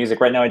playing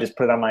music. Right now, I just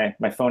put it on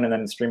my phone and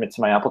then stream it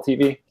to my Apple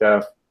TV.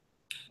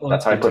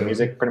 That's how I put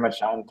music pretty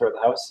much on throughout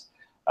the house.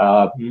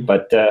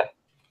 But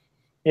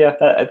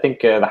I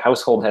think the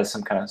household has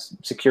some kind of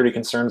security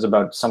concerns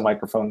about some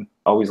microphone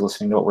always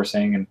listening to what we're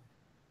saying and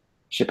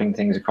shipping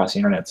things across the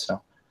internet.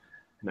 So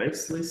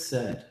nicely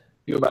said.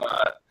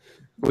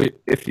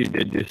 If you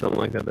did do something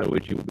like that, though,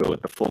 would you go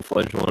with the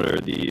full-fledged one or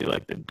the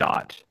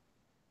dot?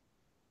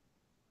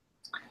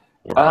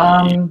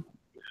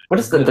 What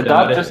is the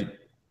dot? Just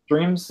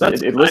streams.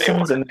 It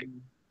listens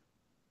and.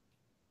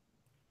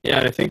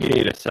 Yeah, I think you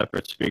need a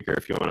separate speaker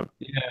if you want to.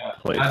 Yeah,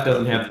 play. That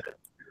doesn't have that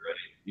ready.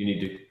 You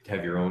need to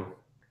have your own.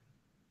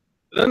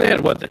 Then they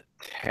had the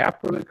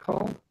tap? What are they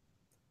called?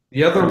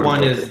 The other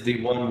one is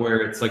the one where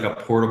it's like a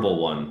portable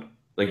one,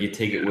 like you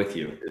take it with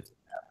you.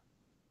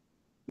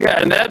 Yeah,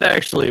 and that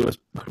actually was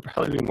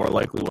probably more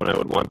likely one I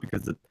would want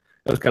because that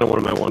was kind of one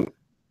of my one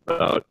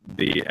about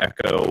the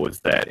Echo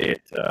was that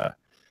it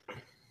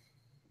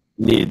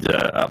needs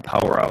a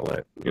power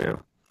outlet,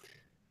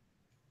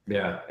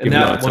 Yeah, and even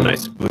though that it's one, a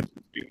nice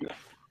speaker.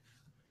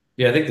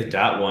 Yeah, I think the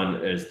dot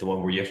one is the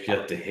one where you actually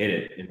have to hit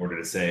it in order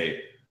to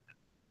say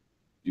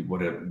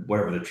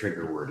whatever the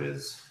trigger word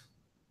is.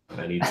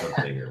 I need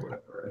something or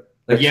whatever.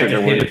 Like you have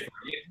to hit it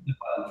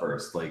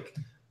first, like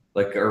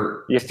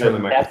or you have to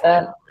tap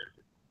that.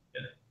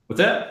 Yeah. What's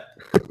that?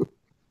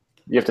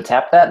 You have to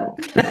tap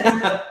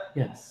that.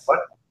 Yes.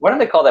 What do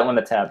they call that when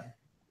the tap?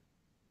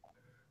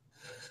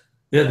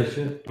 Yeah, they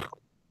should.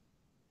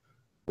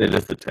 It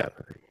is the tap,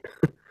 I think.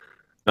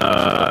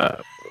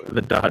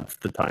 The dot's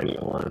the tiny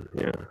one,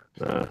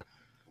 yeah.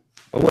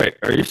 Oh wait,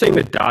 are you saying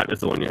the dot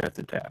is the one you have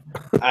to tap?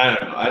 I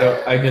don't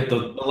know. I get the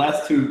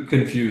last two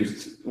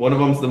confused. One of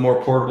them's the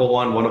more portable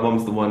one. One of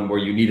them's the one where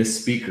you need a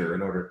speaker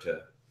in order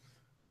to.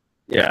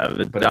 Yeah,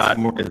 the dot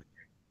is the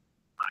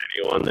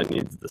tiny one that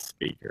needs the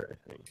speaker, I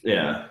think.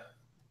 Yeah.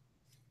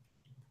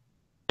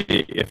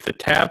 If the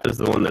tap is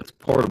the one that's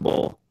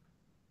portable,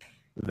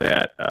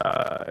 that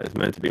is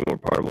meant to be more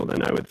portable,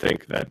 then I would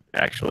think that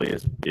actually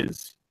is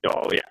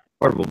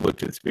portable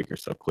Bluetooth speaker.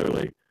 So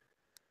clearly,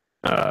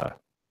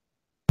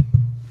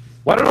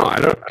 well, I don't know. I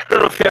don't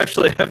know if you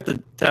actually have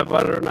to tap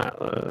on it or not.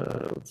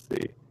 Let's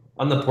see.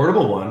 On the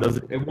portable one,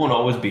 it won't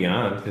always be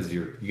on because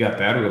you got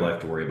battery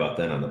life to worry about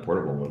then on the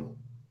portable one.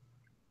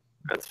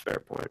 That's a fair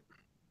point.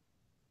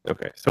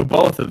 Okay, so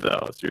both of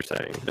those, you're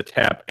saying, the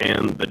tap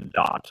and the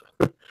dot,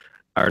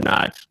 are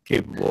not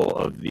capable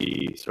of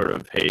the sort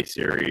of Hey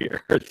Siri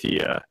or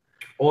the.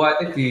 Well, I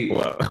think the.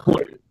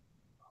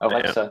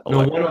 Alexa.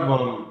 No, one of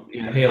them.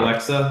 Hey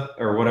Alexa,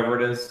 or whatever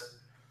it is.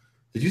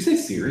 Did you say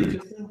Siri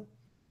just now?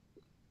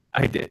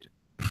 I did.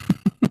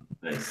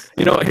 Nice.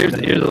 Here's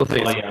the little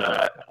thing.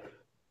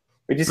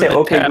 Did you say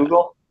okay, tap,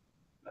 Google?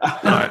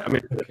 No, I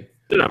mean, did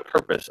it on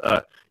purpose.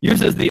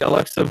 Uses the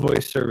Alexa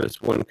voice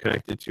service when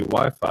connected to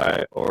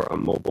Wi-Fi or a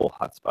mobile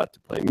hotspot to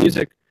play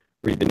music,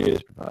 read the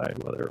news,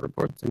 provide weather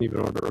reports, and even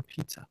order a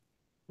pizza.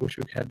 Wish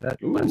we had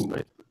that last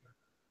night.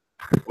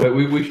 Wait,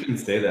 we shouldn't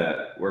say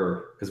that,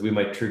 because we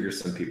might trigger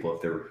some people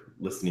if they're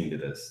listening to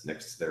this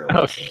next to their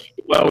Alexa.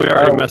 Well, we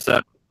already messed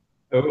up.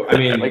 Oh, I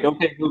mean, like,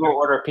 okay, Google,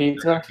 order a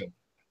pizza.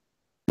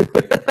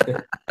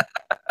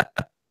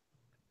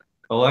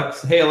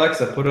 Hey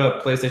Alexa, put a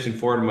PlayStation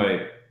 4 in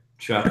my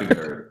shopping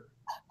cart.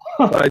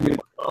 I need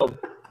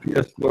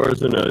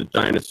PS4s and a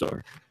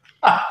dinosaur.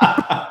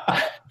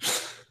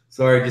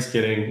 Sorry, just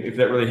kidding. If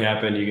that really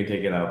happened, you can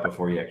take it out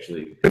before you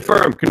actually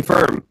confirm.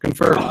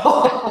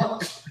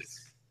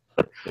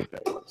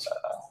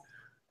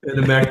 And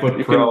a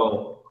MacBook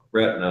Pro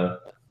Retina.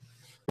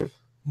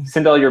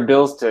 Send all your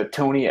bills to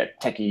Tony at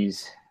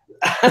Techies.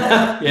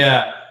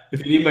 Yeah.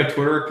 If you need my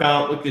Twitter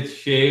account, look at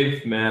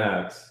Shave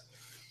Maddox.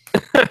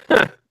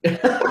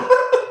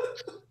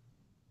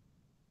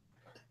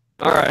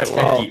 All right.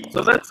 Well,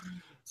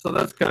 so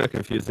that's kind of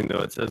confusing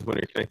though. It says when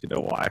you're connected to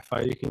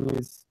Wi-Fi, you can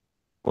use.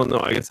 Well, no,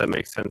 I guess that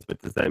makes sense.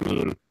 But does that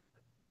mean?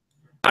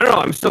 I don't know.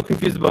 I'm still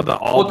confused about the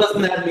all. Well,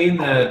 doesn't that mean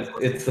that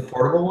it's the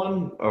portable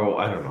one? Oh,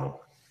 I don't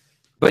know.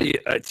 But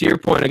to your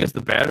point, I guess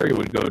the battery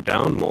would go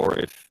down more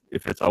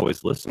if it's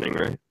always listening,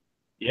 right?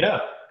 Yeah,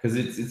 because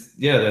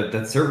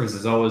that service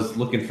is always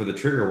looking for the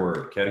trigger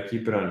word. Got to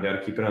keep it on. Got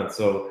to keep it on.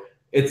 So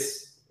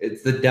it's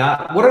the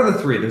dot. What are the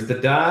three? There's the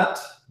dot,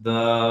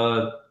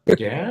 the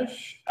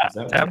dash. Is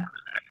that tap?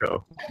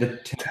 Echo. The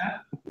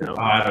tap. No,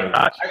 I don't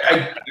know.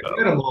 I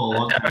read them all a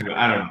long time ago.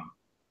 I don't know.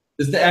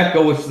 There's the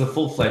Echo, which is the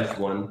full-fledged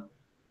one,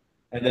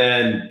 and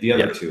then the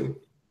other two.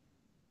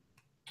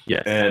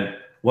 Yes. And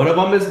one of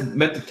them is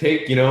meant to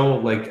take,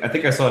 like I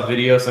think I saw a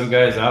video, some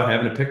guy's out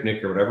having a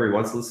picnic or whatever. He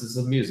wants to listen to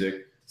some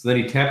music. So then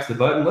he taps the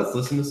button, let's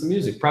listen to some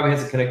music. Probably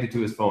has it connected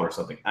to his phone or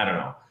something. I don't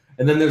know.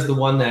 And then there's the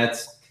one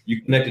that's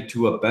you connected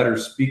to a better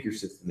speaker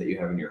system that you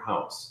have in your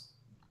house.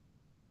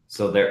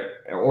 So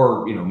there,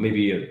 or,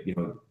 maybe,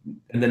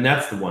 and then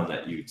that's the one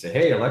that you'd say,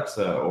 hey,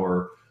 Alexa,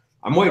 or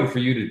I'm waiting for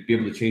you to be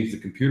able to change the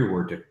computer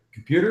word to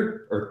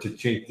computer or to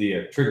change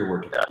the trigger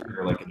word to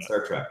computer, like in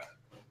Star Trek.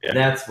 Yeah.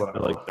 That's what I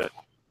like that.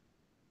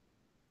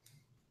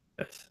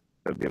 Yes,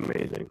 that'd be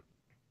amazing.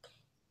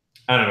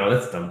 I don't know.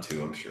 That's dumb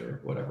too. I'm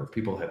sure. Whatever.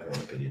 People have their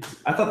own opinions.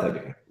 I thought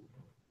that'd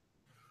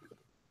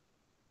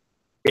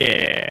be.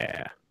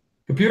 Yeah.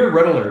 Computer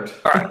red alert.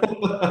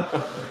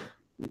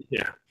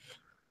 Yeah.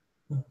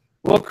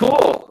 Well,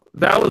 cool.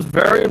 That was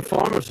very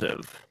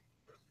informative.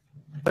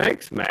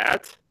 Thanks,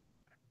 Matt.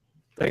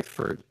 Thanks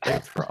for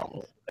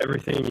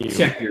everything you.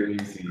 Check your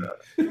easy.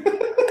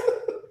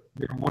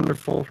 You're a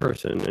wonderful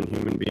person and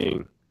human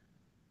being.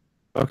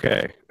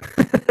 Okay.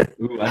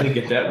 Ooh, I didn't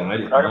get that one. I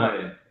didn't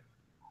mind.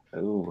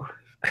 Ooh.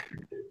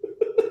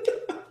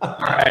 All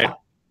right.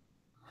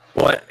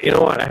 Well, you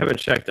know what? I haven't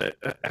checked it.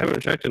 I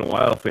haven't checked in a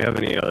while if we have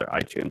any other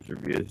iTunes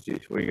reviews.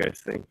 Geez, what do you guys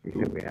think? You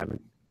think we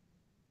haven't?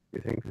 Do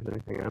you think there's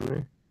anything on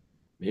there?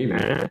 Maybe.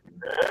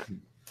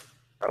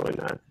 Probably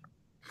not.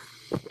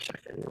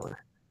 Check anyway.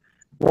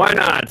 Why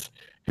not?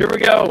 Here we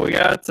go. We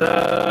got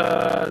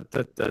how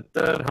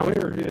many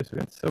reviews? We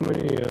got so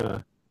many.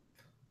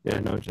 Yeah,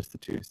 no, just the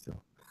two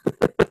still.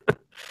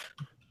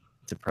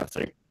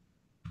 Depressing.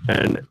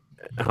 And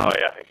oh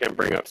yeah, I can't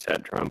bring up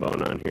Sad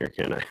Trombone on here,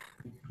 can I?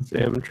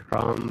 Sad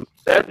Trombone.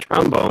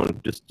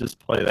 Just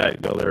play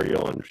that. Go there,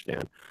 you'll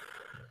understand.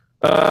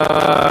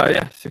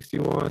 Yeah,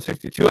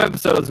 62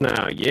 episodes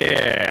now.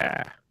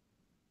 Yeah.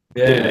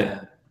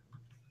 Yeah.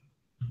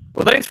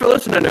 Well, thanks for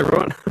listening,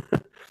 everyone.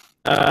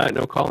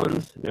 No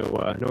call-ins, no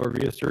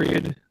reviews to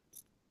read.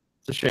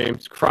 It's a shame.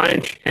 It's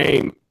crying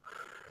shame.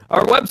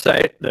 Our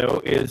website,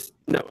 though, is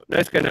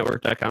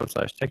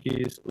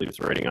niceguynetwork.com/techies. Leave us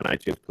a rating on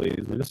iTunes,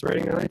 please. Leave us a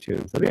rating on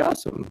iTunes. That'd be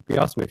awesome. It'd be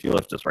awesome if you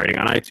left us a rating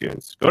on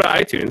iTunes. Go to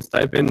iTunes,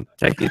 type in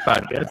Techies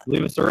Podcast,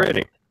 leave us a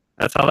rating.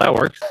 That's how that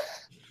works.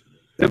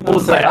 Simple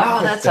as that.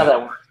 Oh, that's how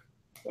that works.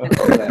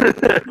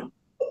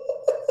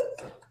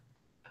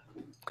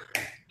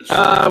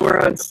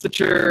 We're on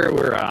Stitcher.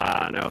 We're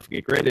on Alpha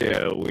Geek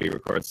Radio. We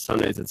record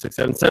Sundays at 6,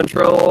 7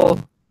 Central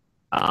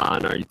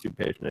on our YouTube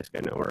page, Nice Guy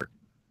Network.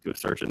 Do a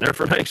search in there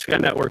for Nice Guy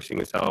Network, seeing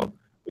as how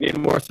we need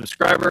more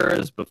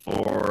subscribers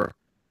before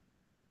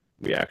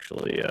we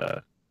actually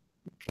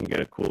can get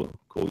a cool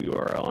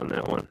URL on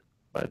that one.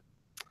 But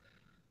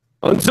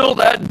until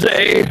that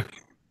day,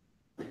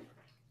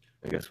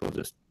 I guess we'll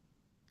just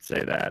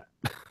say that.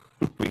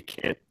 We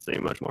can't say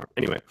much more.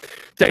 Anyway,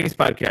 Techies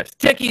Podcast.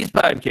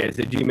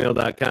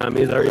 TechiesPodcast@gmail.com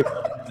is our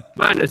email.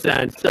 Find us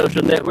on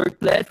social network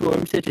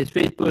platforms such as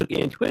Facebook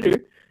and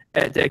Twitter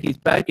at Techies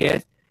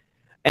Podcast.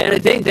 And I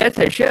think that's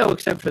our show,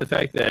 except for the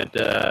fact that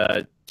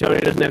Tony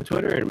doesn't have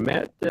Twitter and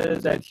Matt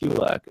is at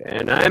Hulock.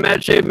 And I'm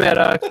at Shave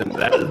Maddox, and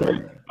that is where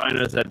you can find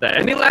us at that.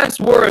 Any last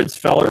words,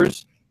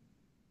 fellers?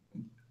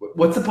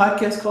 What's the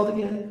podcast called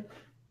again?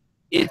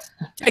 It's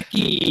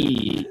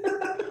Techie.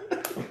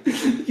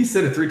 You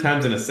said it 3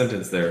 times in a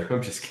sentence there.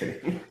 I'm just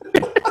kidding.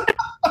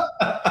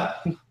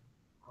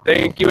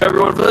 Thank you,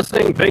 everyone, for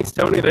listening. Thanks,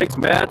 Tony. Thanks,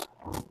 Matt.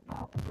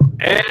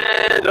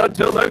 And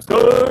until next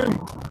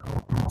time,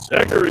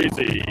 take her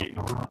easy.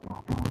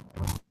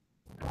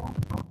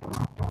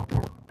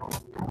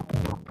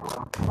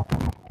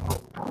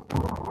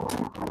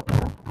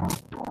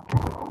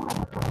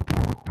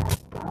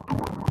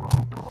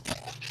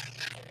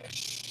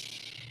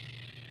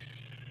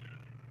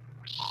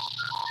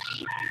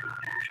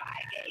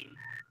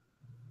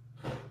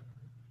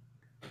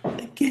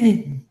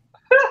 Again.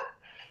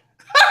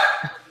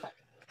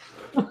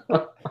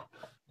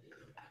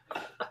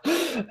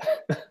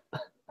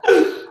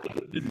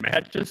 Did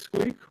Matt just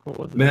squeak? What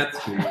was it? Matt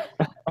squeak.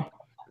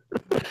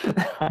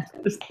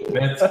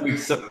 Matt squeak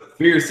something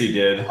fierce he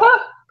did.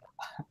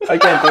 I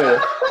can't do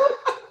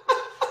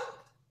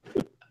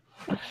it.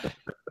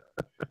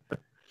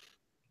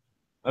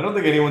 I don't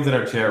think anyone's in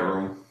our chat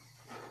room.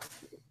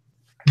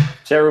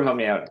 Chat room, help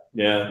me out.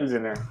 Yeah. Who's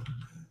in there?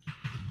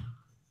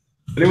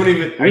 Anyone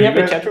even? Do we have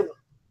a chat room?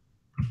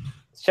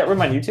 Is chat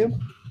room on YouTube?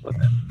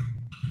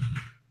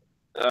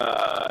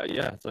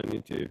 Yeah, it's on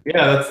YouTube.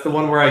 Yeah, that's the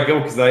one where I go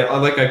because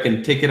I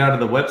can take it out of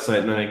the website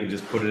and then I can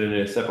just put it in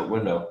a separate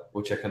window,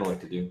 which I kind of like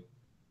to do.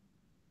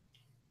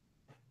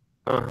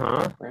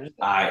 Uh-huh. Where's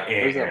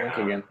Where's that link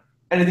again?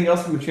 Anything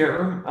else from the chat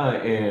room? I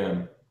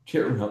am.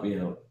 Chat room, help me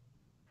out.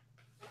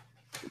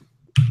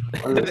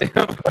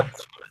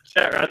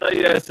 Chat room. I thought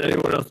you asked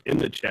anyone else in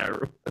the chat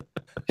room.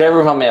 Chat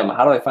room, help me out.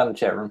 How do I find the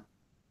chat room?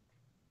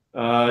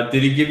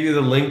 Did he give you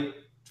the link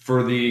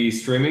for the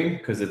streaming?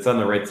 Because it's on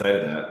the right side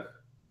of that.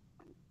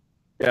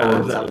 Yeah, Or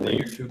there's it's that on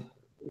link. YouTube.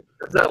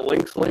 Is that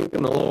links link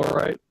in the lower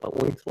right? The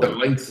links The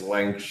link. links. The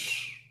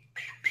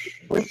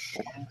links.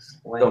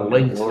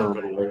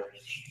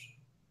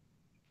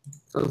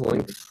 Those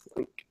links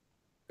link.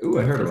 Ooh,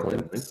 I heard about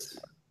that. Links.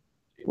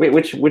 Wait,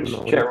 which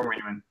No. chat room are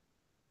you in?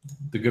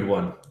 The good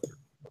one.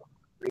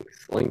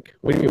 Links link.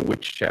 What do you mean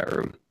which chat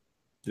room?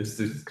 This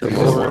is Come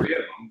on.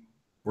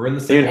 We're in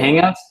the Are you in same one.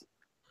 Hangouts?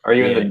 Are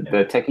you in Yeah.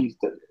 the techies?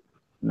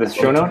 The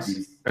show notes?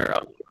 Here,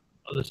 I'll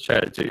just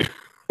chat it to you.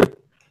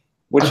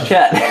 Which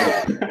chat?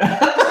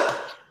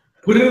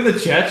 Put it in the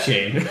chat,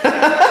 Shane.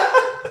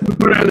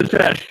 Put it in the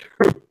chat.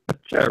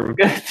 Chat room.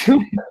 Got too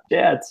many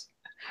chats.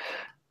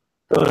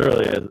 Oh, it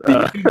really is.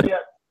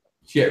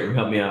 Chat room,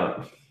 help me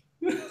out.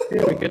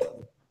 Yeah, we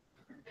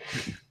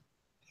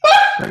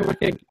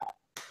can.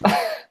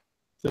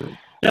 So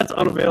that's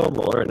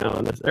unavailable right now.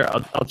 On this, there,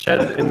 I'll chat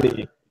it in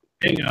the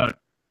Hangout.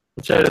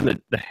 I'll chat it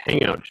in the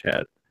Hangout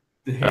chat.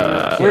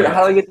 How do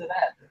I get to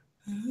that?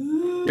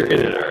 You're in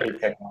it already.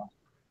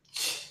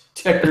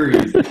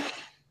 Checkeries.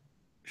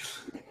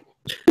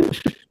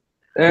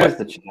 There's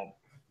the chat.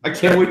 I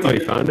can't wait Oh, you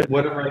to found it?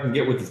 whatever I can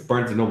get with this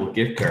Barnes & Noble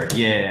gift card.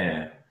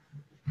 Yeah.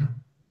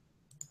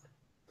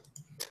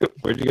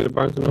 Where'd you get a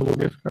Barnes & Noble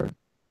gift card?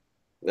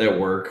 At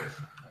work.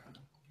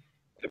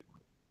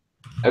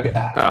 Okay.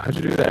 How'd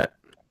you do that?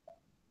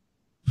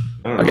 I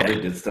don't know. Okay.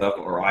 They did stuff,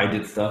 or I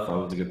did stuff. I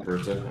was a good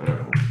person. I don't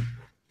know.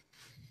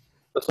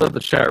 Let's let the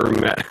chat room,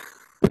 Matt.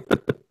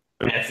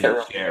 That's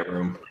the chat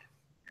room.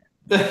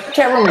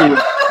 Chat room.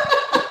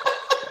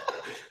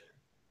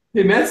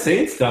 Hey, Matt's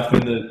saying stuff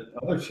in the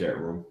other chat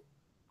room.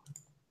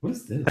 What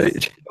is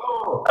this?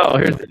 Oh,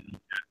 here's it.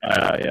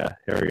 Yeah,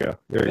 here we go.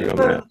 There you go,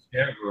 Matt.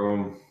 Chat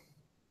room.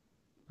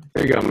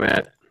 There you go,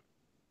 Matt.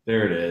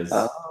 There it is.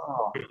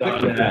 Oh. Click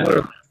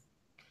that.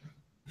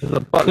 There's a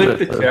button. Click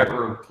the that says- chat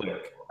room.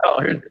 Click. Oh,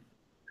 here's it.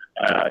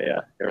 Yeah,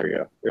 there we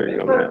go. There you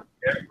go, Matt.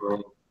 Chat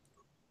room.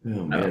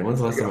 Oh man, when's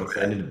the last time I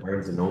signed into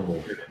Barnes &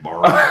 Noble?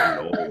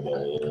 Barnes &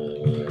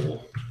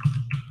 Noble.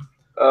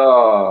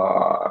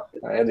 Oh.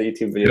 I had the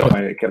YouTube video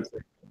and it kept.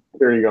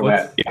 There you go,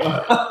 Matt.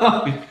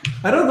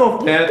 I don't know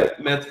if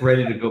Matt's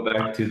ready to go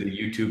back to the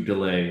YouTube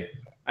delay.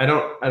 I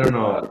don't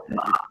know.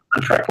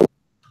 On track. What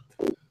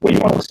do you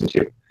want to listen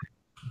to?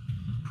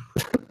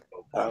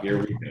 Here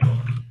we go.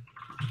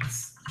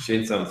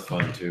 Shane sounds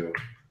fun too.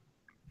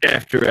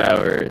 After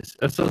hours.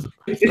 That's so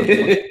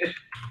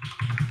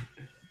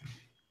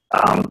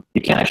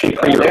You can't actually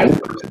create your own.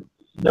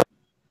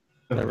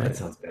 Oh, that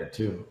sounds bad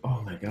too.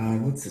 Oh my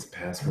god, what's this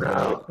password?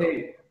 No.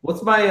 Hey,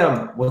 what's my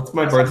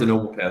Barnes &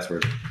 Noble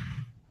password?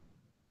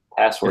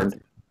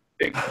 Password.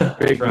 big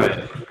Try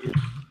it.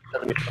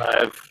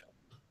 75.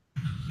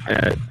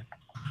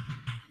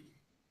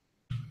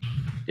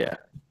 Yeah.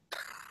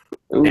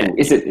 Ooh,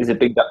 is it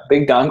big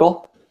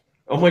dongle?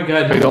 Oh my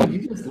god, Big ol'-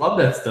 you just love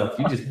that stuff.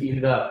 You just eat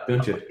it up,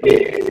 don't you?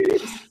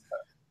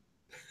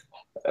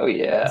 Oh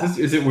yeah.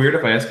 Is it weird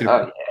if I ask you to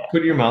Oh put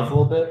it in your mouth a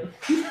little bit?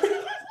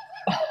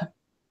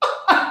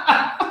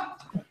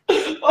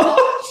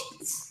 Oh,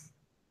 jeez.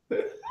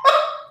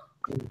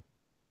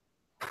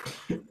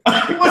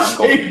 What's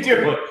Shane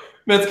doing?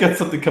 Matt's got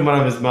something coming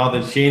out of his mouth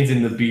and Shane's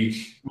in the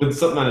beach with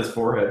something on his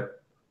forehead.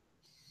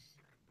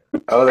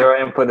 Oh, there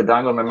I am. Put the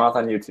dongle in my mouth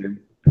on YouTube.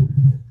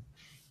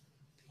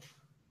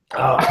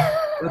 Oh, I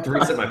have to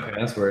reset my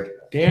password.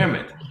 Damn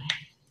it.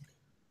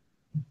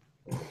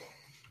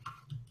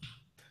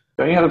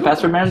 Don't you have a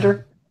password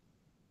manager?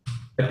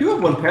 I do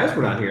have one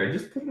password on here. I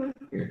just put it on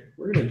here.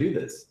 We're going to do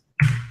this.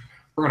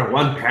 We're going to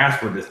one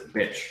password this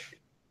bitch.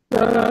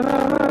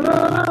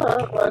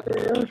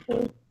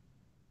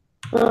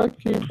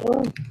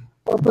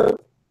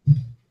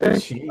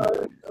 Shane, I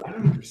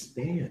don't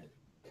understand.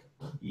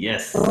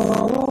 Yes. Wait,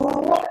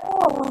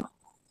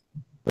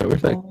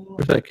 where's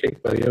that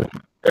cake, buddy?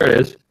 There it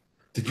is.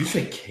 Did you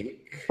say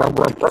cake? Damn,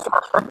 Damn,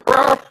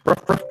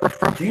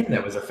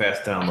 that was a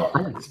fast download.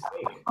 What is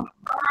cake?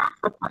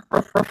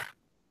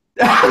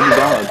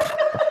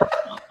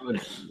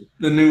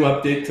 The new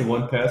update to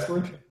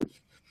 1Password.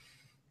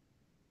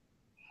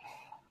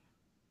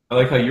 I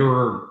like how you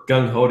were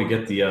gung-ho to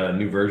get the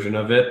new version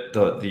of it,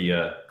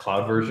 the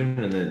cloud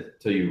version, and then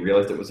until you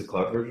realized it was a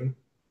cloud version.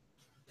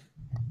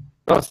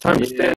 Oh, it's time to stand